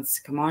if she wants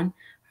to come on.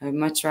 I'd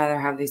much rather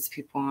have these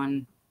people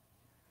on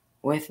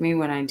with me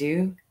when I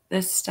do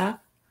this stuff.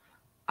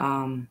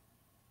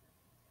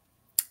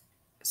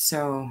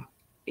 So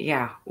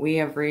yeah, we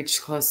have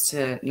reached close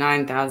to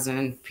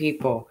 9,000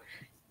 people,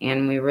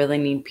 and we really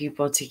need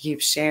people to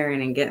keep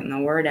sharing and getting the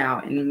word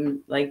out.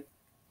 And like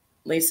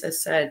Lisa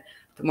said,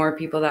 the more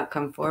people that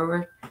come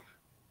forward,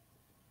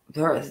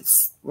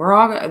 everybody's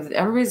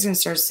going to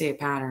start to see a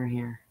pattern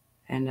here.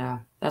 And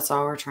that's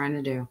all we're trying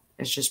to do,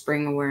 is just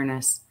bring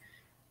awareness.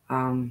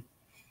 I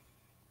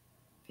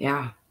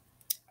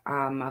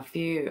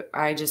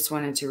just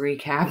wanted to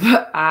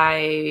recap.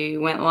 I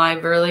went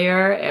live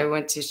earlier. I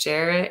went to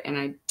share it, and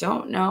I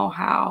don't know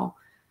how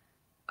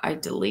I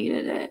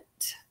deleted it.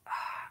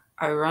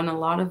 I run a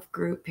lot of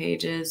group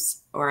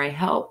pages, or I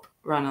help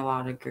run a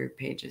lot of group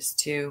pages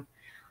too.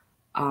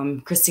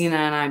 Christina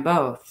and I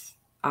both.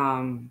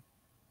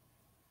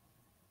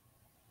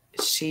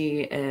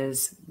 She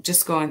is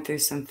just going through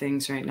some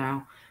things right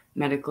now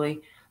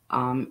medically,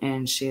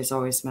 and she is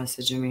always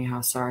messaging me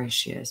how sorry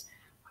she is.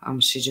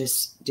 She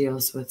just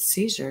deals with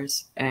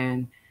seizures,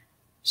 and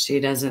she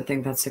doesn't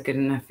think that's a good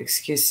enough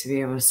excuse to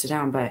be able to sit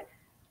down. But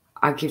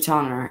I keep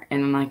telling her,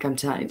 and I'm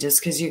telling you,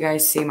 just because you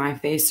guys see my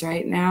face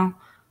right now,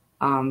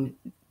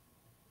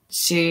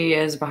 she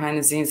is behind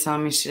the scenes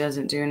telling me she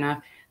doesn't do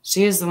enough.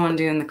 She is the one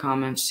doing the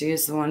comments. She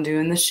is the one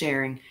doing the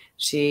sharing.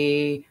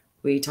 We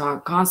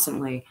talk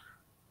constantly.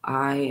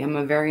 I am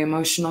a very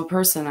emotional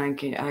person. I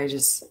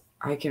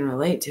can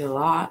relate to a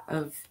lot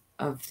of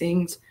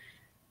things.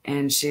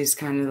 And she's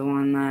kind of the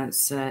one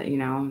that's,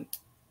 the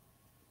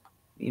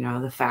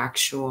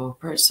factual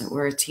person.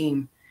 We're a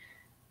team.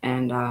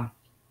 And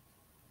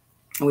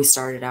we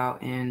started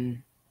out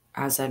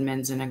as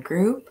admins in a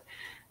group.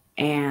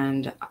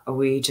 And I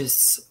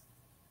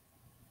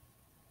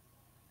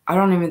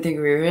don't even think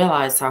we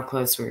realized how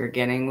close we were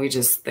getting. We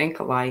just think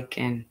alike.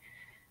 And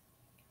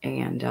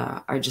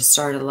I just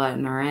started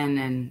letting her in.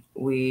 And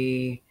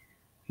we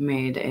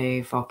made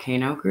a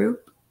volcano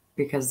group,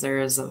 because there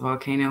is a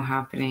volcano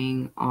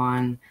happening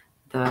on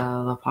the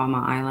La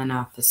Palma Island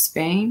off of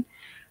Spain.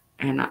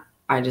 And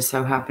I just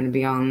so happen to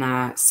be on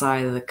that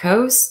side of the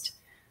coast.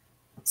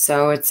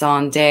 So it's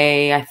on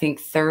day, I think,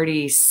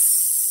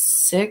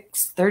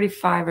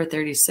 35 or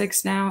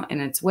 36 now. And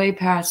it's way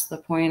past the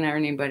point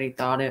anybody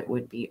thought it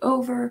would be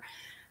over.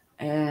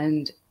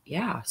 And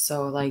yeah,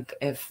 so like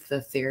if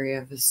the theory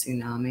of a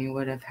tsunami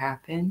would have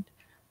happened,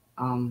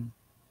 I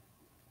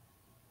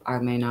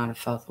may not have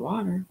felt the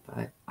water,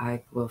 but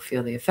I will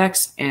feel the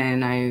effects.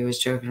 And I was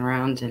joking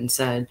around and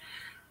said,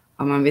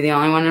 I'm going to be the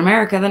only one in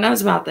America that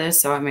knows about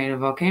this. So I made a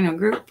volcano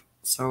group.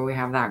 So we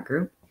have that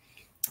group.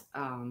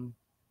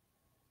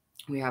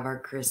 We have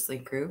our Grizzly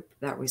group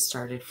that we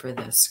started for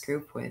this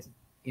group with,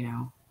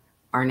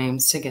 our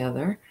names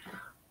together.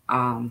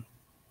 I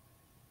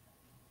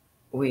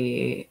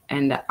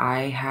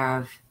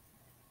have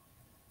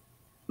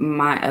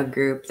a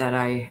group that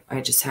I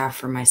just have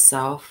for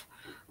myself.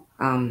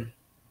 And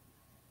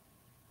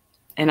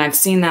I've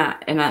seen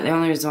that, and the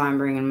only reason why I'm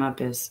bringing them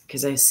up is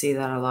because I see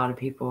that a lot of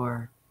people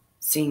are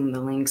seeing the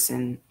links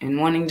and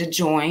wanting to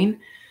join.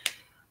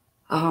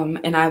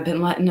 And I've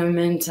been letting them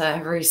into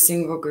every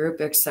single group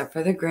except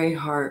for the Gray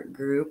Heart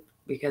group,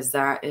 because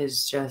that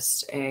is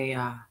just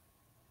I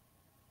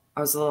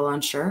was a little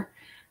unsure.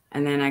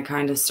 And then I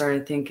kind of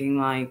started thinking,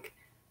 like,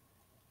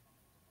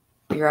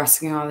 you're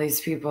asking all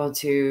these people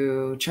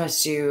to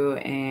trust you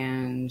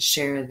and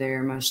share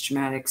their most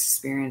traumatic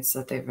experience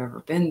that they've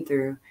ever been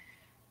through,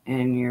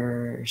 and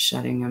you're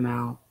shutting them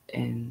out.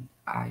 And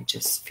I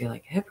just feel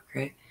like a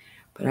hypocrite.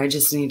 But I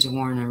just need to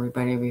warn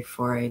everybody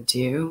before I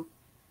do.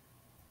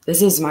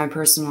 This is my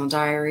personal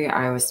diary.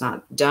 I was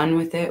not done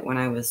with it. When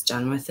I was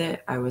done with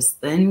it, I was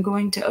then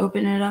going to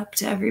open it up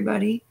to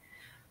everybody.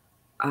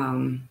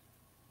 And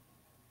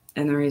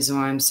the reason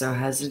why I'm so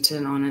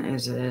hesitant on it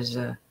is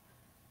a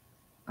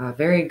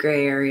very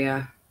gray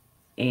area.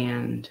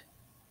 And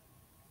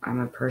I'm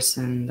a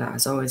person that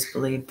has always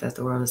believed that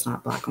the world is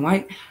not black and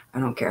white. I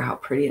don't care how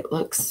pretty it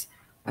looks.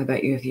 I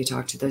bet you if you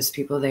talk to those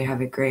people, they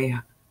have a gray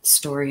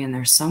story in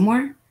there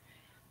somewhere.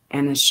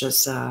 And it's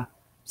just a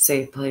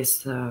safe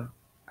place to,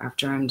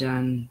 after I'm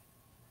done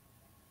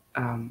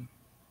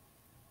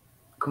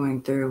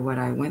going through what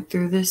I went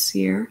through this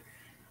year,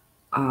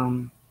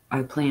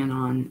 I plan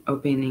on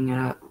opening it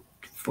up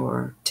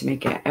to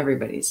make it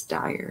everybody's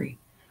diary.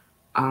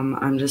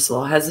 I'm just a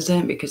little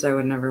hesitant because I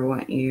would never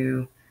want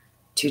you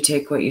to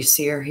take what you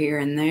see or hear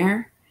in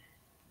there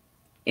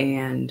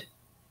and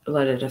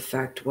let it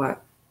affect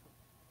what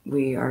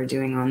we are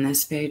doing on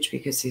this page,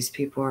 because these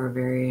people are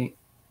very,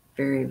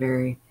 very,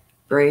 very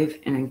brave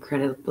and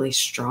incredibly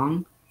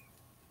strong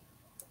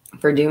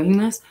for doing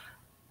this.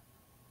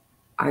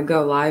 I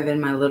go live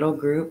in my little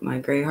group, my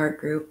Gray Heart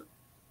group.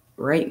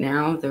 Right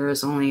now, there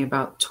is only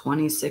about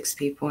 26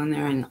 people in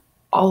there, and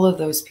all of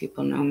those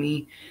people know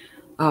me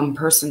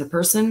person to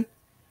person.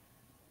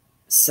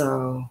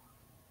 So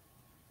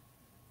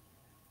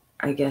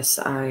I guess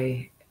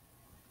I've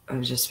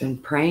just been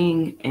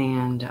praying,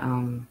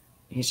 and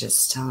he's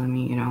just telling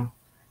me,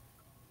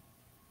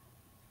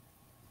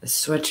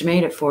 this is what you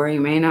made it for. You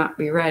may not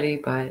be ready,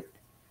 but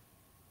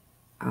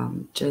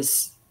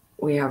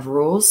we have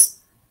rules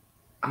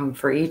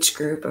for each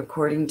group,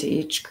 according to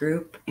each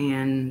group,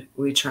 and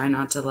we try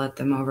not to let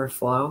them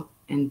overflow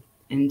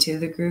into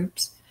the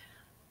groups.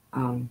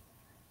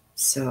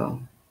 So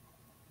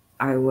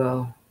I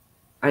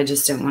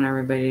just didn't want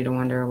everybody to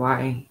wonder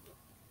why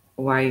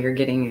you're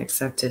getting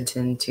accepted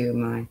into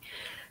my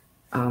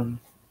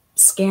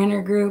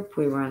scanner group.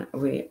 We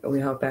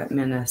help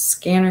admin a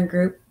scanner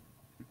group.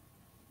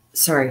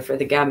 Sorry for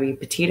the Gabby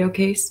Petito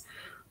case.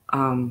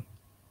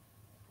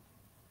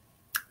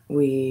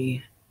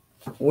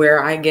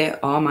 Where I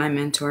get all my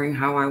mentoring,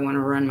 how I want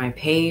to run my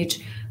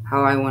page,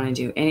 how I want to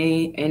do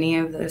any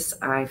of this,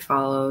 I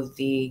follow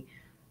the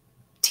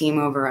team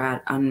over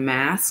at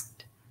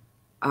Unmasked.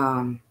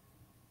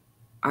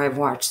 I've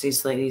watched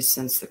these ladies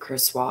since the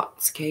Chris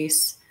Watts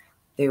case.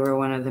 They were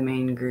one of the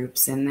main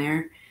groups in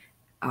there.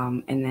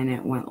 And then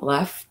it went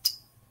left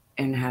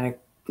and had a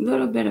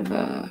little bit of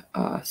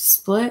a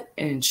split,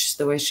 and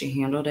the way she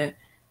handled it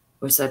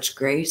with such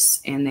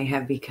grace, and they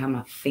have become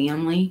a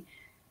family,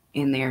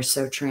 and they are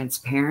so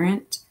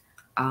transparent,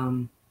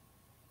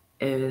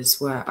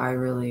 is what I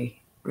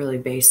really, really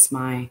base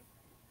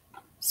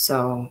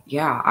so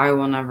yeah, I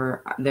will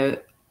never,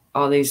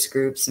 all these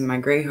groups, and my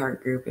Gray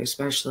Heart group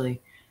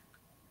especially,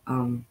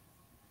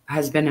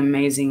 has been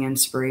amazing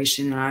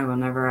inspiration, and I will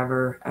never,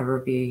 ever, ever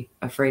be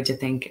afraid to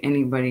thank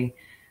anybody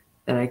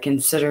that I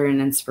consider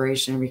an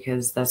inspiration,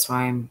 because that's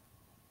why I'm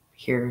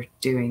here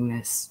doing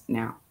this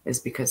now, is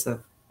because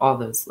of all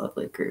those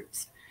lovely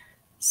groups.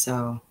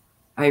 So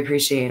I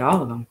appreciate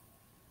all of them.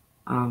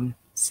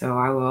 So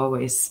I will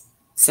always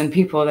send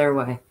people their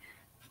way,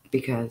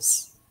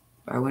 because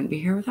I wouldn't be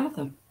here without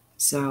them.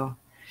 So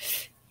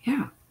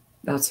yeah,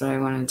 that's what I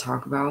wanted to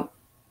talk about.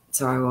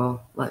 So I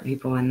will let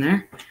people in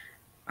there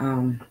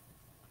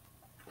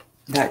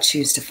that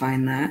choose to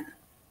find that.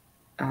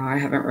 I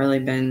haven't really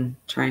been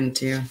trying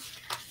to,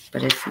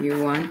 but if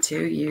you want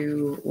to,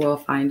 you will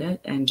find it,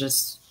 and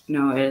just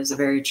know it is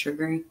very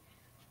triggering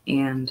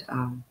and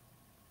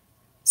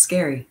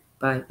scary.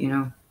 But, you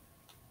know,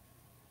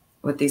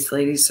 what these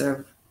ladies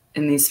are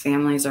in these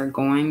families are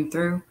going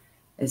through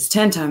is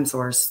 10 times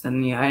worse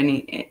than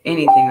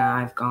anything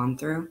I've gone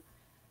through.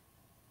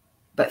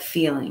 But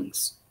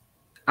feelings.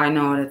 I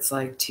know what it's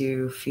like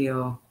to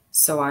feel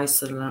so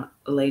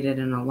isolated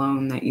and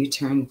alone that you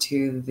turn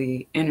to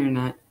the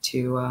internet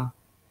to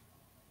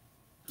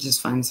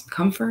just find some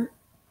comfort.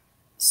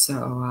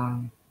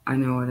 So I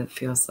know what it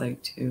feels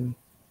like to,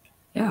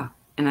 yeah.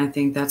 And I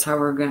think that's how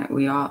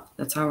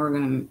that's how we're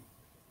gonna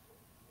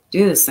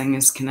do this thing,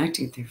 is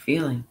connecting through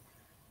feeling.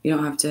 You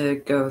don't have to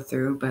go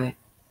through, but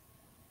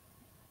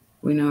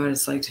we know what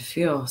it's like to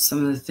feel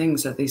some of the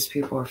things that these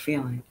people are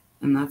feeling.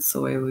 And that's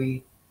the way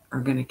we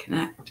are going to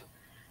connect.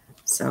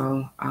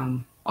 So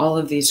all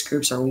of these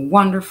groups are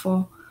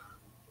wonderful.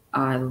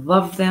 I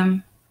love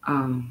them.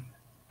 I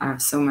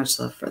have so much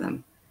love for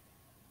them.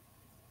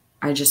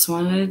 I just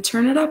wanted to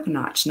turn it up a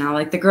notch. Now,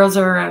 like the girls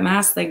are at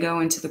Mass, they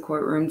go into the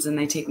courtrooms and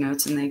they take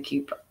notes and they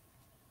keep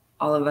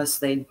all of us.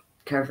 They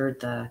covered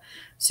the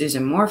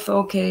Susan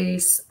Morfill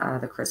case,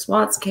 the Chris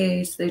Watts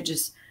case.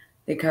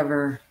 They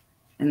cover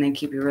and they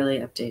keep you really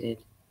updated.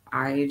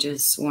 I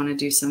just want to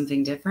do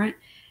something different,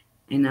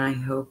 and I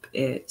hope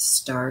it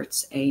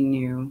starts a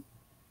new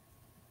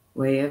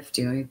way of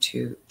doing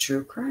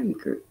true crime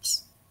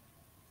groups.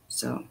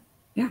 So,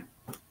 yeah.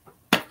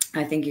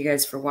 I thank you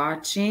guys for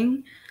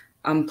watching.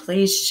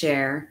 Please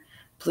share.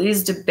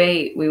 Please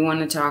debate. We want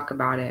to talk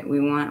about it. We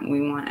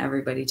want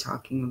everybody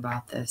talking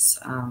about this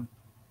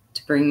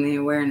to bring the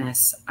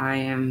awareness. I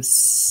am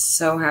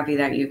so happy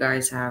that you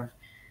guys have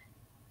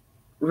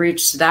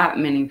reached that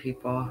many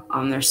people.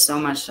 There's so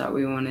much that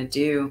we want to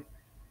do.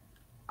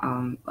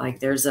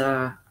 Like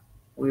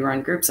we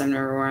run groups. I've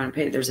never run a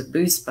page. There's a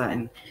boost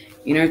button.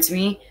 You know, to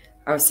me,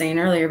 I was saying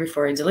earlier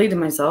before I deleted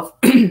myself,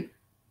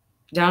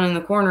 down in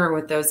the corner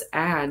with those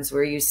ads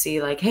where you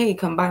see like, hey,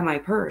 come buy my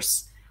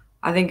purse.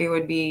 I think it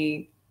would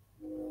be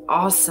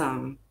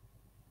awesome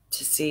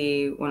to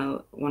see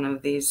one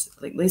of these,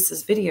 like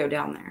Lisa's video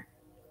down there,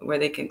 where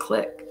they can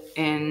click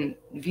and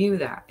view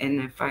that. And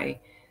if I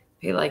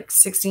pay like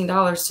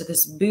 $16 to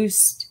this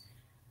boost,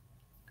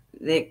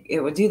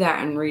 it would do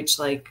that and reach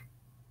like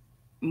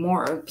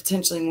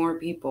potentially more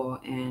people.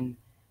 And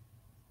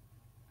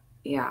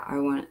yeah, I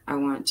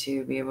want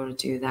to be able to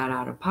do that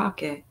out of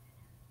pocket,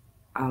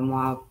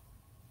 while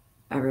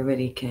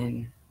everybody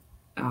can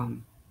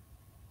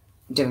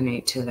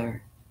donate to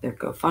their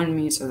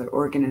GoFundMes or their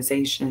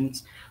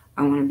organizations.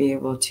 I want to be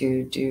able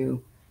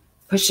to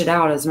push it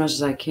out as much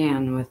as I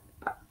can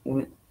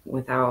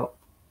without,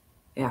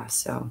 yeah.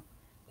 So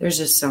there's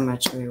just so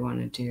much we want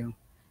to do,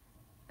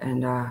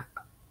 and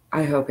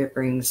I hope it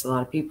brings a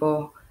lot of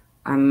people.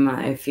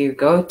 If you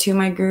go to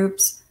my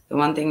groups, the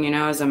one thing you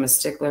know is I'm a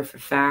stickler for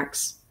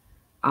facts.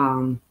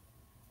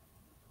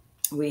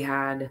 We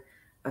had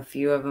a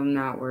few of them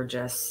that were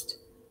just,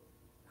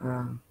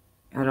 I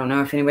don't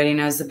know if anybody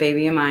knows the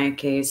Baby Amaya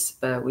case,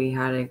 but we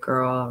had a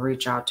girl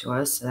reach out to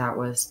us that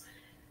was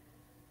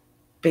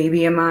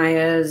Baby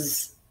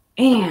Amaya's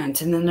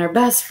aunt, and then their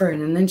best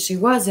friend, and then she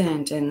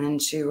wasn't, and then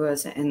she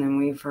was, and then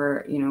we've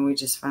heard, you know, we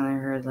just finally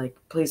heard, like,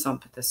 please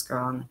don't put this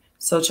girl on.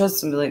 So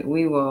trust and believe,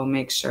 we will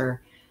make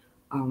sure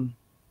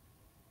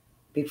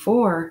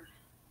before,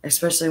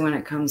 especially when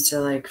it comes to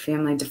like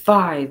family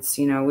divides,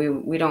 you know,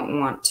 we don't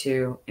want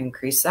to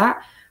increase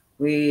that.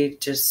 We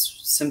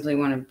just simply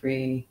want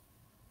to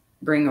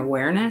bring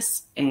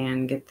awareness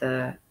and get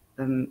the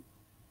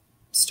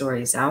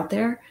stories out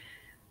there.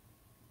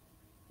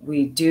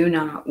 We do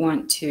not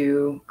want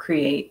to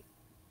create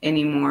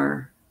any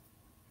more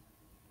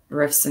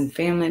rifts and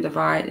family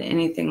divide,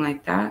 anything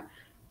like that.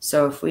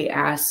 So if we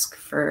ask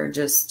for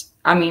just,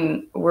 I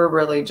mean, we're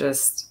really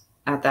just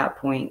at that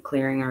point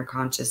clearing our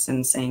conscience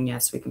and saying,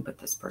 yes, we can put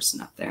this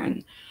person up there.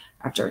 And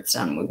after it's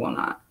done,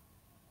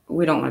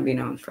 we don't want to be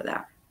known for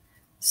that.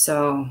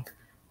 So,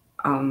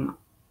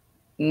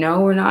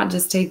 no, we're not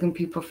just taking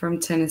people from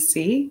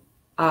Tennessee.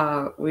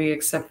 We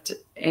accept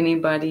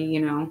anybody,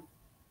 you know,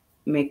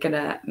 make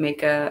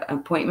a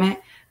appointment,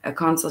 a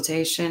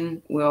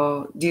consultation.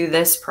 We'll do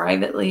this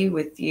privately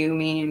with you,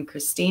 me, and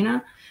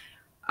Christina.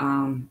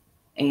 And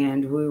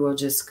we will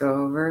just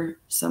go over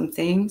some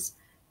things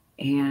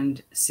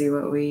and see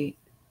what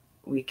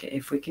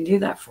if we can do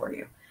that for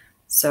you.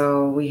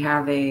 So we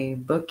have a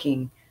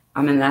booking.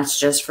 And that's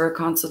just for a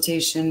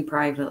consultation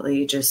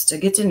privately, just to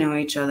get to know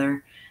each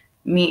other,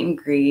 meet and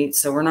greet.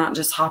 So we're not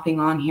just hopping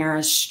on here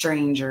as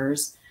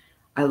strangers.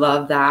 I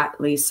love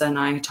that. Lisa and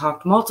I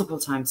talked multiple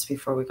times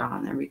before we got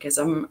on there because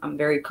I'm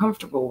very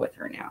comfortable with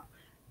her now.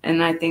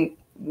 And I think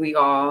we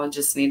all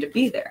just need to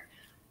be there.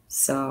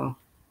 So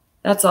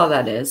that's all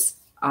that is.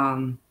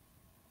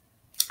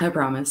 I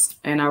promise.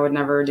 And I would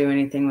never do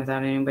anything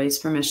without anybody's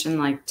permission.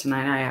 Like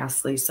tonight I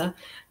asked Lisa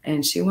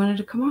and she wanted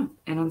to come on,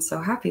 and I'm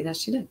so happy that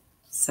she did.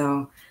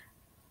 So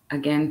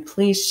again,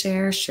 please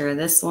share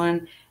this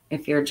one.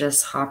 If you're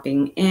just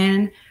hopping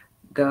in,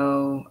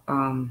 go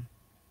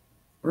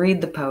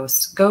read the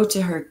post, go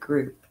to her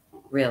group,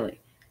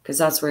 really, because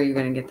that's where you're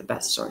going to get the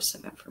best source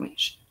of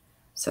information.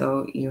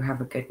 So you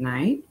have a good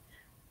night.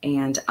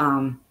 And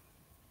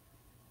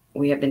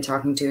we have been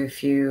talking to a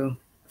few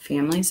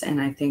families,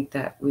 and I think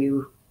that we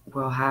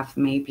will have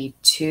maybe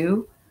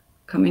 2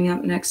 coming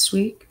up next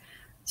week.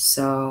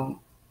 So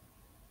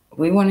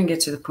we want to get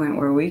to the point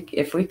where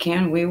if we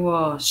can, we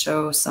will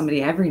show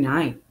somebody every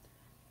night.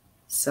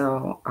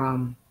 So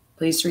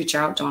please reach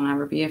out. Don't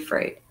ever be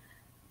afraid.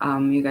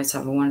 You guys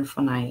have a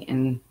wonderful night.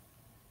 And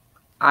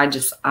I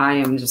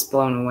am just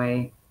blown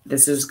away.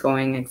 This is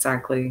going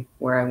exactly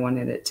where I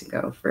wanted it to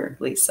go for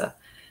Lisa.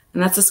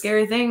 And that's a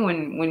scary thing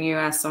when you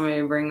ask somebody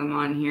to bring them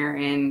on here,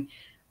 and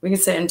we can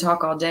sit and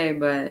talk all day,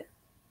 but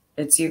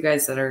it's you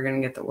guys that are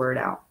going to get the word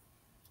out.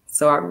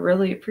 So I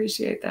really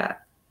appreciate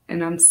that. And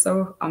there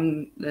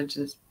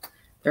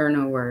are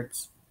no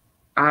words.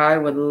 I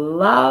would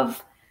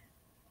love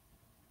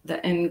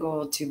the end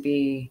goal to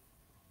be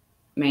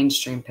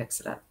mainstream picks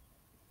it up.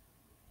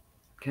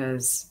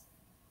 Because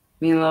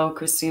me and little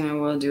Christina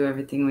will do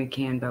everything we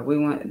can, but we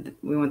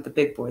want the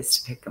big boys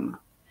to pick them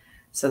up.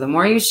 So the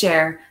more you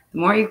share, the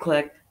more you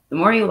click, the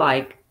more you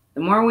like,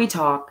 the more we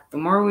talk, the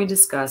more we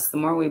discuss, the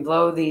more we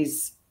blow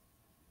these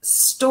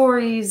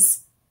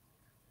stories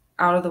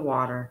out of the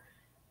water.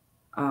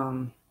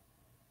 I'm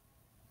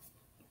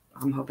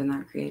hoping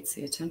that creates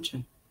the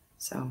attention.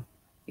 So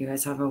you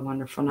guys have a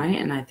wonderful night,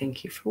 and I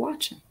thank you for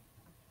watching.